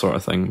condoning that sort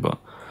of thing, but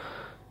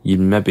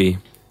you'd maybe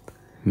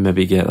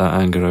get that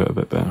anger out a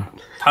bit better.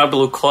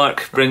 Pablo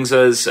Clark brings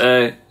us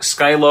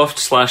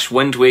Skyloft /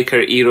 Wind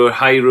Waker Era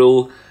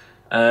Hyrule,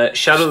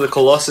 Shadow of the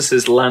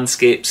Colossus'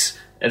 Landscapes,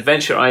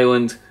 Adventure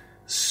Island,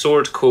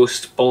 Sword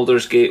Coast,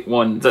 Baldur's Gate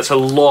 1. That's a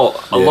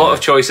lot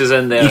of choices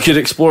in there. You could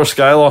explore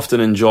Skyloft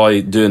and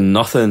enjoy doing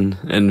nothing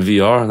in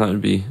VR. That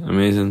would be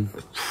amazing.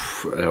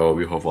 Oh,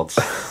 we have words.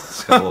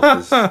 Skyloft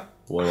is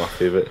one of my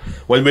favourite.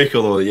 Wind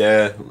Waker, though,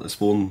 yeah,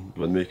 exploring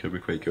Wind Waker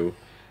would be quite cool.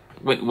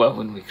 Wind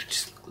Waker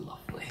just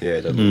lovely.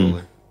 Yeah,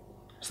 definitely.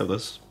 Still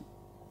this.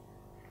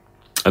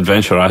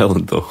 Adventure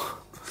Island, though.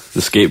 The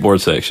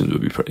skateboard sections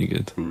would be pretty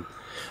good.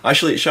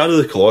 Actually, Shadow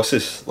of the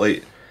Colossus,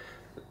 like,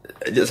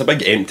 it's a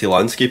big empty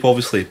landscape,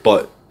 obviously,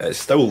 but it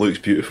still looks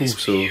beautiful.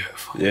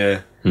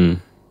 Yeah.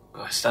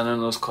 Standing on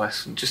those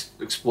cliffs and just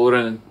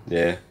exploring and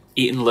Yeah.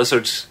 eating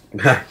lizards.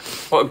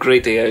 What a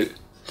great day out.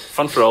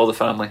 Fun for all the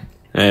family.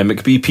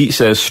 McBee Pete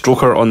says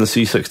Stroker on the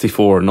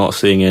C64, not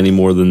saying any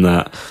more than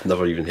that.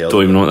 Never even heard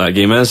Don't of even it. know what that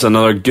game is.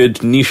 Another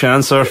good niche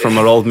answer from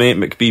our old mate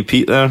McBee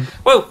Pete there.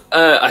 Well,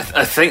 I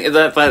think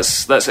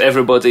that's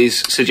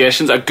everybody's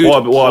suggestions. A good What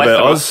about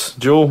plethora. us,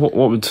 Joe? What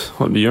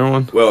would be your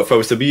one? Well, if I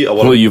was to be a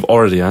Well, you've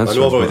already I answered.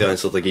 know I've already but-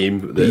 answered the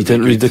game. You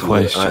didn't read the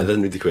question. I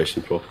didn't read the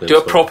question properly. Do a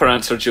I'm sorry. proper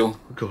answer, Joe.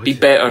 God, Be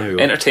there better. you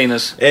go. Entertain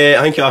us. I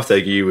think I have to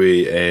agree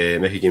with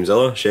Mecha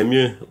Gamezilla,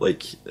 Shenmue.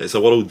 Like, it's a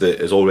world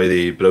that is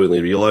already brilliantly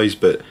realised,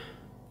 but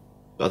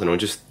I don't know,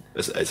 just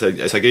it's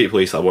a great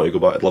place I want to go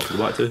back. I'd love to go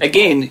back to.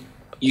 Again,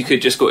 you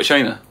could just go to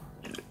China.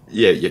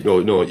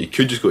 No, you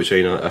could just go to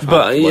China. If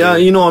But yeah,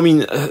 you know, I mean,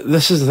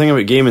 this is the thing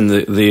about gaming,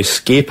 the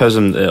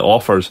escapism that it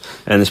offers,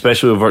 and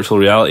especially with virtual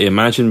reality.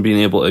 Imagine being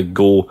able to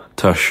go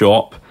to a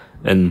shop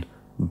and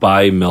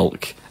buy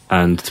milk,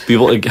 and to be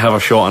able to have a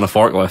shot on a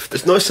forklift.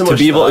 It's not so to much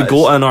be able that, to go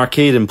it's- to an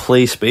arcade and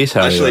play Space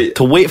Harrier, Actually-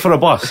 to wait for a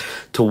bus,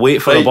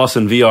 Right.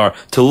 in VR,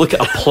 to look at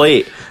a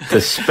plate,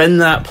 to spin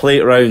that plate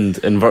round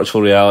in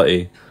virtual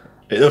reality.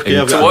 Okay,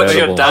 I've To watch got,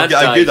 your Incredible. dad I've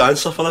got die. a good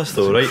answer for this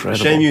though, right?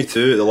 Incredible. Shenmue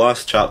 2, the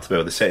last chapter,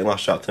 well, the second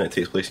last chapter, and it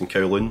takes place in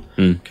Kowloon.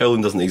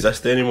 Kowloon doesn't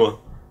exist anymore.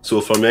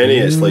 So for many,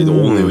 it's like the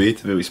only way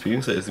to be able to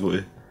experience it is to go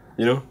to,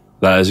 you know?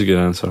 That is a good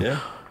answer. Yeah.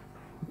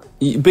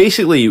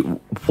 Basically,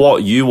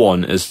 what you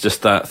want is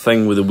just that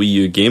thing with the Wii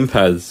U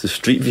gamepads, the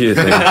Street View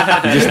thing. You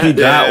just need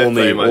that Yeah,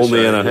 only pretty much, in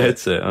a yeah.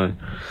 headset. Aye.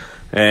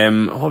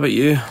 What about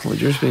you? What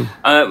would yours be?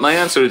 My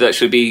answer would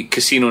actually be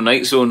Casino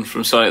Night Zone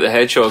from Sonic the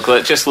Hedgehog.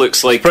 That just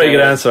looks like Pretty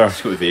good answer.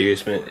 Let's go to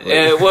Vegas, mate.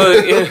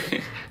 Well, yeah,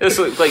 it's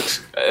like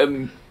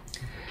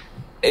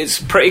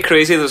it's pretty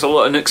crazy. There's a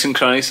lot of nooks and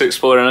crannies to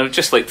explore, and I'd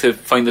just like to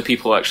find the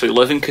people who actually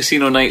live in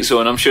Casino Night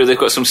Zone. I'm sure they've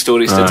got some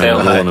stories to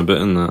tell. I'm a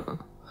bit in that.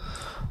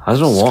 I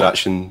don't know what.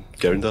 Scratching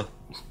Gounder.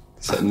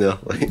 Sitting there.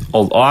 Like,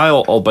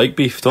 All bike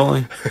beef,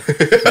 totally.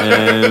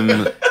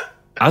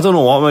 I don't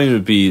know what mine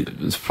would be.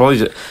 It's probably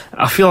just,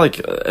 I feel like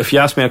if you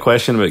ask me a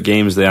question about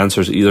games, the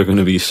answer is either going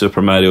to be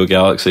Super Mario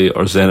Galaxy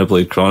or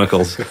Xenoblade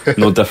Chronicles.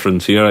 No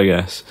difference here, I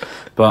guess.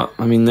 But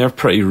I mean, they're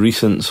pretty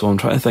recent, so I'm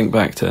trying to think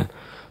back to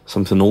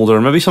something older.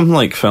 Maybe something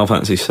like Final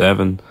Fantasy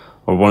VII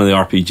or one of the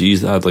RPGs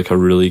that had like a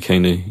really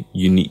kind of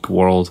unique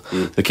world.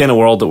 The kind of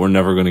world that we're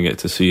never going to get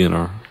to see in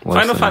our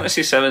lifetime. Final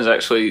Fantasy VII is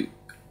actually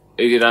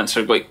good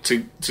answer, like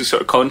to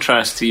sort of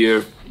contrast to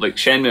your like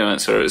Shenmue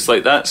answer. It's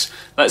like that's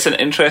an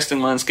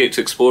interesting landscape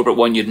to explore, but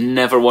one you'd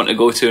never want to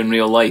go to in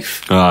real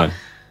life. Aye.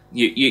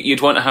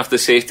 You'd want to have the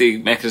safety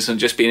mechanism,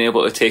 just being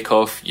able to take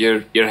off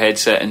your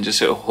headset and just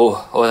sort of,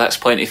 oh, that's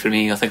plenty for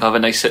me. I think I'll have a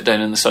nice sit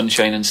down in the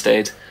sunshine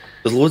instead.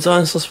 There's loads of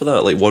answers for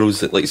that, like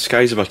worlds, like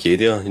Skies of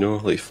Arcadia, you know,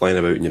 like flying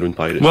about in your own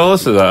pirate. Well,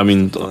 this is that. I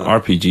mean,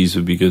 RPGs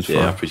would be good for,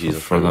 RPGs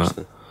for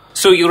that.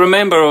 So you'll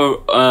remember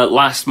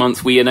last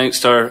month we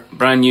announced our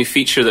brand new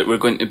feature that we're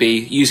going to be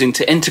using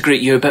to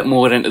integrate you a bit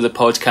more into the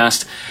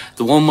podcast,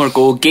 the One More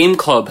Go Game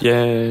Club.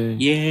 Yay.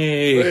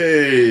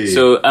 Hey.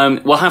 So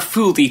we'll have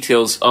full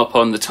details up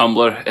on the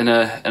Tumblr in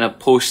a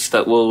post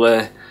that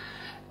will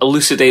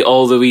elucidate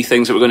all the wee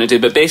things that we're going to do.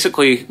 But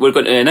basically, we're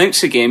going to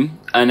announce a game,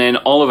 and then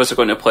all of us are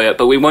going to play it.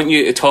 But we want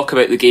you to talk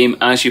about the game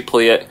as you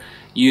play it,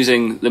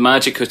 using the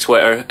magic of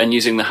Twitter and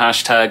using the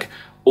hashtag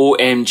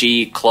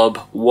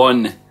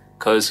OMGClub1,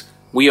 because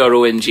we are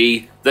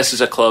OMG, this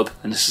is a club,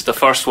 and this is the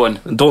first one.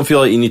 Don't feel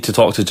like you need to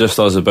talk to just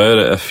us about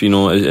it. If, you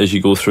know, as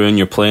you go through and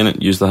you're playing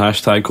it, use the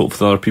hashtag.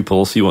 Hopefully other people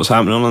will see what's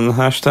happening on the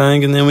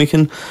hashtag, and then we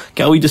can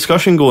get a wee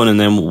discussion going, and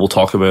then we'll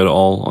talk about it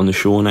all on the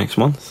show next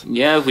month.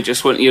 Yeah, we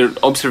just want your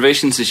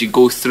observations as you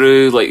go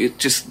through, like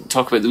just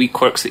talk about the wee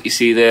quirks that you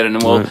see there, and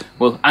then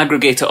we'll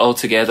aggregate it all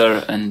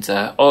together, and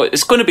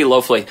it's going to be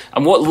lovely.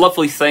 And what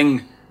lovely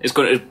thing is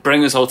going to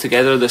bring us all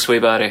together this way,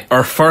 Barry?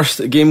 Our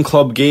first Game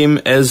Club game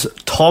is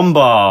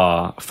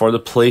Tomba for the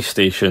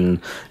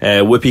PlayStation.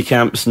 Whoopee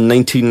Camp's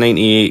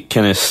 1998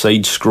 kind of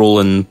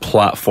side-scrolling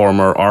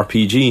platformer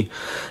RPG.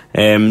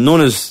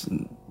 Known as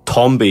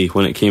Tombi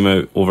when it came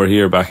out over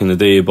here back in the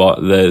day,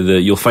 but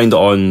you'll find it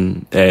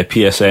on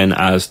PSN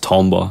as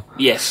Tomba.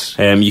 Yes.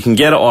 You can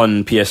get it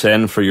on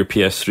PSN for your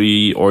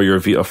PS3 or your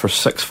Vita for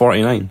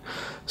 $6.49.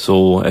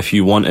 So if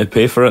you want to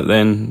pay for it,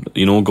 then,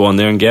 you know, go on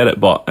there and get it.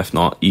 But if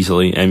not,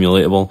 easily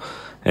emulatable.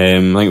 I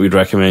think we'd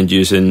recommend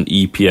using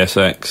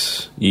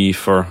ePSX, E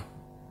for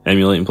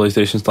emulating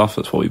PlayStation stuff.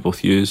 That's what we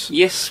both use.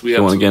 Yes, we if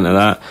you want to get into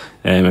that.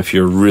 If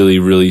you're really,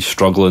 really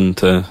struggling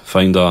to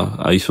find a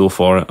ISO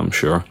for it, I'm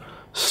sure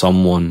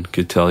someone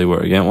could tell you where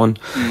to get one.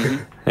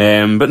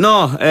 Mm-hmm. But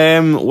no,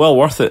 well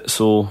worth it.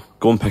 So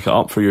go and pick it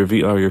up for your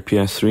Vita or your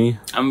PS3.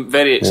 I'm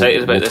very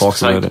excited about this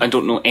because about I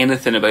don't know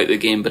anything about the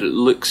game, but it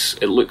looks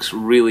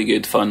really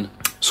good fun.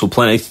 So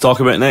plenty to talk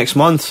about next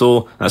month.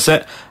 So that's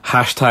it.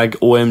 Hashtag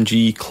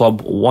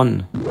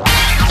OMGClub1.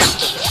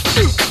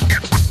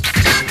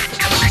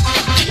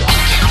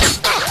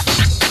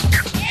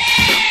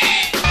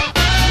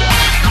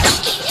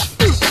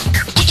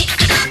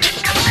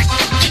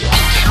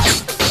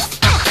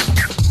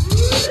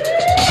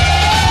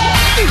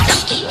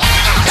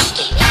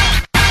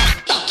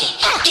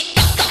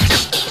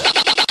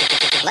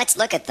 Let's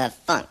look at the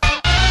funk.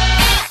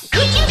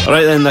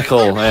 Alright then,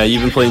 Nickel,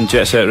 you've been playing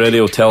Jet Set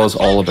Radio. Tell us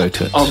all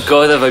about it. Oh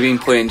god, have I been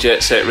playing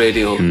Jet Set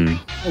Radio.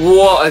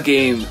 What a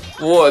game.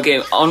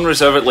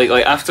 Unreservedly,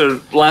 like after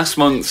last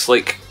month's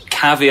like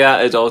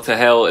caveated all to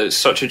hell, it's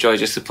such a joy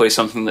just to play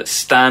something that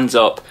stands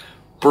up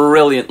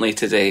brilliantly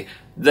today.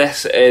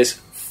 This is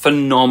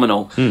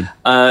phenomenal.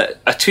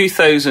 A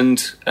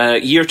 2000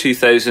 year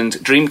 2000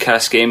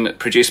 Dreamcast game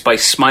produced by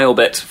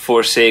Smilebit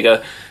for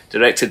Sega,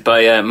 directed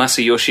by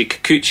Masayoshi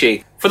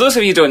Kikuchi. For those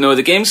of you who don't know,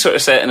 the game's sort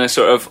of set in a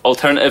sort of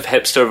alternative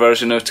hipster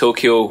version of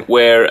Tokyo,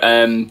 where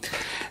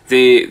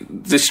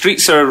the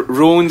streets are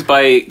roamed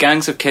by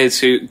gangs of kids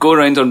who go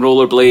around on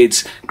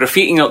rollerblades,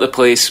 graffitiing out the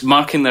place,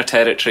 marking their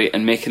territory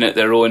and making it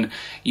their own.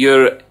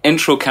 Your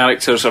intro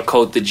characters are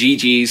called the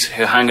GGs,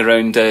 who hang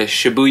around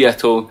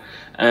Shibuya-to,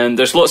 and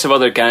there's lots of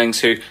other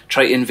gangs who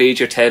try to invade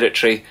your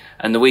territory,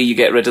 and the way you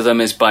get rid of them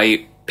is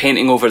by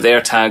painting over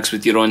their tags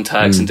with your own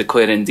tags and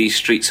declaring these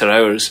streets are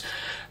ours.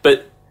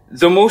 But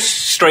the most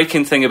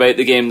striking thing about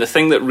the game, the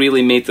thing that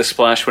really made the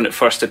splash when it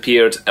first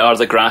appeared, are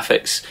the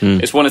graphics.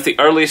 It's one of the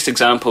earliest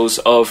examples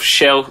of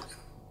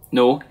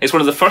it's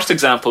one of the first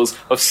examples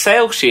of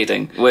cell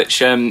shading,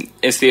 which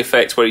is the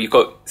effect where you've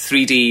got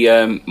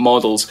 3D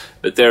models,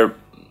 but they're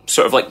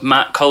sort of like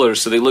matte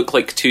colours, so they look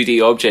like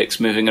 2D objects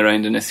moving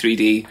around in a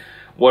 3D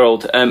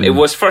world. It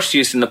was first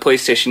used in the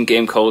PlayStation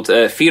game called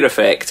Fear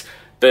Effect,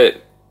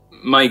 but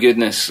my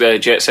goodness,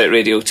 Jet Set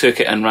Radio took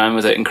it and ran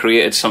with it and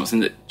created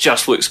something that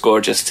just looks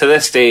gorgeous. To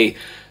this day,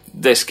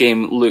 this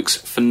game looks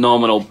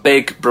phenomenal.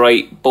 Big,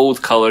 bright,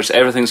 bold colours,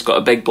 everything's got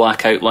a big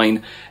black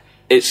outline.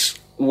 It's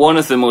one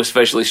of the most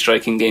visually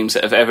striking games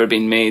that have ever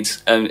been made,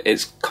 and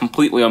it's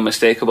completely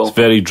unmistakable. It's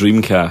very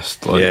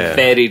Dreamcast.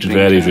 Very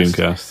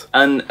Dreamcast.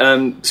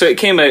 And so it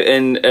came out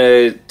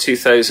in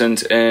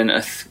 2000, in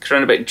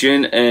around about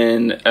June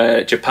in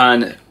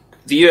Japan.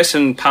 The US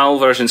and PAL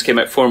versions came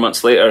out 4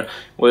 months later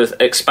with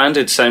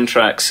expanded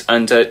soundtracks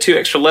and 2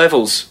 extra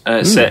levels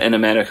set in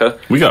America.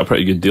 We got a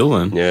pretty good deal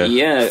then.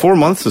 Yeah. 4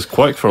 months is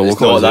quick for a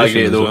localization. It's not that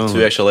great though. Well.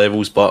 2 extra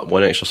levels, but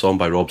 1 extra song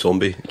by Rob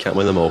Zombie. You can't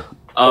win them all.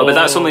 Oh, but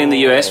that's only in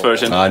the US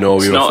version. I know, we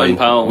it's were not fine. In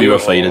PAL. We were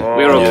fine. We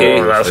were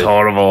okay. That's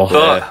horrible.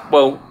 But,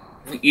 well,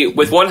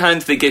 with one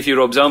hand they give you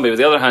Rob Zombie, with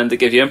the other hand they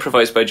give you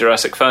Improvised by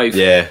Jurassic 5.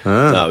 Yeah,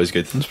 that was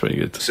good. That's pretty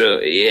good. So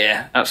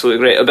yeah, absolutely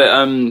great.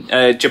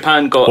 But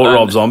Japan got what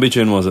Rob Zombie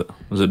tune was it?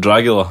 Was it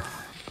Dragula?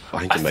 I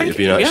think it might have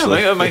been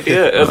actually. Yeah, it might be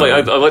it.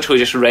 I literally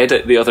just read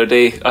it the other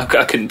day. I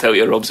couldn't tell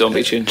you a Rob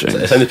Zombie tune.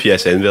 It's in the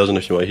PSN version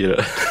if you want to hear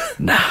it.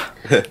 Nah.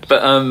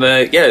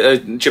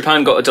 But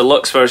Japan got a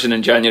deluxe version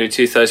in January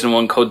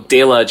 2001 called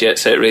Dela Jet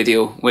Set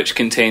Radio, which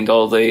contained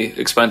all the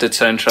expanded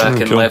soundtrack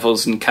and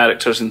levels and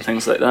characters and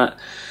things like that.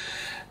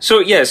 So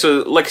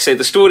like I said,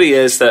 the story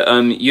is that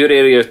your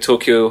area of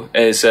Tokyo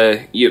is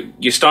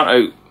you start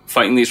out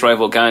fighting these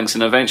rival gangs,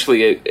 and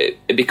eventually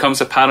it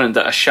becomes apparent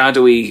that a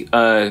shadowy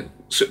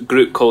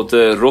group called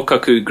the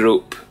Rokaku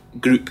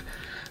group,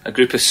 a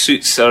group of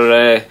suits,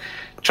 are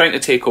trying to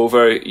take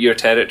over your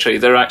territory.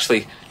 They're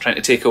actually trying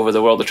to take over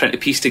the world. They're trying to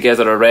piece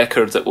together a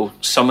record that will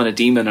summon a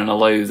demon and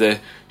allow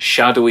the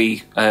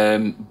shadowy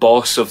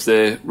boss of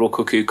the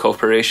Rokaku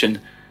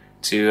Corporation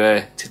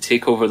to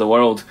take over the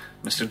world,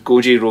 Mr.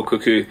 Goji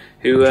Rokaku,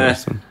 who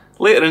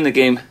later in the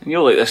game, and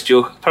you'll like this, Joe,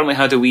 apparently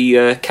had a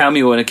wee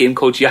cameo in a game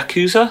called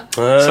Yakuza,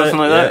 something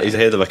like that. He's the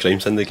head of a crime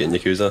syndicate in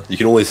Yakuza. You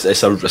can only it's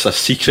a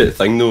secret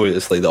thing though.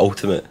 It's like the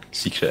ultimate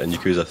secret in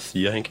Yakuza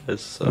 3, I think it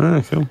is. So.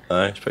 Cool.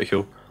 It's pretty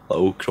cool.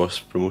 Little cross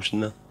promotion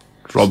there.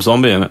 Rob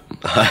Zombie in it.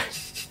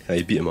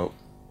 You beat him up.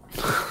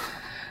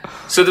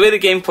 So the way the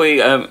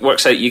gameplay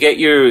works out, you get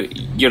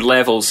your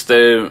levels.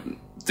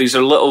 These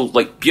are little,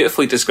 like,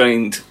 beautifully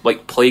designed,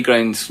 like,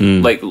 playground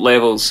like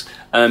levels,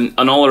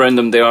 and all around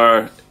them there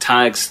are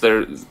tags.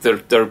 They're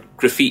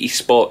graffiti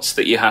spots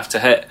that you have to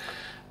hit.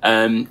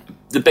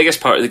 The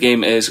biggest part of the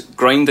game is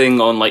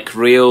grinding on like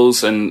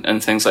rails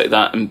and things like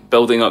that, and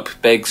building up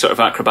big sort of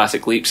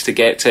acrobatic leaps to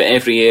get to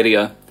every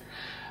area.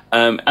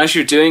 As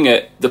you're doing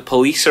it, the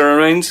police are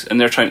around and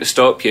they're trying to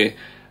stop you.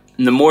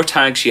 And the more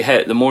tags you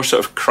hit, the more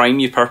sort of crime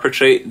you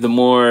perpetrate, the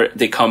more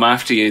they come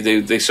after you.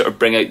 They sort of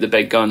bring out the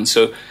big guns.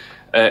 So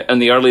in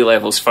the early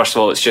levels, first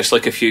of all, it's just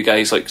like a few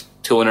guys like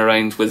tooling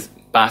around with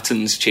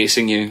batons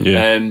chasing you.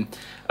 Yeah.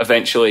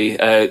 Eventually,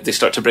 they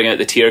start to bring out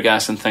the tear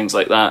gas and things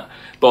like that.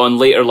 But on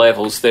later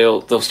levels,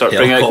 they'll start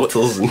bringing out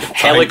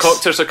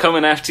helicopters are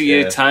coming after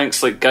you,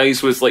 tanks, like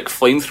guys with like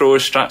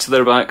flamethrowers strapped to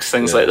their backs,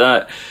 things like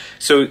that.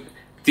 So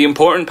the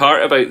important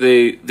part about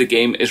the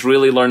game is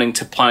really learning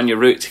to plan your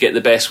route to get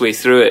the best way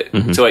through it.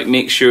 To like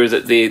make sure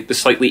that the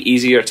slightly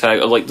easier tag,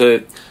 or like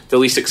the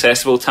least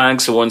accessible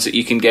tags, the ones that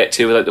you can get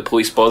to without the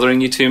police bothering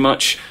you too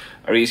much,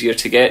 are easier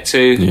to get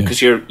to,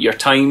 because you're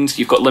timed,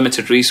 you've got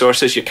limited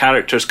resources, your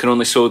characters can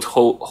only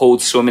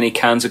hold so many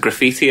cans of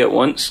graffiti at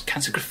once.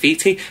 Cans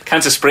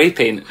of spray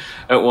paint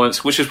at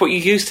once, which is what you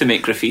use to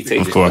make graffiti.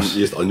 Of course.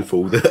 You just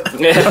unfold it.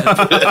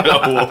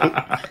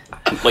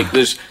 Like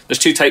there's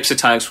two types of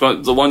tags.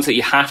 The ones that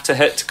you have to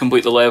hit to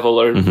complete the level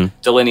are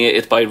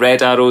delineated by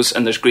red arrows,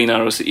 and there's green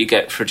arrows that you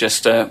get for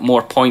just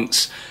more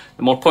points.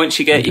 The more points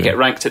you get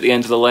ranked at the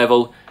end of the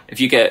level. If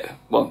you get,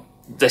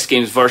 this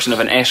game's version of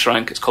an S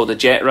rank, it's called a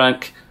Jet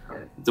rank.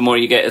 The more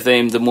you get of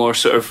them, the more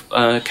sort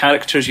of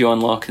characters you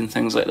unlock and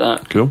things like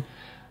that. Cool.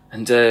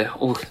 And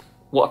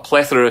what a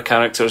plethora of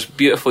characters,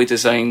 beautifully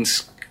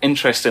designed,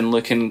 interesting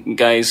looking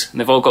guys, and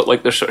they've all got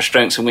like their sort of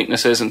strengths and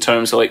weaknesses in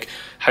terms of like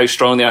how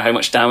strong they are, how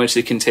much damage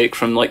they can take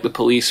from like the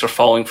police or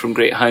falling from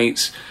great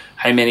heights,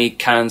 how many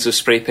cans of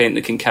spray paint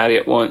they can carry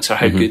at once, or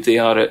how good they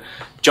are at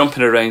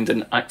jumping around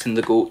and acting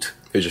the goat.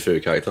 Who's your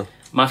favourite character?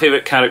 My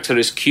favourite character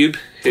is Cube,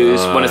 who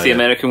is one of the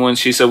American ones.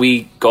 She's a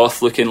wee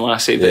goth-looking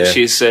lassie, but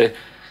she's...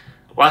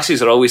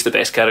 lassies are always the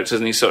best characters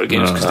in these sort of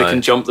games because they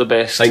can jump the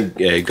best. I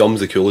think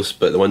Gum's the coolest,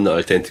 but the one that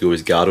I tend to go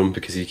is Garum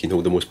because he can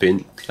hold the most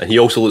paint. And he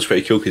also looks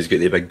pretty cool because he's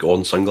got the big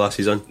gaunt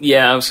sunglasses on.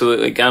 Yeah,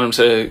 absolutely. Garum's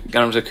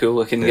a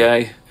cool-looking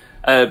guy.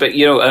 But,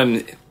 you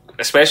know,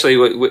 especially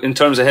in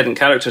terms of hidden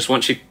characters,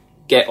 once you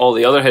get all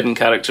the other hidden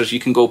characters, you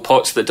can go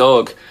Potts the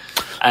dog.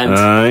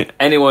 And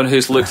anyone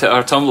who's looked at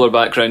our Tumblr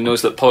background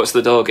knows that Potts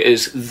the dog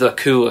is the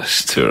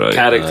coolest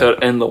character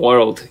in the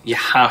world. You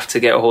have to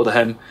get a hold of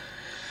him.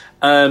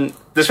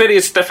 There's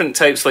various different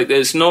types. Like,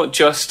 it's not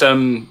just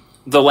the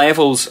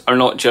levels are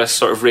not just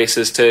sort of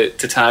races to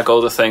tag all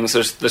the things.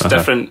 There's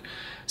different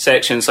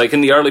sections. Like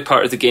in the early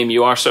part of the game,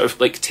 you are sort of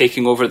like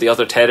taking over the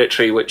other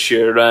territory, which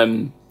your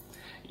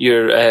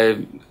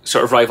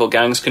sort of rival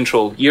gangs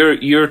control.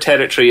 Your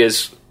territory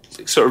is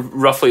sort of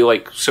roughly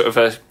like sort of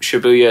a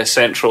Shibuya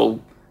central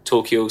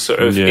Tokyo sort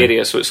of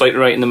area, so it's like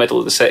right in the middle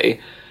of the city.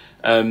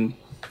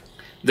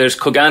 There's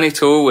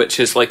Koganito, which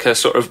is like a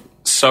sort of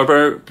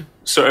suburb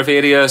sort of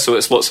area, so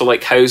it's lots of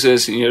like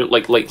houses and you're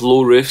like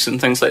low roofs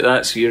and things like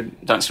that, so you're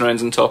dancing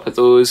around on top of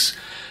those.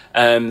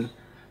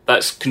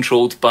 That's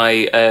controlled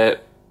by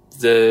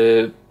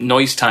the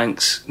noise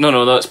tanks.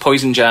 No, that's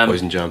Poison Jam.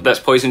 That's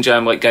Poison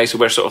Jam, like guys who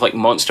wear sort of like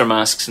monster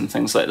masks and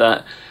things like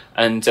that.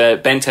 And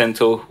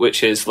Bentento,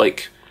 which is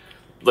like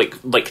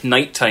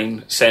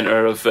nighttime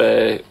center of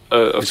Tokyo.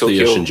 It's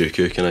the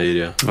Shinjuku kind of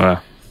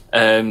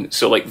area.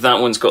 So like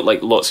that one's got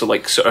like lots of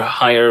like sort of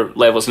higher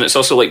levels, and it's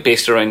also like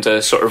based around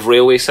a sort of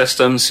railway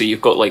system. So you've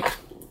got like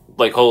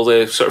like all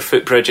the sort of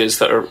footbridges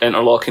that are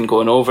interlocking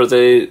going over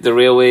the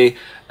railway,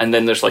 and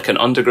then there's like an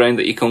underground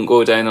that you can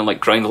go down and like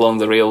grind along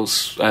the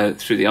rails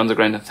through the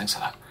underground and things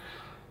like that.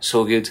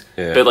 So good.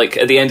 Yeah. But like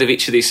at the end of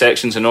each of these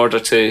sections, in order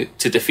to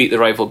defeat the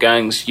rival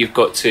gangs, you've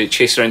got to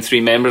chase around 3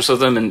 members of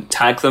them and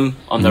tag them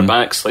on their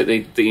backs. Like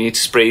you need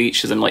to spray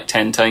each of them like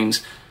 10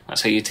 times.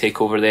 That's how you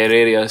take over their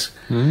areas.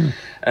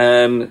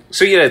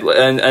 So yeah,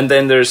 and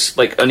then there's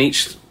like on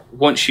each,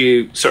 once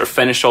you sort of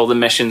finish all the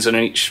missions in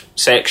each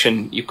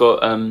section, you've got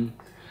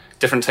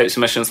different types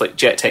of missions like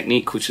Jet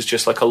Technique, which is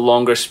just like a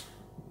longer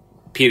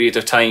period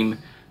of time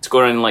to go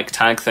around and like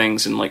tag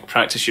things and like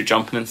practice your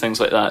jumping and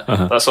things like that.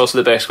 That's also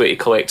the best way to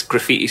collect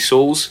graffiti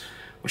souls,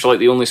 which are like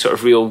the only sort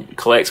of real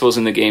collectibles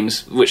in the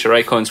games, which are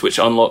icons which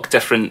unlock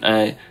different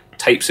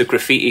types of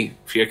graffiti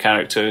for your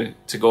character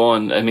to go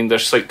on. I mean,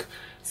 there's like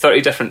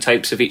 30 different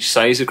types of each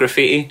size of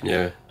graffiti,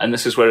 and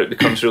this is where it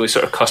becomes really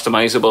sort of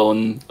customizable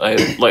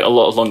and like a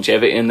lot of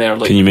longevity in there.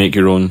 Like, can you make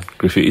your own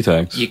graffiti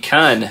tags? You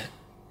can.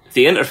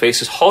 The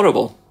interface is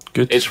horrible.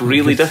 Good. It's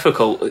really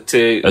difficult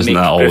to Isn't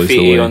make that always the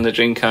graffiti way? on the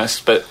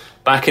Dreamcast, but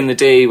back in the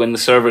day when the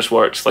servers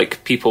worked,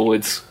 like people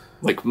with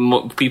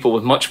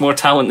much more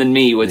talent than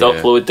me would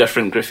upload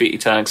different graffiti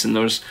tags, and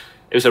it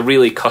was a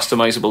really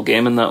customizable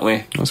game in that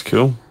way. That's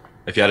cool.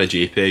 If you had a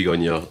JPEG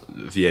on your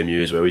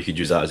VMU as well, you could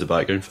use that as a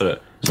background for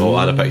it. So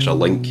I had a picture of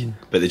Link,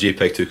 but the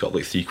JPEG took up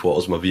like 3/4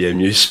 of my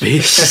VMU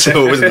space,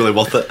 so it wasn't really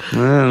worth it.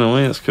 No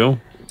way, that's cool.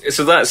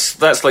 So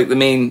that's like the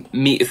main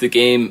meat of the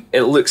game.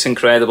 It looks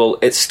incredible.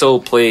 It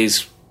still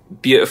plays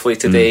beautifully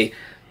today.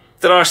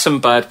 There are some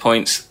bad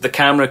points. The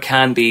camera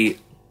can be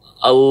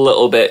a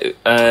little bit...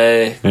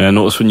 I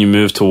notice when you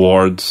move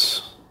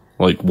towards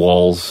like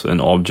walls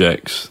and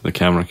objects, the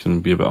camera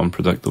can be a bit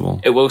unpredictable.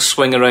 It will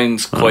swing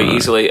around quite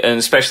easily, and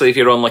especially if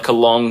you're on like a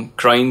long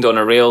grind on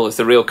a rail, if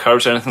the rail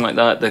curves or anything like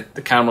that,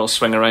 the camera will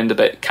swing around a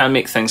bit. It can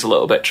make things a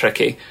little bit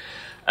tricky.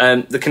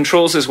 The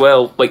controls as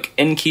well, like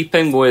in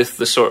keeping with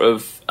the sort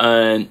of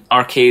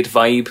arcade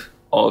vibe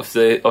of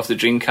the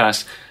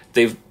Dreamcast,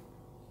 they've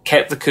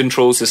kept the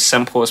controls as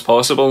simple as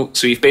possible.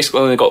 So you've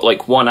basically only got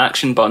like one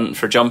action button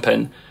for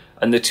jumping,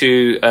 and the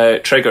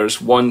 2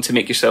 triggers, one to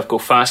make yourself go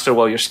faster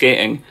while you're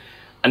skating,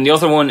 and the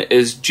other one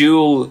has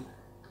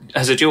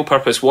a dual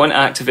purpose. One,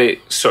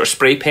 activate sort of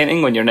spray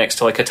painting when you're next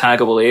to like a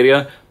taggable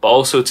area, but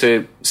also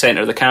to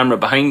center the camera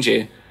behind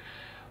you,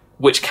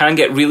 which can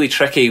get really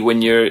tricky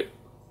when you're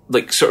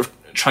like sort of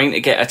trying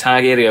to get a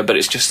tag area, but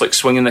it's just like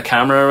swinging the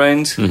camera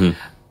around.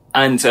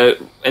 And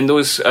in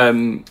those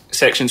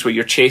sections where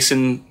you're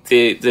chasing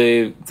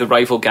the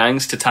rival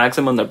gangs to tag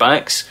them on their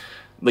backs,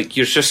 like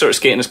you're just sort of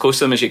skating as close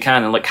to them as you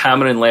can and like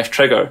hammering left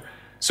trigger.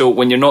 So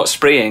when you're not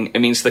spraying, it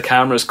means the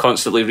camera's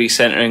constantly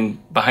recentering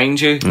behind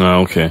you.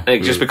 Oh, okay.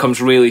 It just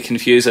becomes really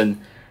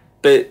confusing.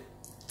 But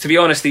to be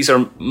honest, these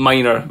are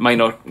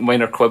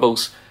minor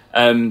quibbles.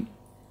 It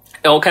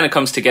all kind of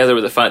comes together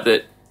with the fact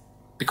that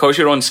because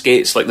you're on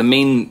skates, like the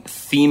main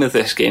theme of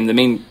this game, the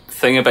main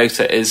thing about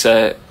it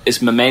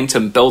is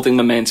momentum, building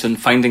momentum,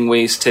 finding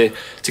ways to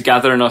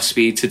gather enough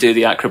speed to do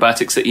the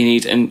acrobatics that you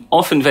need in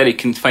often very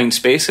confined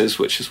spaces,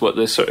 which is what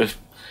the sort of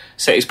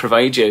cities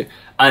provide you,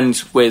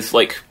 and with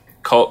like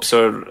cops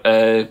or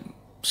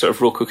sort of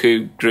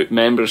Rokoku group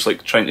members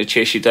like trying to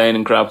chase you down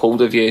and grab hold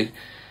of you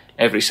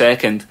every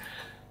second.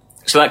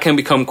 So that can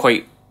become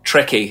quite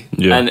tricky,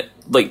 and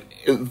like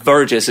it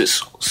verges,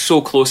 it's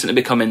so close into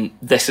becoming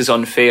this is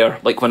unfair,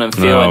 like when I'm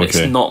failing it's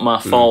not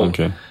my fault.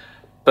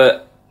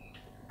 But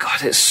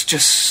God, it's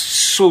just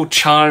so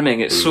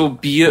charming, it's so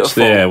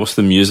beautiful. What's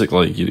the music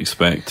like you'd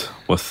expect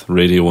with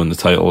radio and the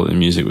title that the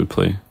music would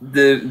play?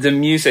 The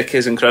music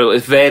is incredible.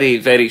 It's very,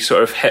 very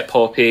sort of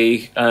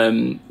hip-hop-y,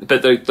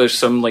 but there's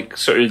some like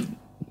sort of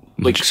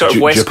West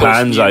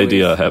Japan's Coast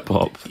idea of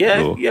hip-hop.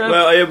 Yeah.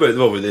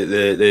 Well,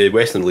 the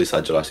Western release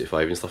had Jurassic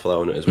 5 and stuff like that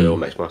on it as well,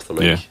 Mixmaster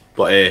Mike.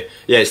 But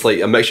it's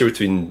like a mixture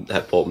between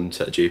hip-hop and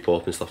sort of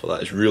J-pop and stuff like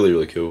that. It's really,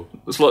 really cool.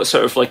 There's a lot of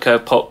sort of like a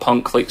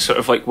pop-punk, like sort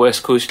of like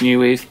West Coast new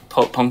wave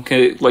pop-punk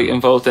like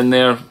involved in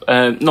there.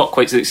 Not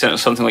quite to the extent of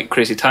something like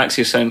Crazy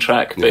Taxi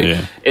soundtrack,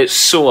 but it's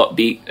so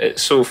upbeat,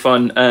 it's so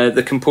fun.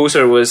 The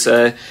composer was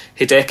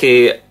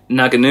Hideki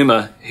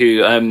Naganuma,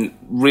 who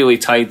really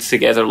tied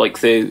together like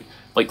the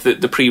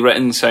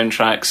pre-written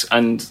soundtracks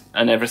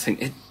and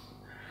everything.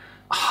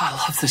 I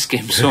love this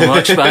game so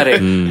much,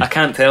 Barry. I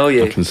can't tell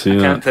you. I can see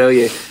that. Can't tell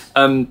you.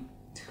 I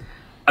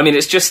mean,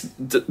 it's just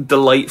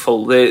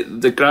delightful.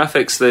 The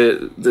graphics,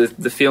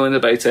 the feeling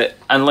about it,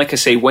 and like I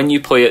say, when you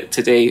play it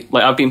today,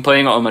 like I've been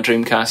playing it on my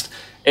Dreamcast,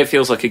 it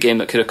feels like a game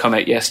that could have come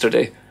out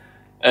yesterday.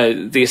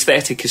 The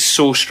aesthetic is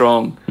so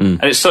strong,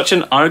 and it's such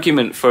an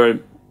argument for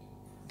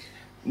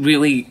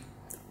really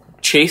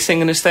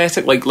chasing an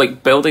aesthetic,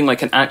 like building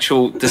like an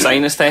actual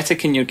design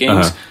aesthetic in your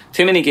games.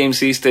 Too many games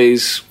these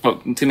days,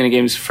 too many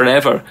games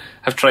forever,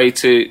 have tried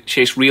to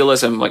chase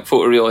realism, like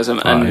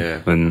photorealism,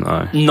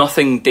 and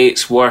nothing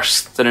dates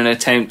worse than an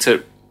attempt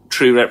at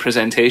true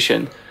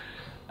representation.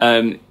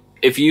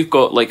 If you've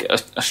got like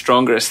a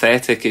stronger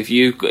aesthetic, if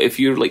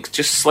you're like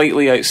just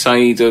slightly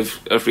outside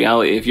of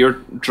reality, if you're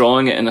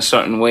drawing it in a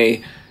certain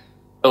way,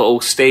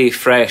 it'll stay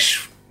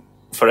fresh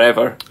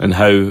forever. And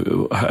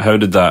how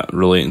did that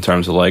relate in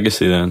terms of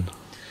legacy then?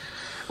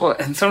 Well,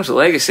 in terms of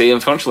legacy,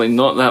 unfortunately,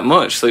 not that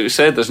much. Like we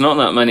said, there's not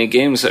that many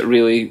games that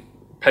really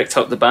picked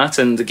up the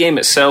baton. The game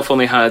itself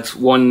only had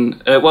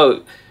one.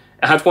 It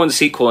had one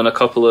sequel and a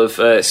couple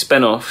of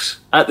spin-offs.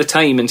 At the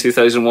time, in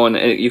 2001,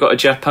 you got a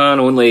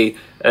Japan-only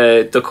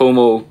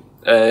Docomo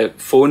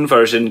phone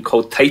version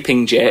called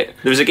Typing Jet.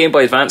 There was a Game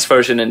Boy Advance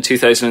version in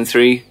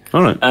 2003,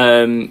 all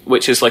right.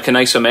 Which is like an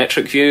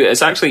isometric view.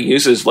 It actually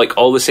uses like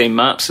all the same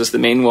maps as the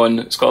main one.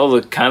 It's got all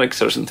the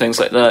characters and things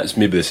like that. It's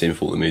maybe the same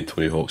folk that made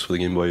Tony Hawk's for the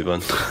Game Boy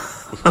Advance.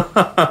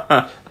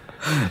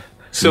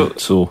 It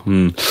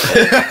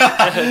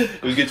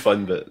was good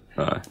fun, but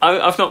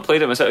I've not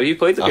played it myself. Have you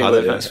played the Game Boy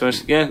Advance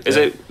version? Yeah. Is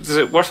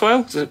it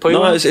worthwhile? Is it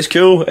playable? No, it's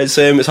cool. It's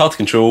hard to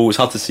control. It's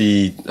hard to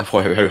see how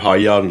high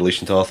you are in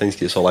relation to other things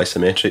because it's all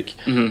isometric.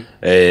 Mm-hmm.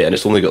 And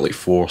it's only got like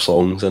 4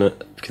 songs in it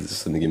because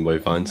it's in the Game Boy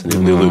Advance and they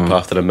loop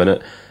after a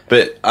minute.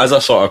 But as a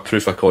sort of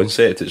proof of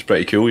concept, it's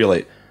pretty cool. You're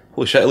like,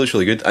 holy shit, it looks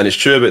really good. And it's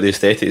true about the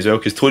aesthetic as well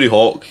because Tony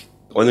Hawk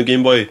on the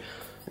Game Boy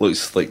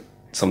looks like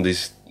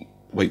somebody's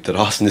wiped their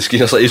ass in the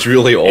screen. It's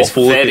really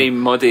awful. It's very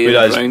muddy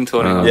and brown,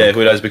 Tony. Yeah,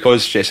 whereas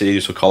because Jet Set Radio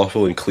is so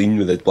colourful and clean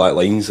with the black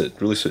lines, it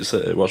really suits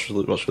it. It works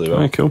really well.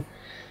 Very cool.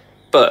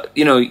 But,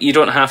 you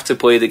don't have to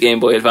play the Game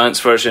Boy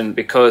Advance version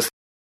because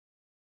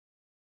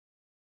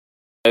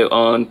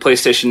on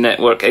PlayStation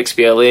Network,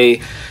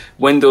 XBLA,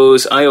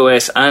 Windows,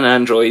 iOS and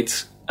Android,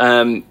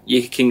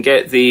 you can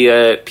get the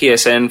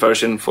PSN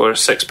version for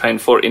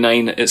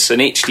 £6.49. It's an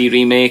HD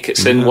remake.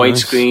 It's in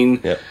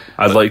widescreen. Yeah.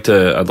 I'd like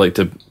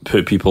to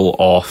put people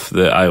off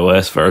the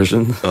iOS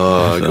version.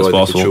 Oh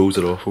god, the controls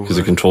are awful. Because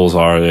the controls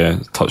are,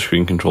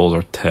 touchscreen controls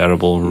are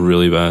terrible,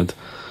 really bad.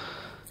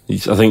 I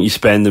think you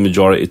spend the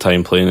majority of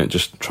time playing it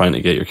just trying to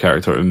get your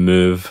character to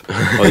move.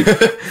 Like,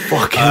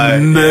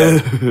 fucking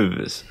move!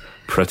 It's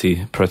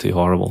pretty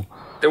horrible.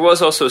 There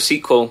was also a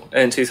sequel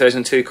in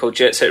 2002 called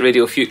Jet Set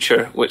Radio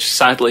Future, which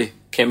sadly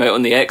came out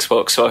on the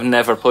Xbox, so I've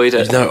never played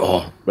it.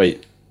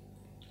 Right.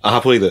 I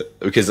have played it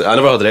because I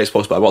never had an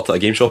Xbox, but I worked at a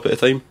game shop at the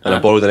time, and I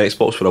borrowed an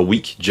Xbox for a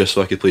week just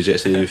so I could play Jet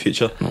Set Radio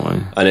Future.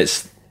 And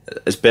it's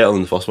better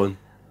than the first one.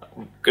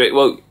 Great.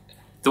 Well,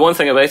 the one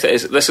thing about it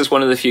is this is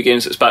one of the few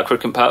games that's backward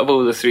compatible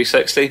with the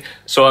 360,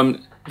 so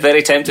I'm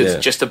very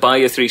tempted just to buy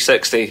a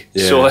 360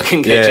 so I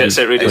can get Jet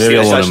Set Radio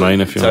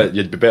Future.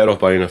 You'd be better off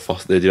buying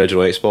the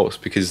original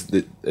Xbox because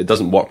it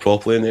doesn't work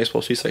properly in the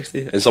Xbox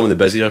 360. In some of the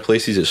busier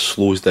places, it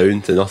slows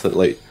down to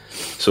nothing.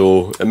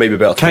 So it might be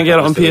better. Can't get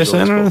it on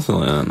PSN or anything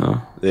like that.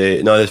 No.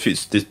 The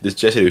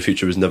Jet Set Radio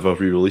Future was never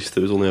re-released.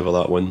 It was only ever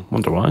that one.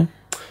 Wonder why?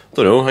 I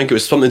don't know. I think it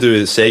was something to do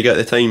with Sega at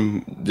the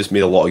time. Just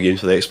made a lot of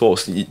games for the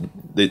Xbox.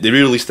 They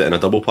re-released it in a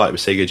double pack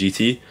with Sega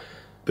GT,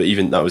 but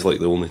even that was like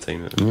the only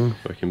time that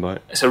I came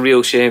back. It's a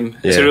real shame.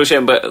 It's a real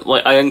shame. But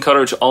like, I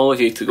encourage all of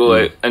you to go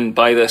out and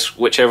buy this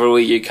whichever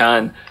way you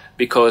can,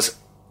 because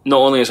not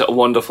only is it a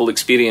wonderful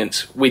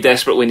experience, we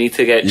desperately need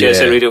to get Jet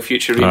Set Radio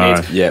Future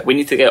remade. We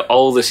need to get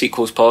all the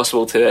sequels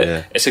possible to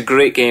it. It's a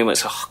great game.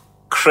 It's a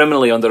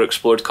criminally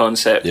underexplored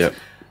concept.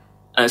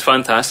 And it's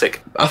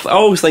fantastic. I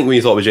always think when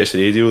you thought about Jet Set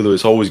Radio, though,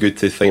 it's always good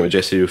to think about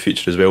Jet Set Radio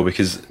Future as well,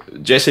 because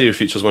Jet Set Radio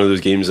Future is one of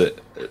those games that,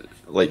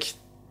 like,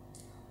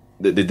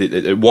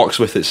 it works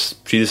with its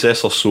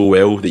predecessor so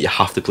well that you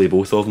have to play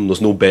both of them. There's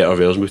no better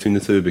version between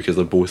the two because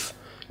they're both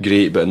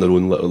great, but in their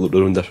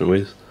own different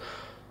ways.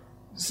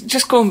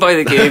 Just go and buy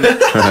the game.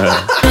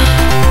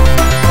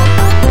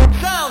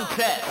 Sound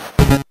test.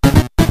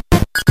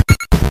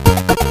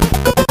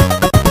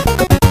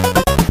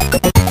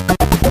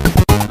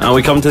 And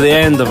we come to the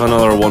end of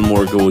another One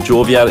More Go.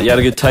 Joe, you had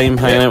a good time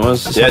hanging out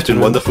with us? Yeah, it's been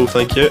wonderful,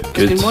 thank you.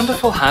 Good. It's been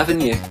wonderful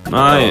having you.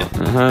 Aye,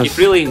 it has. You've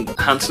really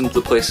handsomed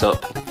the place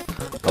up. I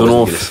don't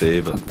know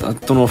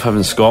if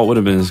having Scott would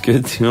have been as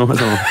good, I don't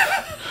know.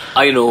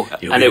 I know,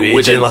 and it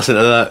wouldn't listen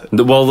to that.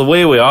 Well, the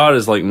way we are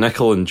is like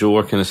Nickel and Joe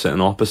are kind of sitting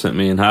opposite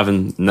me, and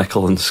having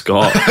Nickel and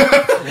Scott,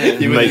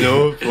 you might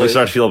know. We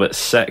start to feel a bit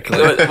sick.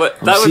 Like,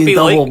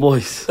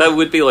 that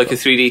would be like a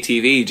 3D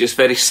TV, just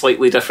very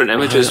slightly different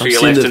images for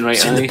your left and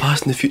right eye. The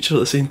past and the future at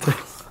the same time.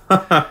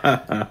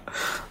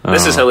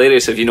 This is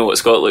hilarious if you know what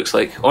Scott looks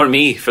like, or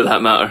me for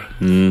that matter.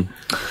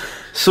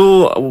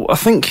 So I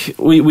think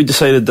we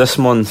decided this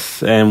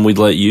month we'd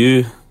let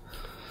you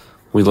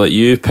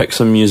pick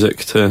some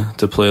music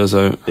to play us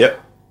out. Yep.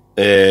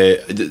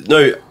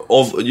 Now,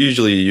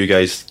 usually you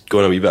guys go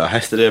on a wee bit of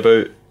history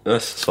about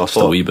this, so I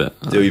thought a wee bit.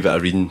 Do a wee bit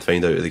of reading,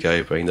 find out who the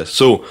guy behind this.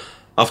 So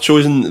I've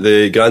chosen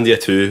the Grandia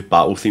 2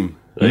 battle theme.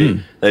 Right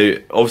now,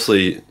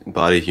 obviously,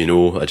 Barry, a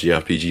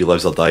JRPG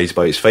lives or dies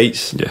by its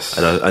fights. Yes,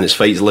 and its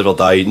fights live or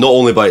die not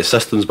only by its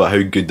systems, but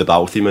how good the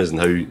battle theme is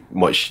and how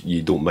much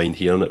you don't mind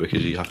hearing it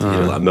because you have to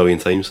hear it like a million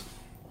times.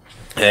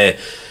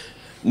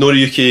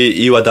 Noriyuki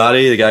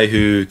Iwadare, the guy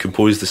who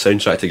composed the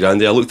soundtrack to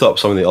Grandia, I looked up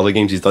some of the other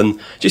games he's done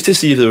just to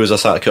see if there was a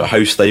sort of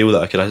house style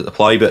that I could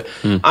apply, but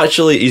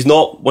actually he's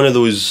not one of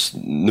those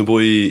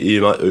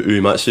Nobuo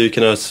Uematsu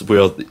kind of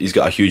where he's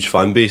got a huge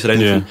fan base or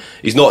anything.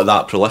 He's not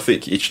that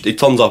prolific. He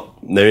turns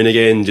up now and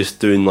again just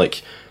doing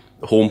like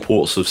home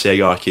ports of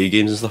Sega arcade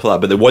games and stuff like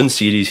that. But the one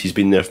series he's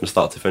been there from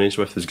start to finish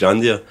with is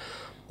Grandia,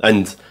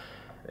 and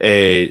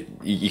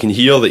you can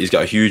hear that he's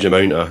got a huge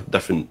amount of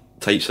different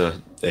types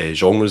of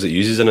genres that he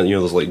uses in it. You know,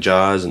 there's like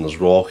jazz and there's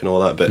rock and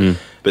all that.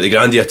 But the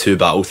Grandia 2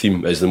 battle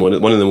theme is one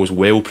of the most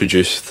well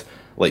produced,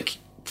 like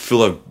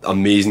full of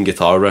amazing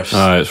guitar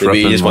riffs. It's the way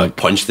you ripping, just want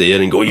to punch the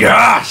air and go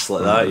yes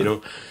like that. You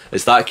know,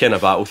 it's that kind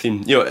of battle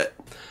theme. You know,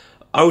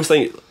 I always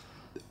think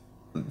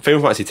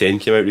Final Fantasy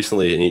X came out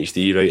recently in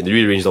HD, right? And they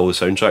rearranged all the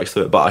soundtracks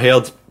to it. But I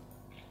heard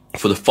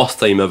for the first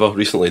time ever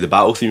recently the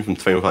battle theme from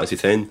Final Fantasy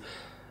X.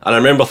 And I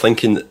remember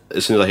thinking,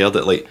 as soon as I heard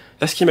it, like,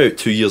 this came out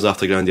 2 years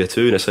after Grandia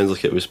 2, and it sounds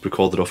like it was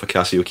recorded off a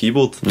Casio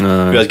keyboard.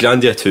 Whereas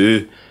Grandia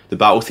 2, the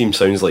battle theme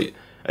sounds like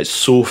it's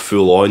so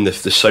full on. The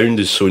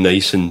sound is so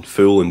nice and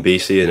full and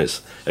bassy, and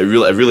it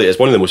really is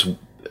one of my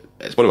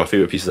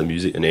favourite pieces of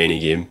music in any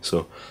game.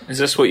 So, is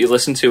this what you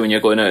listen to when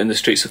you're going out in the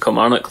streets of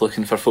Kilmarnock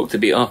looking for folk to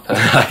beat up?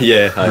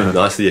 Yeah,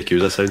 that's the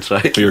Yakuza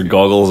soundtrack. With your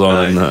goggles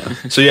on and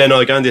that. So yeah,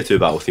 no, Grandia 2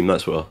 battle theme.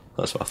 That's what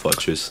I thought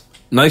I'd choose.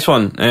 Nice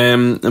one.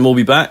 And we'll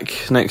be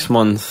back next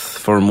month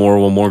for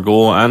One More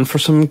Go and for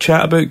some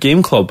chat about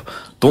Game Club.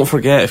 Don't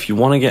forget, if you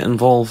want to get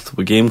involved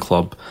with Game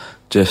Club,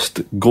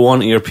 just go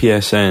onto your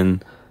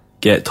PSN,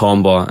 get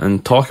Tomba,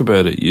 and talk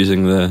about it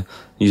using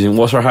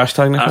what's our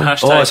hashtag now?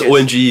 It's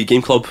OMG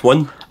Game Club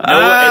 1.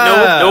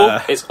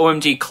 No, it's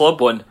OMG Club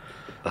 1.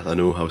 I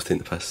know, I was taking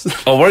the piss.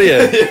 Oh, were you?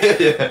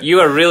 You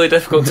are really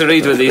difficult to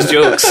read with these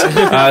jokes.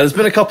 There's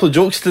been a couple of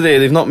jokes today.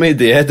 They've not made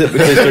the edit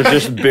because they're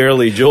just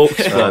barely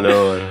jokes. I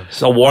know.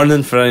 It's a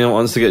warning for anyone who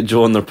wants to get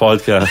Joe on their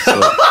podcast.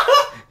 So.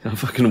 I'm a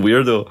fucking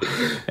weirdo.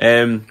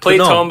 Play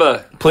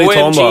Tomba. Play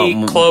OMG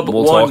Tomba. Club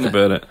We'll 1. talk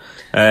about it.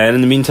 And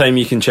in the meantime,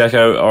 you can check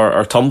out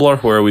our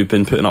Tumblr where we've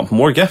been putting up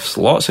more GIFs,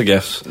 lots of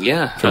GIFs.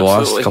 Yeah, for the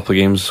last couple of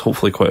games,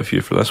 hopefully quite a few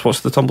for this.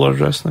 What's the Tumblr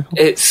address, Nicole?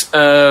 It's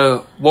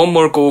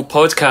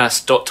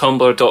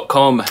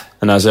onemorgopodcast.tumblr.com.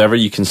 And as ever,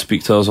 you can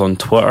speak to us on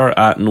Twitter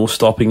at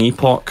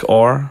NoStoppingEpoch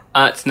or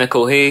at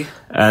Nicole Hay.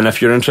 And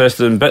if you're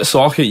interested in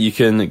BitSocket, you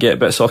can get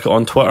BitSocket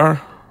on Twitter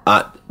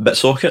at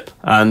BitSocket.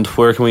 And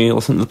where can we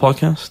listen to the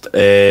podcast?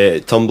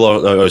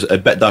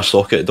 Tumblr,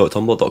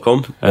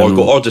 bit-socket.tumblr.com,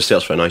 or just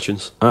search for it on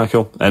iTunes.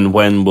 Cool. And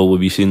when will we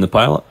be seeing the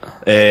pilot?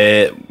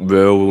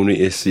 Well, we'll need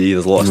to see.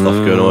 There's a lot of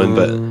stuff going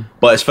on,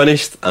 but it's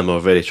finished and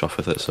we're very chuffed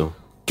with it. So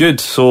good.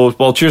 So,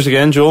 well, cheers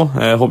again, Joe.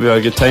 Hope you had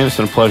a good time. It's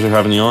been a pleasure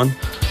having you on.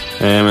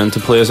 And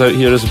to play us out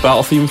here is a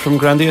battle theme from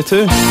Grandia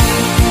 2.